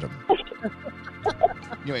collector's item.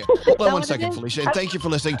 Anyway, hold on one second, Felicia, and thank you for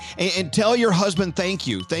listening. And tell your husband thank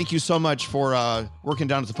you. Thank you so much for working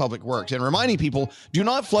down at the Public Works and reminding people, do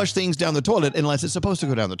not flush things down the toilet unless it's supposed to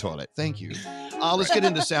go down the toilet. Thank you. Let's get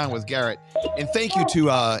into sound with Garrett. And thank you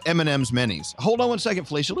to M&M's Minis. Hold on one second,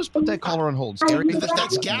 Felicia. Let's put that caller on hold. Scary.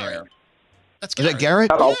 That's Garrett. That's Is that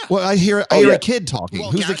Garrett? Hello. Well, I hear a kid talking.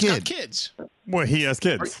 Well, Who's Garrett's the got kid? kids. Well, he has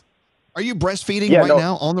kids. Are you breastfeeding Yeah,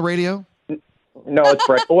 now on the radio? No,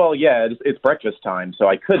 it's well, yeah, it's breakfast time, so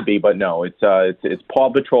I could be, but no, it's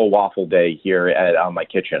Paw Patrol waffle day here at my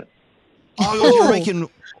kitchen. Oh, you're making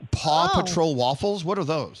Paw Patrol waffles? What are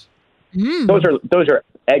those? Those are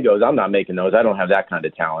Eggos. I'm not making those. I don't have that kind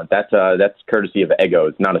of talent. That's courtesy of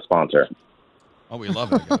Eggos, not a sponsor. Oh, we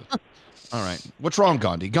love Eggos. All right. What's wrong,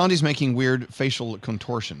 Gandhi? Gandhi's making weird facial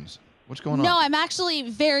contortions. What's going on? No, I'm actually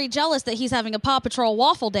very jealous that he's having a Paw Patrol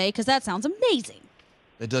waffle day because that sounds amazing.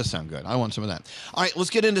 It does sound good. I want some of that. All right,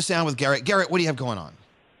 let's get into sound with Garrett. Garrett, what do you have going on?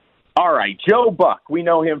 All right, Joe Buck. We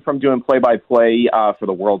know him from doing play-by-play for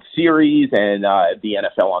the World Series and the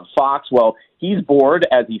NFL on Fox. Well, he's bored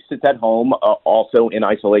as he sits at home, also in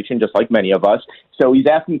isolation, just like many of us. So he's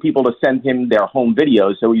asking people to send him their home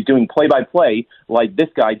videos. So he's doing play-by-play like this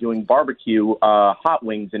guy doing barbecue hot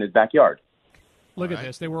wings in his backyard. Look at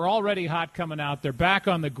this. They were already hot coming out. They're back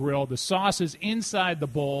on the grill. The sauce is inside the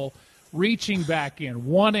bowl, reaching back in,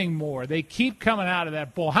 wanting more. They keep coming out of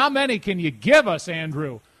that bowl. How many can you give us,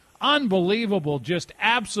 Andrew? Unbelievable. Just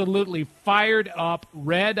absolutely fired up,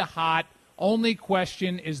 red hot. Only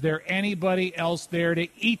question, is there anybody else there to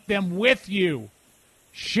eat them with you?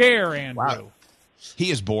 Share, Andrew. Wow.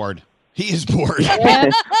 He is bored. He is bored.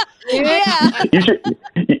 Yeah.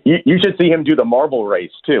 You should see him do the marble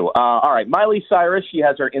race, too. All right, Miley Cyrus, she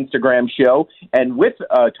has her Instagram show, and with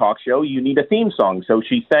a talk show, you need a theme song, so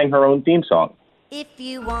she sang her own theme song. If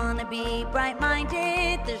you want to be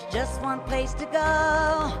bright-minded, there's just one place to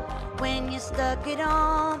go. When you're stuck at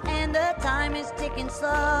home and the time is ticking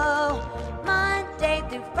slow. Monday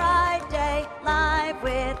through Friday, live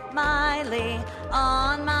with Miley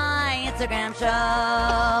on my Instagram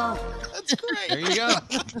show. That's great. There you go.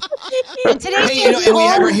 Today's Hey, and we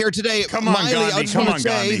have her here today. Come on, Miley, Gandhi. I just Come want on, to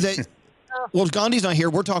say Gandhi. that. Well, Gandhi's not here.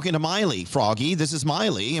 We're talking to Miley, Froggy. This is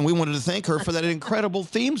Miley, and we wanted to thank her for that incredible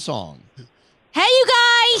theme song. Hey, you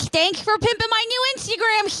guys! Thanks for pimping my new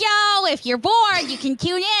Instagram show. If you're bored, you can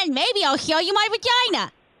tune in. Maybe I'll show you my vagina.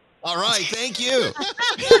 All right, thank you.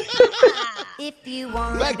 If you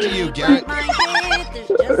want Back to you, Garrett.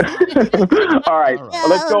 All right,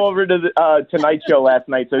 let's go over to the Tonight Show last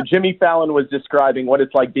night. So Jimmy Fallon was describing what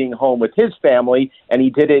it's like being home with his family, and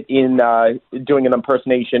he did it in doing an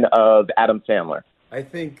impersonation of Adam Sandler. I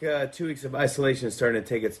think 2 weeks of isolation is starting to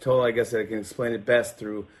take its toll. I guess I can explain it best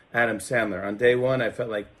through Adam Sandler. On day one, I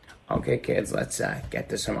felt like, okay, kids, let's get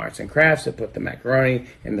to some arts and crafts. I put the macaroni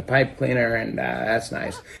in the pipe cleaner, and that's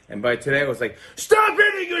nice. And by today, I was like, stop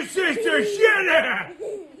hitting your sister, shut up!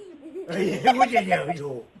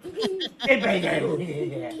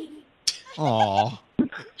 Aw.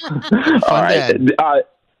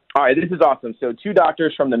 All right, this is awesome. So 2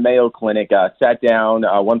 doctors from the Mayo Clinic sat down.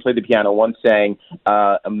 One played the piano, one sang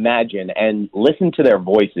Imagine, and listen to their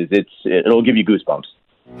voices. It'll give you goosebumps.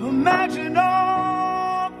 Imagine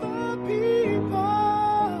all the people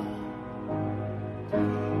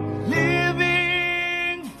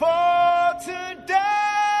living for today.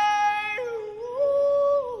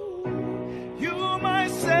 Ooh, you might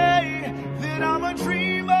say that I'm a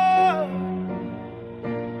dreamer,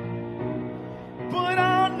 but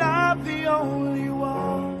I'm not the only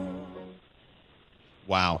one.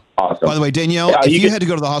 Wow. Awesome. By the way, Danielle, if you had to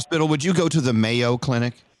go to the hospital, would you go to the Mayo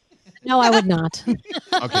Clinic? No, I would not.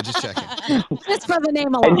 Okay, just checking. Just for the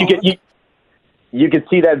name alone. And you can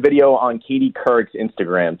see that video on Katie Couric's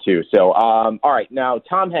Instagram, too. So, all right, now,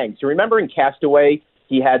 Tom Hanks, you remember in Castaway,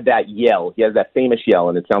 he had that yell. He has that famous yell,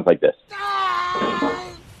 and it sounds like this.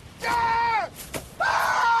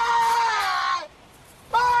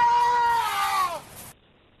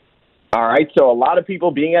 All right, so a lot of people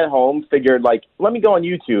being at home figured, like, let me go on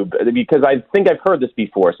YouTube, because I think I've heard this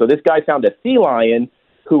before. So this guy found a sea lion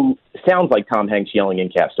who sounds like Tom Hanks yelling in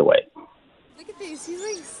Castaway. Look at this. He's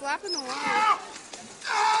like slapping the water.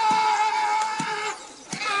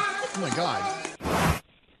 Oh, my God.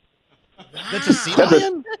 That's a sea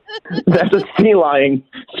lion? That's a sea lion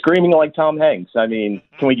screaming like Tom Hanks. I mean,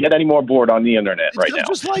 can we get any more bored on the internet right now?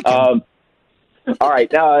 Just like him. All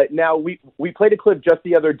right. Now, we played a clip just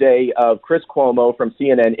the other day of Chris Cuomo from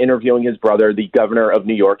CNN interviewing his brother, the governor of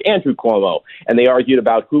New York, Andrew Cuomo. And they argued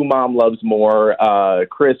about who mom loves more,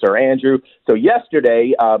 Chris or Andrew. So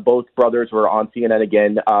yesterday, both brothers were on CNN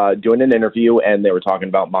again doing an interview, and they were talking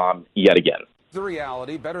about mom yet again. The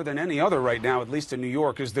reality, better than any other right now, at least in New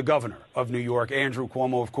York, is the governor of New York, Andrew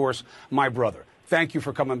Cuomo, of course, my brother. Thank you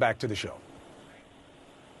for coming back to the show.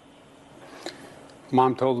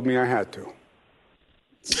 Mom told me I had to.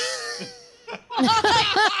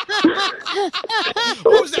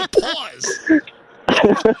 What was that pause?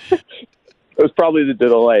 It was probably the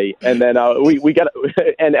delay. And then we got,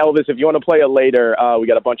 and Elvis, if you want to play it later, we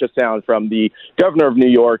got a bunch of sound from the governor of New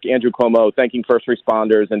York, Andrew Cuomo, thanking first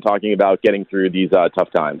responders and talking about getting through these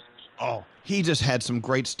tough times. Oh, he just had some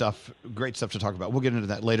great stuff to talk about. We'll get into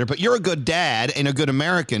that later. But you're a good dad and a good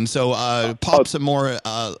American, so pop some more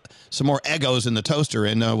Eggos in the toaster,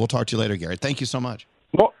 and we'll talk to you later, Garrett. Thank you so much.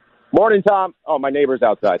 Morning, Tom. Oh, my neighbor's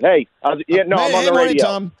outside. Hey, I'm on the radio. Morning,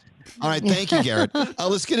 Tom. All right, thank you, Garrett.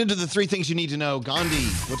 Let's get into the 3 things you need to know. Gandhi,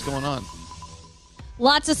 what's going on?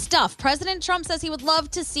 Lots of stuff. President Trump says he would love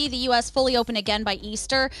to see the U.S. fully open again by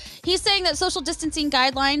Easter. He's saying that social distancing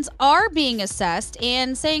guidelines are being assessed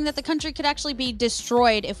and saying that the country could actually be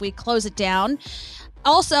destroyed if we close it down.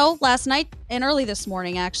 Also, last night and early this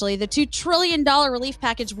morning, actually, the $2 trillion relief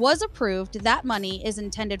package was approved. That money is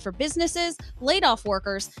intended for businesses, laid off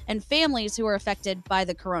workers, and families who are affected by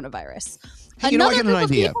the coronavirus. Hey, I get an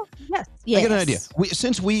idea. Yes. I get an idea.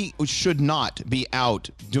 Since we should not be out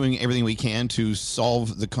doing everything we can to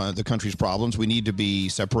solve the country's problems, we need to be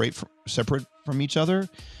separate from each other.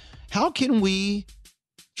 How can we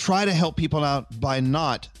try to help people out by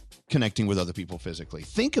not connecting with other people physically?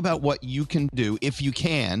 Think about what you can do if you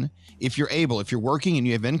can, if you're able, if you're working and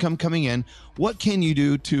you have income coming in. What can you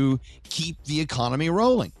do to keep the economy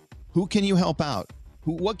rolling? Who can you help out?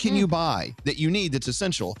 What can you buy that you need that's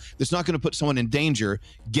essential, that's not going to put someone in danger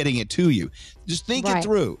getting it to you? Just think it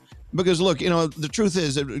through. Because, look, the truth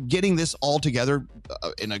is that getting this all together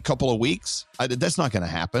in a couple of weeks, that's not going to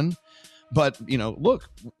happen. But, look,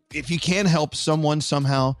 if you can help someone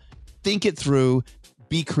somehow, think it through,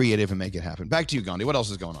 be creative, and make it happen. Back to you, Gandhi. What else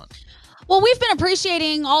is going on? Well, we've been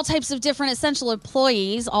appreciating all types of different essential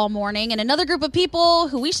employees all morning, and another group of people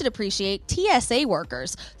who we should appreciate, TSA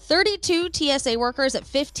workers. 32 TSA workers at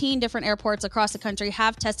 15 different airports across the country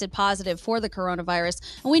have tested positive for the coronavirus,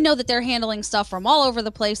 and we know that they're handling stuff from all over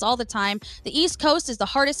the place all the time. The East Coast is the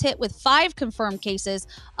hardest hit with 5 confirmed cases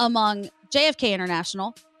among JFK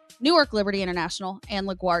International, Newark Liberty International, and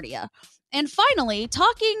LaGuardia. And finally,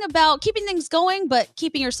 talking about keeping things going, but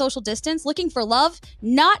keeping your social distance, looking for love,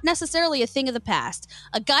 not necessarily a thing of the past.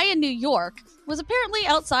 A guy in New York was apparently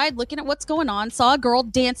outside looking at what's going on, saw a girl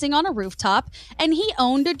dancing on a rooftop, and he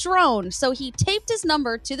owned a drone. So he taped his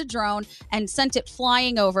number to the drone and sent it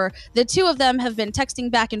flying over. The two of them have been texting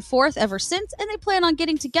back and forth ever since, and they plan on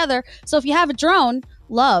getting together. So if you have a drone,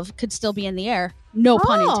 love could still be in the air. No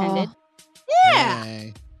pun intended. Yeah.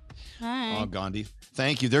 Hey. Hi. Oh, Gandhi.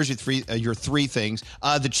 Thank you. There's your three things.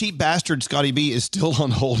 The cheap bastard Scotty B is still on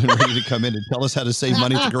hold and ready to come in and tell us how to save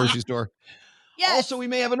money at the grocery store. Yes. Also, we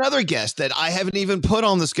may have another guest that I haven't even put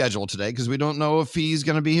on the schedule today because we don't know if he's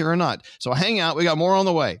going to be here or not. So hang out. We got more on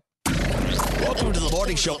the way. Welcome to the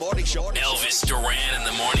morning show. Elvis Duran in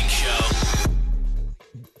the morning show.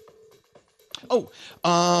 Oh,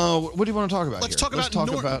 what do you want to talk about? Let's here? talk about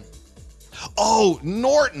Norton.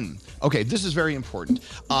 Norton. Okay, this is very important.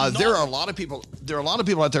 There are a lot of people. There are a lot of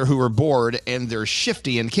people out there who are bored and they're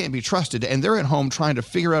shifty and can't be trusted, and they're at home trying to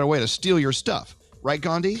figure out a way to steal your stuff. Right,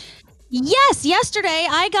 Gandhi? Yes, yesterday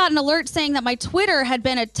I got an alert saying that my Twitter had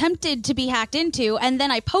been attempted to be hacked into, and then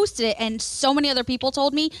I posted it, and so many other people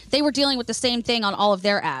told me they were dealing with the same thing on all of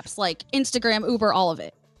their apps, like Instagram, Uber, all of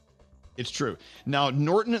it. It's true. Now,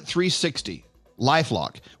 Norton 360,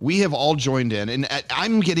 LifeLock, we have all joined in, and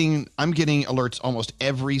I'm getting alerts almost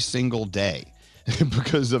every single day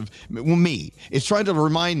because of me. It's trying to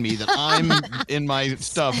remind me that I'm in my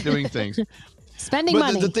stuff doing things. Spending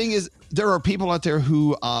money. The thing is, there are people out there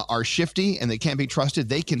who are shifty and they can't be trusted.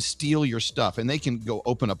 They can steal your stuff and they can go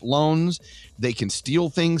open up loans. They can steal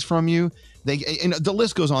things from you. And the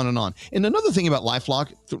list goes on and on. And another thing about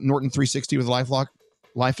LifeLock, Norton 360 with LifeLock,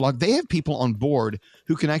 they have people on board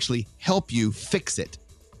who can actually help you fix it.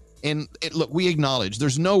 And look, we acknowledge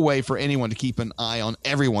there's no way for anyone to keep an eye on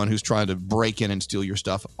everyone who's trying to break in and steal your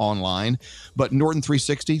stuff online. But Norton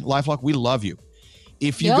 360, LifeLock, we love you.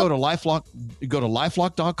 If you go to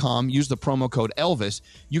lifelock.com, use the promo code Elvis,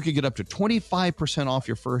 you can get up to 25% off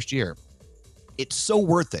your first year. It's so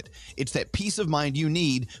worth it. It's that peace of mind you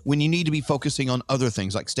need when you need to be focusing on other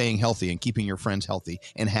things like staying healthy and keeping your friends healthy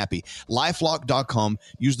and happy. LifeLock.com,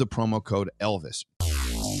 use the promo code Elvis.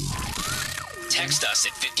 Text us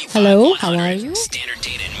at 55. Hello, how are you? Standard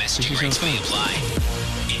data and messaging rates may apply.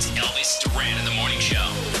 It's Elvis Duran in the morning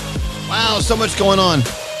show. Wow, so much going on.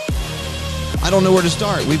 I don't know where to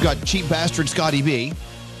start. We've got cheap bastard Scotty B.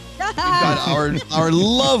 We've got our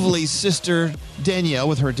lovely sister Danielle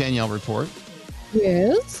with her Danielle report.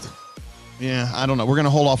 Yes. Yeah, I don't know. We're going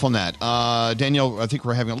to hold off on that. Danielle, I think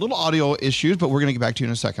we're having a little audio issues, but we're going to get back to you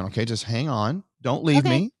in a second. Okay, just hang on. Don't leave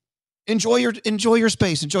me. Enjoy your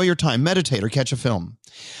space. Enjoy your time. Meditate or catch a film.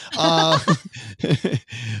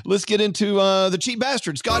 Let's get into the cheap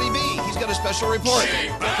bastard Scotty B. He's got a special report.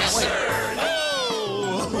 Can't wait.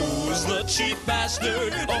 Who's the cheap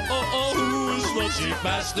bastard? Who's the cheap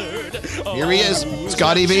bastard? Here he is,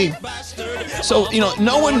 Scotty B. So,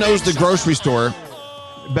 no one knows the grocery store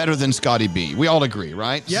better than Scotty B. We all agree,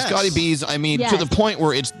 right? Yes. Scotty B's, to the point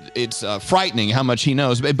where it's frightening how much he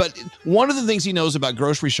knows. But one of the things he knows about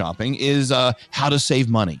grocery shopping is how to save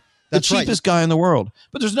money. That's the cheapest guy in the world.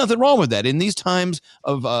 But there's nothing wrong with that. In these times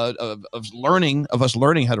of us learning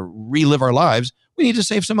how to relive our lives, we need to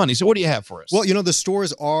save some money. So what do you have for us? Well, the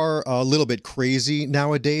stores are a little bit crazy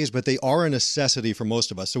nowadays, but they are a necessity for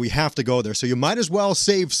most of us. So we have to go there. So you might as well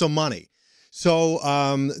save some money. So,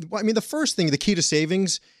 the first thing, the key to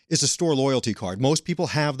savings is a store loyalty card. Most people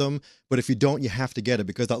have them, but if you don't, you have to get it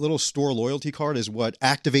because that little store loyalty card is what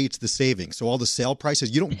activates the savings. So all the sale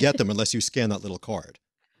prices, you don't get them unless you scan that little card.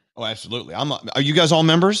 Oh, absolutely. Are you guys all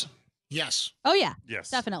members? Yes. Oh, yeah. Yes.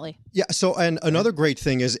 Definitely. Yeah. So, and another great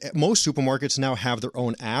thing is most supermarkets now have their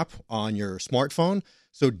own app on your smartphone.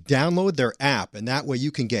 So download their app, and that way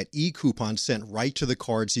you can get e-coupons sent right to the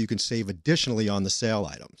card so you can save additionally on the sale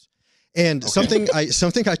items. And something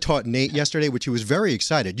I taught Nate yesterday, which he was very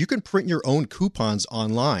excited. You can print your own coupons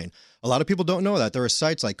online. A lot of people don't know that. There are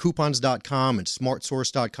sites like coupons.com and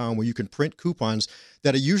smartsource.com where you can print coupons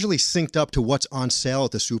that are usually synced up to what's on sale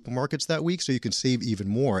at the supermarkets that week, so you can save even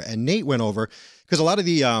more. And Nate went over, because a lot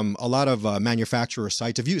of manufacturer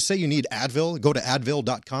sites, if you say you need Advil, go to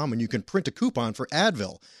advil.com and you can print a coupon for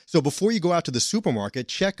Advil. So before you go out to the supermarket,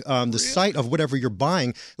 check the site of whatever you're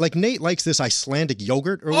buying. Like Nate likes this Icelandic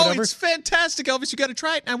yogurt or whatever. Oh, it's fantastic, Elvis. You got to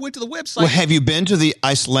try it. I went to the website. Well, have you been to the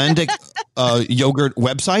Icelandic yogurt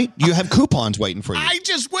website? You you have coupons waiting for you. I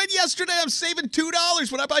just went yesterday. I'm saving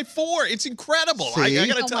 $2 when I buy 4. It's incredible. I See?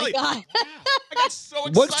 got to tell you. God. I got so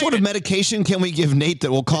excited. What sort of medication can we give Nate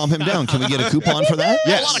that will calm him down? Can we get a coupon for that?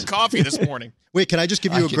 A lot of coffee this morning. Wait, can I just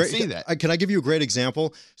give you I a can great? see that. Can I give you a great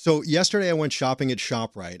example? So yesterday I went shopping at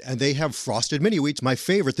ShopRite, and they have frosted mini wheats, my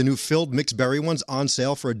favorite, the new filled mixed berry ones, on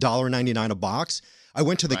sale for $1.99 a box. I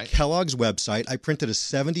went to the Kellogg's website. I printed a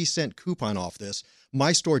 70-cent coupon off this.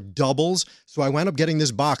 My store doubles, so I wound up getting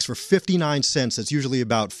this box for 59 cents. That's usually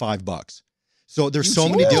about $5. So there's so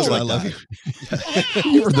many deals like that.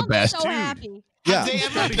 You were the best. So happy. Yeah.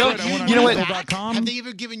 You know what? Have they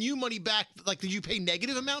ever given you money back? Like, did you pay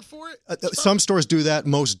negative amount for it? Some stores do that.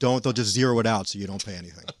 Most don't. They'll just zero it out so you don't pay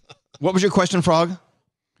anything. What was your question, Frog?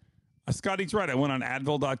 Scotty's right. I went on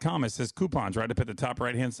Advil.com. It says coupons right up at the top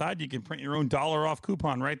right-hand side. You can print your own $1 off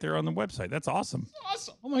coupon right there on the website. That's awesome.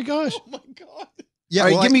 Awesome. Oh my gosh. Oh my God. Yeah,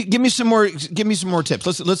 All right, well, give me some more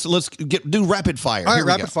tips. Let's do rapid fire. All Here right, we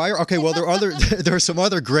rapid go. fire. Okay, well, there are some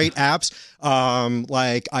other great apps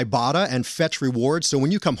like Ibotta and Fetch Rewards. So when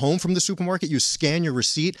you come home from the supermarket, you scan your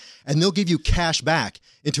receipt, and they'll give you cash back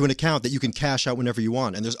into an account that you can cash out whenever you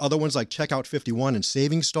want. And there's other ones like Checkout 51 and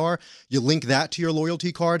Saving Star. You link that to your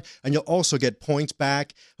loyalty card, and you'll also get points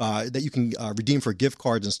back that you can redeem for gift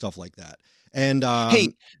cards and stuff like that. And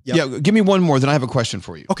give me one more, then I have a question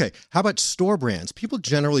for you. Okay, how about store brands? People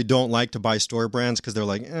generally don't like to buy store brands because they're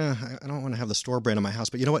like, I don't want to have the store brand in my house.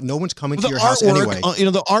 But you know what? No one's coming to your house anyway.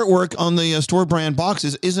 The artwork on the store brand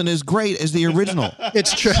boxes isn't as great as the original.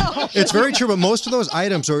 It's true. It's very true. But most of those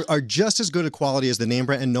items are just as good a quality as the name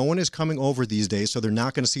brand, and no one is coming over these days, so they're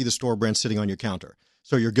not going to see the store brand sitting on your counter.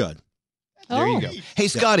 So you're good. There you go. Hey,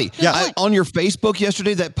 Scotty, on your Facebook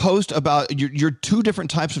yesterday, that post about your 2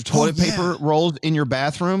 different types of toilet paper rolls in your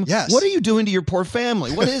bathroom. Yes. What are you doing to your poor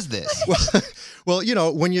family? What is this? Well,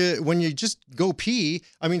 when you just go pee,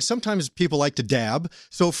 I mean, sometimes people like to dab.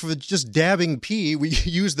 So for just dabbing pee, we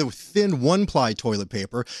use the thin 1-ply toilet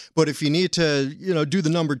paper. But if you need to, do the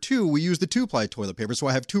number 2, we use the 2-ply toilet paper. So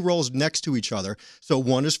I have 2 rolls next to each other. So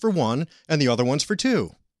one is for 1 and the other one's for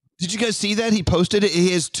 2. Did you guys see that? He posted it.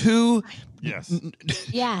 He has 2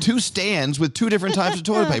 2 stands with 2 different types of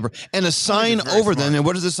toilet paper and a sign over them. And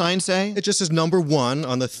what does the sign say? It just says number 1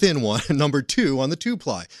 on the thin one and number 2 on the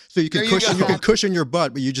 2-ply. So you can There you cushion go. you can cushion your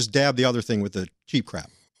butt, but you just dab the other thing with the cheap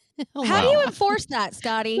crap. How do you enforce that,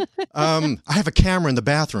 Scotty? I have a camera in the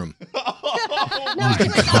bathroom. Hit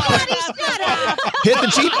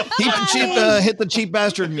the cheap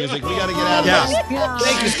bastard music. We got to get out of this.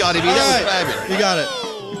 Thank you, Scotty B. That was fabulous. You got it.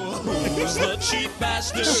 Who's the cheap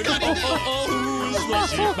bastard? Who's the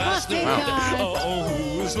cheap bastard?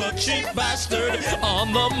 Who's the cheap bastard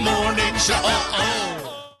on the morning show?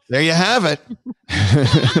 There you have it.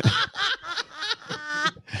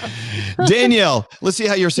 Danielle, let's see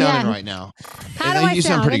how you're sounding right now. How do I you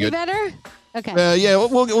sound pretty Any good. better? Okay.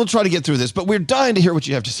 We'll try to get through this, but we're dying to hear what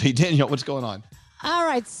you have to say. Danielle, what's going on? All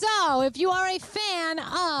right. So, if you are a fan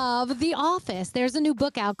of The Office, there's a new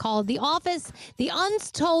book out called The Office: The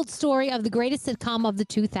Untold Story of the Greatest Sitcom of the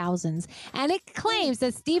 2000s. And it claims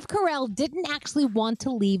that Steve Carell didn't actually want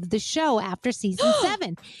to leave the show after season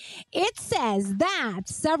 7. It says that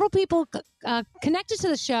several people connected to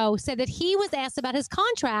the show said that he was asked about his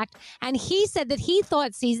contract, and he said that he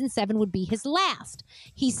thought season 7 would be his last.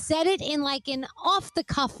 He said it in like an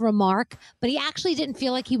off-the-cuff remark, but he actually didn't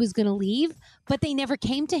feel like he was going to leave. But they never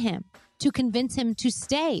came to him to convince him to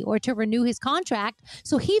stay or to renew his contract.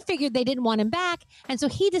 So he figured they didn't want him back. And so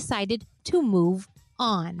he decided to move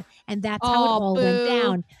on. And that's how it all went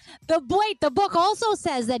down. The book also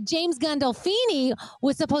says that James Gandolfini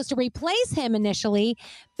was supposed to replace him initially,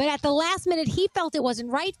 but at the last minute, he felt it wasn't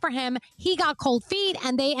right for him. He got cold feet,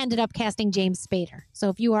 and they ended up casting James Spader. So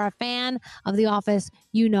if you are a fan of The Office,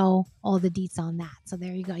 you know all the deets on that. So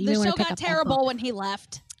there you go. You The may wanna show pick got up that terrible book. when he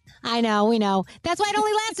left. I know, we know. That's why it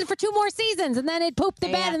only lasted for 2 more seasons, and then it pooped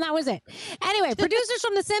the bed, and that was it. Anyway, producers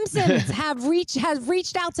from The Simpsons have reached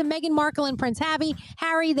out to Meghan Markle and Prince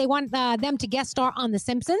Harry. They want them to guest star on The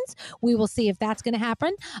Simpsons. We will see if that's going to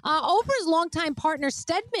happen. Oprah's longtime partner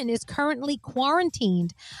Stedman is currently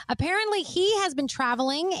quarantined. Apparently, he has been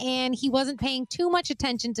traveling, and he wasn't paying too much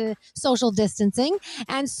attention to social distancing.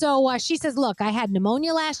 And so she says, "Look, I had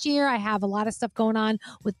pneumonia last year. I have a lot of stuff going on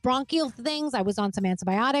with bronchial things. I was on some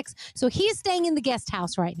antibiotics." So he's staying in the guest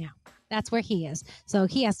house right now. That's where he is. So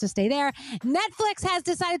he has to stay there. Netflix has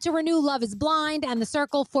decided to renew Love is Blind and The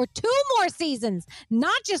Circle for 2 more seasons,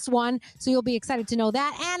 not just 1. So you'll be excited to know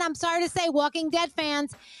that. And I'm sorry to say, Walking Dead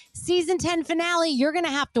fans, season 10 finale, you're going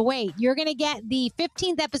to have to wait. You're going to get the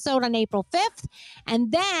 15th episode on April 5th.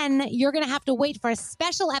 And then you're going to have to wait for a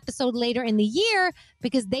special episode later in the year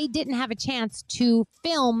because they didn't have a chance to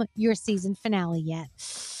film your season finale yet.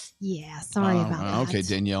 Yeah, sorry about that. Okay,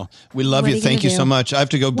 Danielle. We love What you. are you Thank you gonna so do? much. I have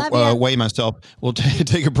to go Love ya. weigh myself. We'll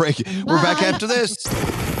take a break. We're back after this.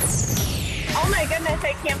 Oh my goodness,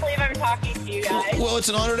 I can't believe I'm talking to you guys. Well, it's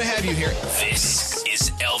an honor to have you here. This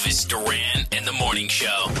is Elvis Duran and the Morning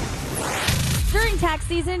Show. During tax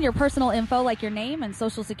season, your personal info like your name and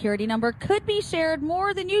social security number could be shared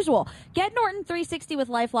more than usual. Get Norton 360 with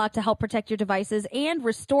LifeLock to help protect your devices and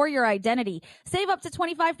restore your identity. Save up to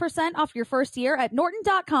 25% off your first year at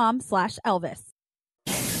norton.com/Elvis.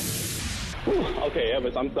 Okay,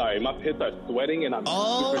 Elvis, I'm sorry. My pits are sweating and I'm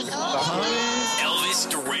Elvis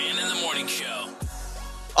Duran and the Morning Show.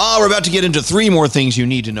 We're about to get into 3 more things you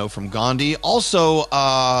need to know from Gandhi. Also,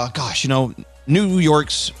 New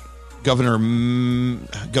York's Governor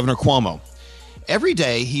Cuomo. Every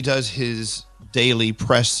day he does his daily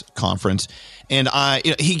press conference, and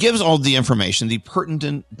he gives all the information, the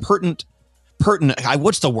pertinent.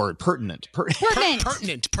 What's the word? Pertinent. What?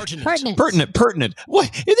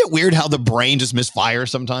 Isn't it weird how the brain just misfires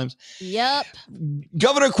sometimes? Yep.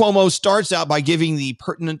 Governor Cuomo starts out by giving the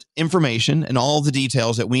pertinent information and all the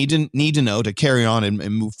details that we need to know to carry on and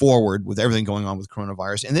move forward with everything going on with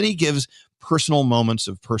coronavirus. And then he gives personal moments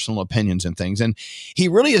of personal opinions and things. And he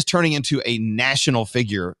really is turning into a national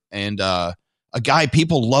figure and a guy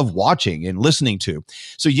people love watching and listening to.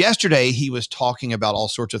 So yesterday he was talking about all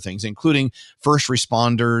sorts of things, including first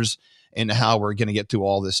responders and how we're going to get through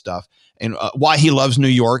all this stuff and why he loves New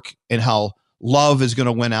York and how love is going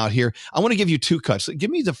to win out here. I want to give you 2 cuts. Give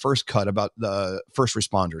me the first cut about the first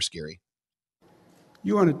responders, Gary.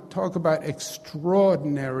 You want to talk about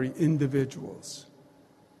extraordinary individuals.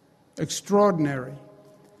 Extraordinary.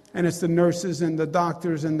 And it's the nurses and the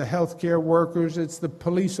doctors and the healthcare workers. It's the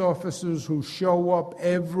police officers who show up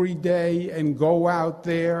every day and go out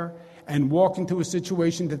there and walk into a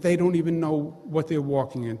situation that they don't even know what they're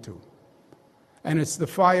walking into. And it's the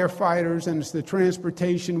firefighters and it's the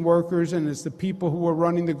transportation workers and it's the people who are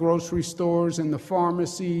running the grocery stores and the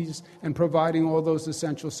pharmacies and providing all those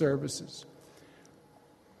essential services.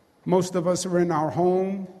 Most of us are in our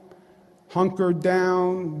home, hunkered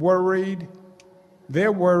down, worried.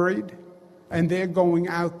 They're worried, and they're going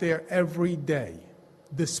out there every day,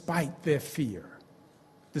 despite their fear,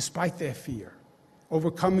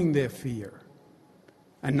 overcoming their fear.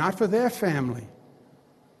 And not for their family.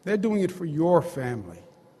 They're doing it for your family.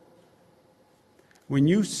 When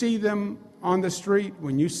you see them on the street,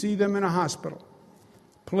 when you see them in a hospital,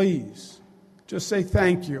 please just say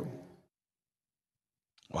thank you.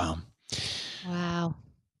 Wow.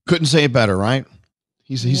 Couldn't say it better, right?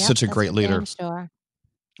 He's Yep, such a that's great for leader. damn sure.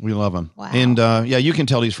 We love him. Wow. And you can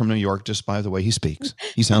tell he's from New York just by the way he speaks.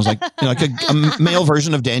 He sounds like like a male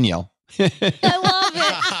version of Danielle. And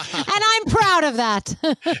I'm proud of that.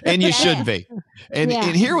 And you should be. And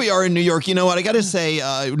here we are in New York. You know what? I got to say,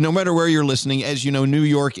 no matter where you're listening, as you know, New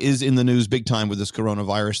York is in the news big time with this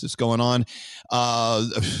coronavirus that's going on.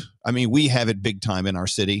 We have it big time in our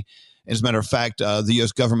city. As a matter of fact, the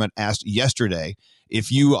U.S. government asked yesterday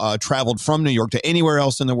if you traveled from New York to anywhere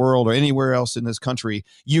else in the world or anywhere else in this country,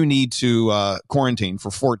 you need to quarantine for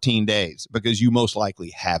 14 days because you most likely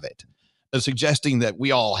have it, suggesting that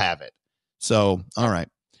we all have it. So, all right.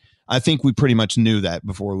 I think we pretty much knew that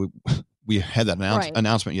before we had that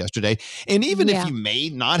announcement yesterday. And even if you may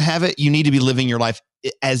not have it, you need to be living your life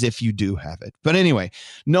as if you do have it. But anyway,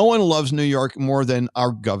 no one loves New York more than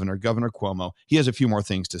our governor, Governor Cuomo. He has a few more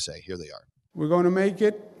things to say. Here they are. We're going to make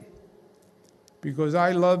it because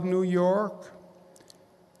I love New York.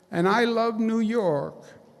 And I love New York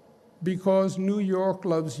because New York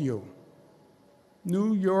loves you.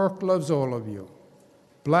 New York loves all of you.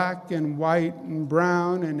 Black and white and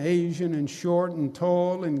brown and Asian and short and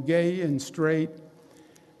tall and gay and straight.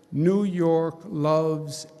 New York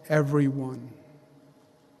loves everyone.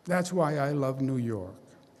 That's why I love New York.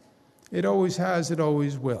 It always has, it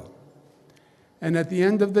always will. And at the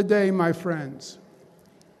end of the day, my friends,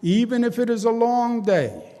 even if it is a long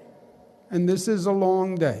day, and this is a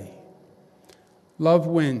long day, love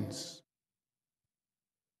wins.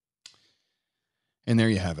 And there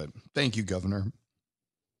you have it. Thank you, Governor.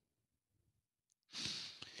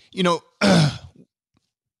 You know,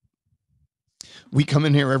 we come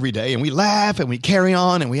in here every day and we laugh and we carry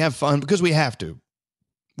on and we have fun because we have to.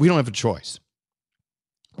 We don't have a choice.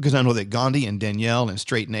 because I know that Gandhi and Danielle and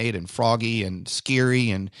Straight Nate and Froggy and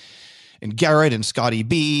Scary and Garrett and Scotty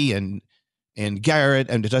B and Garrett,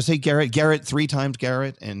 and did I say Garrett? Garrett 3 times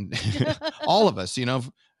Garrett, and all of us,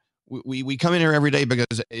 we come in here every day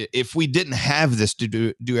because if we didn't have this to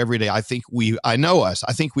do every day, I think we'd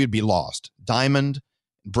be lost. Diamond,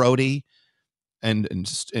 Brody, and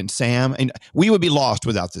Sam, and we would be lost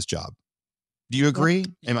without this job. Do you agree?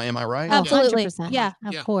 Am I right? Absolutely. 100%. Yeah,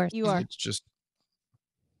 Of course. You are. It's just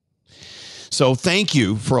so. Thank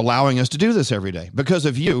you for allowing us to do this every day. Because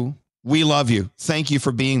of you, we love you. Thank you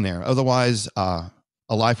for being there. Otherwise, a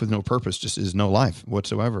life with no purpose just is no life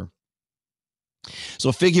whatsoever.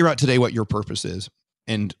 So figure out today what your purpose is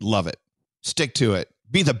and love it. Stick to it.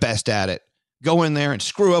 Be the best at it. Go in there and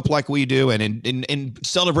screw up like we do and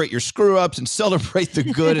celebrate your screw ups and celebrate the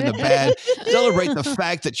good and the bad. Celebrate the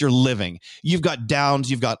fact that you're living. You've got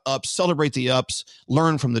downs, you've got ups. Celebrate the ups,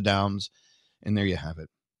 learn from the downs. And there you have it.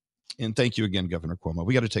 And thank you again, Governor Cuomo.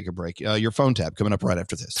 We got to take a break. Your phone tab coming up right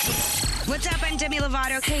after this. What's up? I'm Demi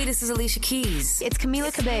Lovato. Hey, this is Alicia Keys. It's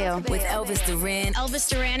Camila Cabello with Elvis Duran. Elvis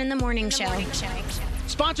Duran in the morning show.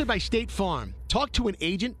 Sponsored by State Farm. Talk to an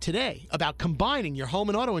agent today about combining your home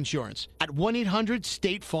and auto insurance at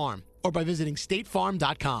 1-800-STATE-FARM or by visiting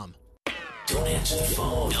statefarm.com. Don't answer the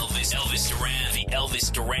phone. Elvis Duran, the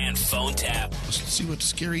Elvis Duran phone tap. Let's see what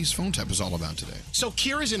Scary's phone tap is all about today. So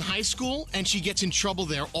Kira's in high school, and she gets in trouble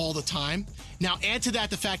there all the time. Now, add to that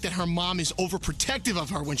the fact that her mom is overprotective of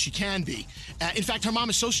her when she can be. In fact, her mom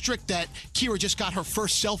is so strict that Kira just got her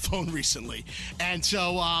first cell phone recently. And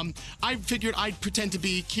so I figured I'd pretend to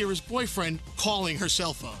be Kira's boyfriend calling her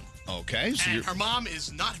cell phone. Okay. So and her mom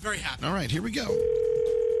is not very happy. All right, here we go.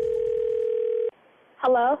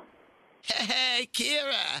 Hello? Hey,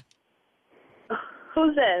 Kira.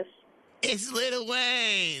 Who's this? It's Lil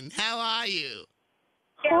Wayne. How are you?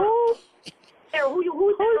 Who?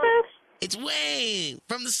 Who's this? It's Wayne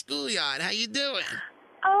from the schoolyard. How you doing?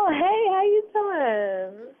 Oh, hey, how you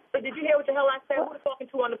doing? But did you hear what the hell I said? Who was talking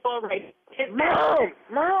to on the phone right now?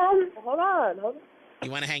 Mom. Hold on.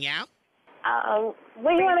 You want to hang out?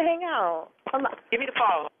 Where you want to hang out? Hold on. Give me the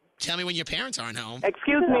phone. Tell me when your parents aren't home.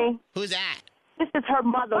 Excuse me. Who's that? This is her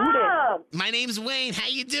mother. Mom. My name's Wayne. How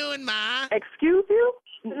you doing, Ma? Excuse you?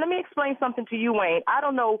 Let me explain something to you, Wayne. I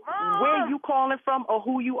don't know where you calling from or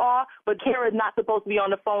who you are, but Kara's not supposed to be on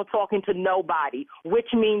the phone talking to nobody, which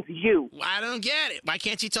means you. I don't get it. Why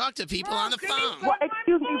can't you talk to people on the phone? Well,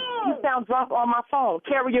 excuse me, you sound drunk on my phone.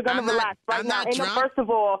 Kara, you're going to relax right now. First of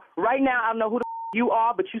all, right now, I don't know who the you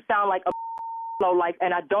are, but you sound like a low life,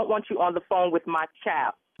 and I don't want you on the phone with my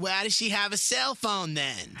child. Why does she have a cell phone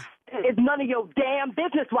then? It's none of your damn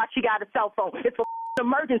business why she got a cell phone. It's for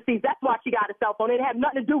emergencies. That's why she got a cell phone. It had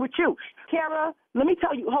nothing to do with you. Kara, let me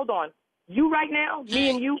tell you, hold on. You right now, me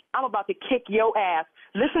and you, I'm about to kick your ass.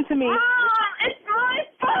 Listen to me. It's my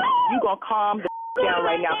phone. You gonna calm the down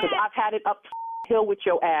right now because I've had it up hill with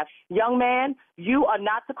your ass. Young man, you are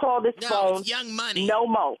not to call this phone. It's Young Money. No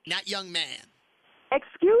more. Not Young Man.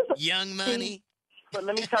 Excuse me. Young Money. But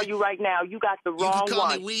let me tell you right now, you got the wrong one. You can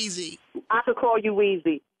call me Wheezy. I could call you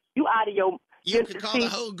Wheezy. You out of your... You can call the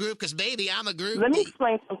whole group because, baby, I'm a groupie. Let me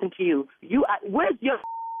explain something to you. Where's your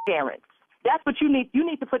parents? That's what you need. You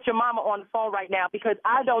need to put your mama on the phone right now because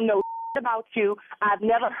I don't know about you. I've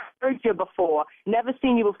never heard you before, never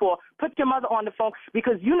seen you before. Put your mother on the phone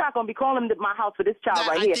because you're not going to be calling my house for this child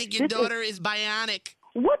right here. I think your daughter is bionic.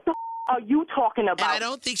 What the are you talking about? And I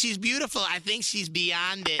don't think she's beautiful. I think she's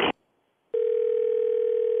beyond it.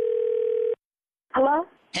 Hello?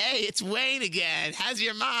 Hey, it's Wayne again. How's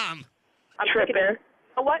your mom? I'm tripping.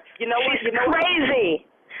 What? You know what? She's crazy.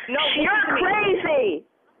 No, you're crazy.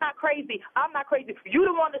 I'm not crazy. I'm not crazy. You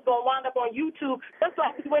the one that's going to wind up on YouTube. That's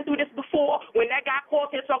why we went through this before when that guy called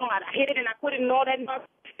here talking about I hit it and I quit it and all that nonsense.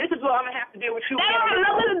 This is what I'm going to have to deal with you. That has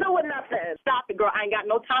nothing to do with nothing. Stop it, girl. I ain't got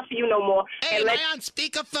no time for you no more. Hey, am I on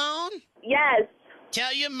speakerphone? Yes.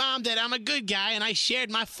 Tell your mom that I'm a good guy and I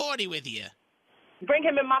shared my 40 with you. Bring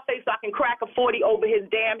him in my face so I can crack a 40 over his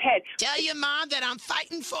damn head. Tell your mom that I'm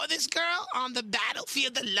fighting for this girl on the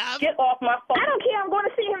battlefield of love. Get off my phone. I don't care. I'm going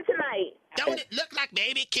to see him tonight. Don't it look like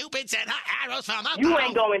baby Cupid sent her arrows from a You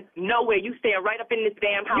ain't going nowhere. You staying right up in this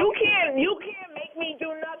damn house. You can't make me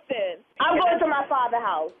do nothing. I'm going to my father's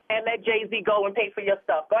house. And let Jay-Z go and pay for your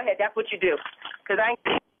stuff. Go ahead. That's what you do. Because I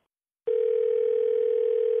ain't...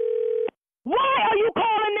 Why are you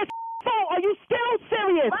calling this phone? Are you still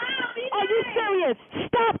serious? Are you serious?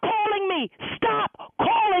 Stop calling me. Stop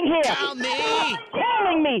calling here. Call me. Stop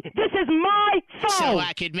calling me. This is my phone. So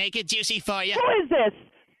I could make it juicy for you. Who is this?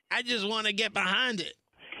 I just want to get behind it.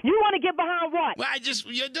 You want to get behind what? Well,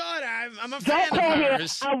 your daughter. I'm a Don't fan call of here.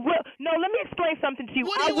 hers. I will. No, let me explain something to you.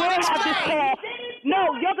 What do I you will want to have this explain? call.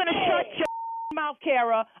 No, you're gonna shut your mouth,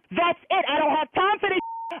 Kara. That's it. I don't have time for this.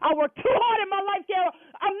 I work too hard in my life, Kara.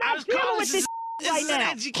 I'm not dealing with this right is an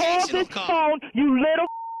now. educational Call this call. phone, you little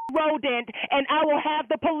rodent, and I will have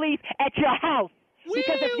the police at your house.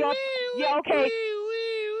 Because if you're okay.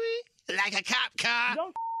 Like a cop car.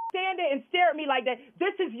 Don't stand there and stare at me like that.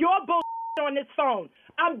 This is your bull on this phone.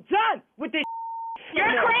 I'm done with this. You're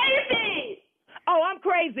crazy. Oh, I'm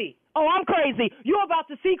crazy. Oh, I'm crazy. You're about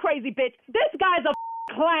to see crazy, bitch. This guy's a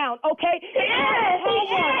clown, okay? Yes, he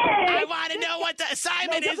is. I want to know what the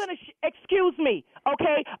assignment you're is. gonna excuse me,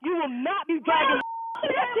 okay? You will not be dragging.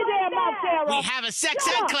 Shut your damn mouth, Sarah. We have a sex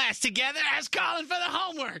Shut ed up. class together. Ask Colin for the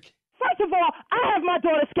homework. First of all, I have my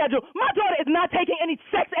daughter's schedule. My daughter is not taking any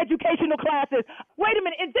sex educational classes. Wait a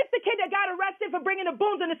minute, is this the kid that got arrested for bringing the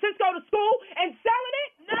booms and the Cisco to school and selling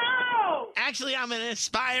it? No! Actually, I'm an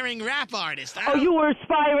aspiring rap artist. Oh, you were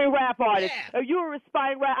aspiring rap artist. Oh, you were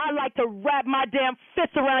aspiring rap. I like to wrap my damn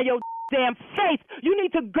fist around your damn face. You need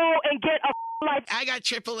to go and get a life. I got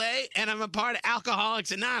AAA, and I'm a part of Alcoholics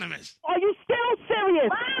Anonymous. Are you still serious?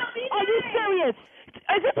 Are you serious?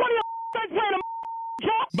 Is this one of your friends playing a joke?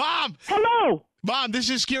 Mom! Hello? Mom, this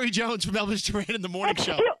is Scary Jones from Elvis Duran in the Morning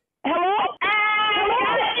Show. Hello? Hello?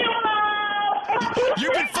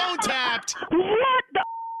 You've been phone tapped. What the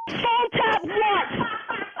phone tap what?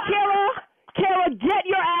 Kara, get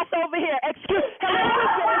your ass over here.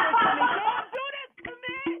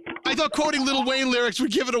 I thought quoting Lil Wayne lyrics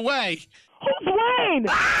would give it away. Who's Wayne?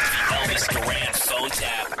 Elvis Duran phone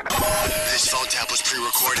tap. This phone tap was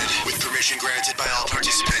pre-recorded with permission granted by all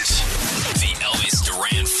participants. The Elvis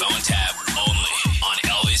Duran phone tap only on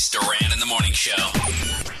Elvis Duran in the Morning Show.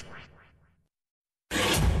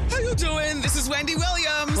 How you doing? This is Wendy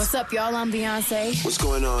Williams. What's up, y'all? I'm Beyonce. What's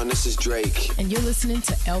going on? This is Drake. And you're listening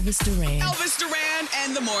to Elvis Duran. Elvis Duran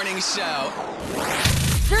and the Morning Show.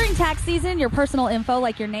 During tax season, your personal info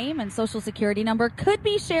like your name and social security number could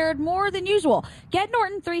be shared more than usual. Get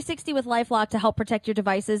Norton 360 with LifeLock to help protect your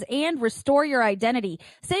devices and restore your identity.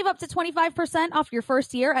 Save up to 25% off your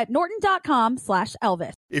first year at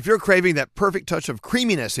norton.com/Elvis. If you're craving that perfect touch of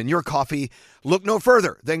creaminess in your coffee, look no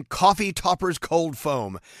further than Coffee Topper's Cold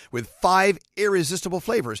Foam with 5 irresistible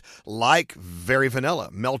flavors like very vanilla,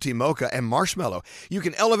 melty mocha, and marshmallow. You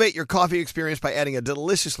can elevate your coffee experience by adding a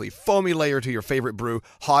deliciously foamy layer to your favorite brew,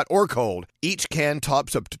 hot or cold. Each can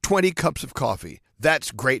tops up to 20 cups of coffee.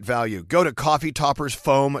 That's great value. Go to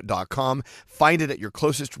coffeetoppersfoam.com, find it at your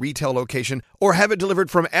closest retail location, or have it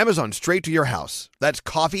delivered from Amazon straight to your house. That's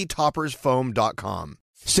coffeetoppersfoam.com.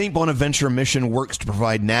 St. Bonaventure Mission works to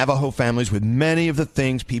provide Navajo families with many of the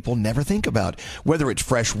things people never think about. Whether it's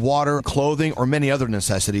fresh water, clothing, or many other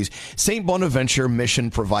necessities, St. Bonaventure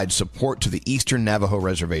Mission provides support to the Eastern Navajo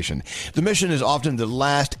Reservation. The mission is often the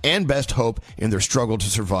last and best hope in their struggle to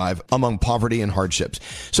survive among poverty and hardships.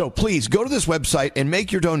 So please go to this website and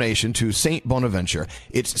make your donation to St. Bonaventure.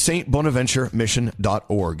 It's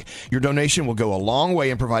stbonaventuremission.org. Your donation will go a long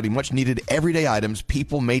way in providing much needed everyday items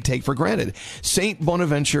people may take for granted. St.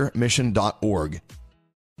 Bonaventuremission.org.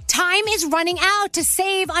 Time is running out to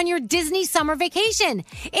save on your Disney summer vacation.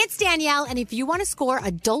 It's Danielle, and if you want to score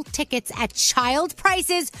adult tickets at child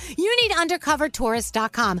prices, you need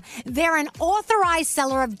UndercoverTourist.com. They're an authorized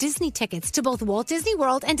seller of Disney tickets to both Walt Disney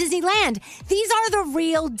World and Disneyland. These are the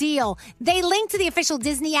real deal. They link to the official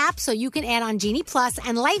Disney app so you can add on Genie Plus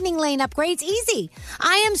and Lightning Lane upgrades easy.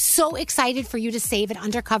 I am so excited for you to save at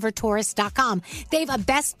UndercoverTourist.com. They have a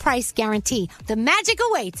best price guarantee. The magic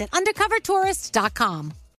awaits at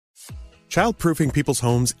UndercoverTourist.com. Childproofing people's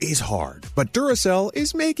homes is hard, but Duracell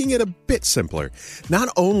is making it a bit simpler. Not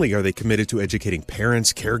only are they committed to educating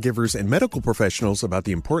parents, caregivers, and medical professionals about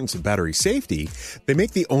the importance of battery safety, they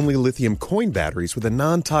make the only lithium coin batteries with a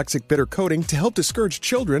non-toxic bitter coating to help discourage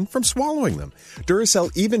children from swallowing them. Duracell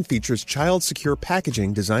even features child-secure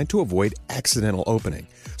packaging designed to avoid accidental opening.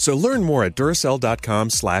 So learn more at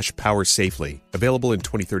Duracell.com/powersafely. Available in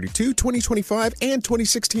 2032, 2025, and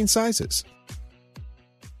 2016 sizes.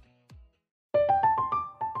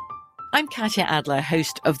 I'm Katya Adler,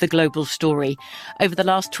 host of The Global Story. Over the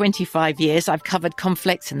last 25 years, I've covered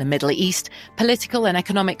conflicts in the Middle East, political and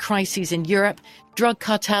economic crises in Europe, drug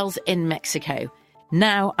cartels in Mexico.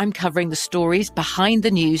 Now I'm covering the stories behind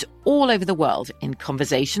the news all over the world in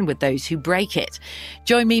conversation with those who break it.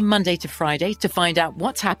 Join me Monday to Friday to find out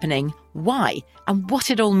what's happening, why, and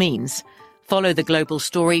what it all means. Follow The Global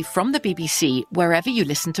Story from the BBC wherever you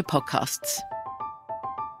listen to podcasts.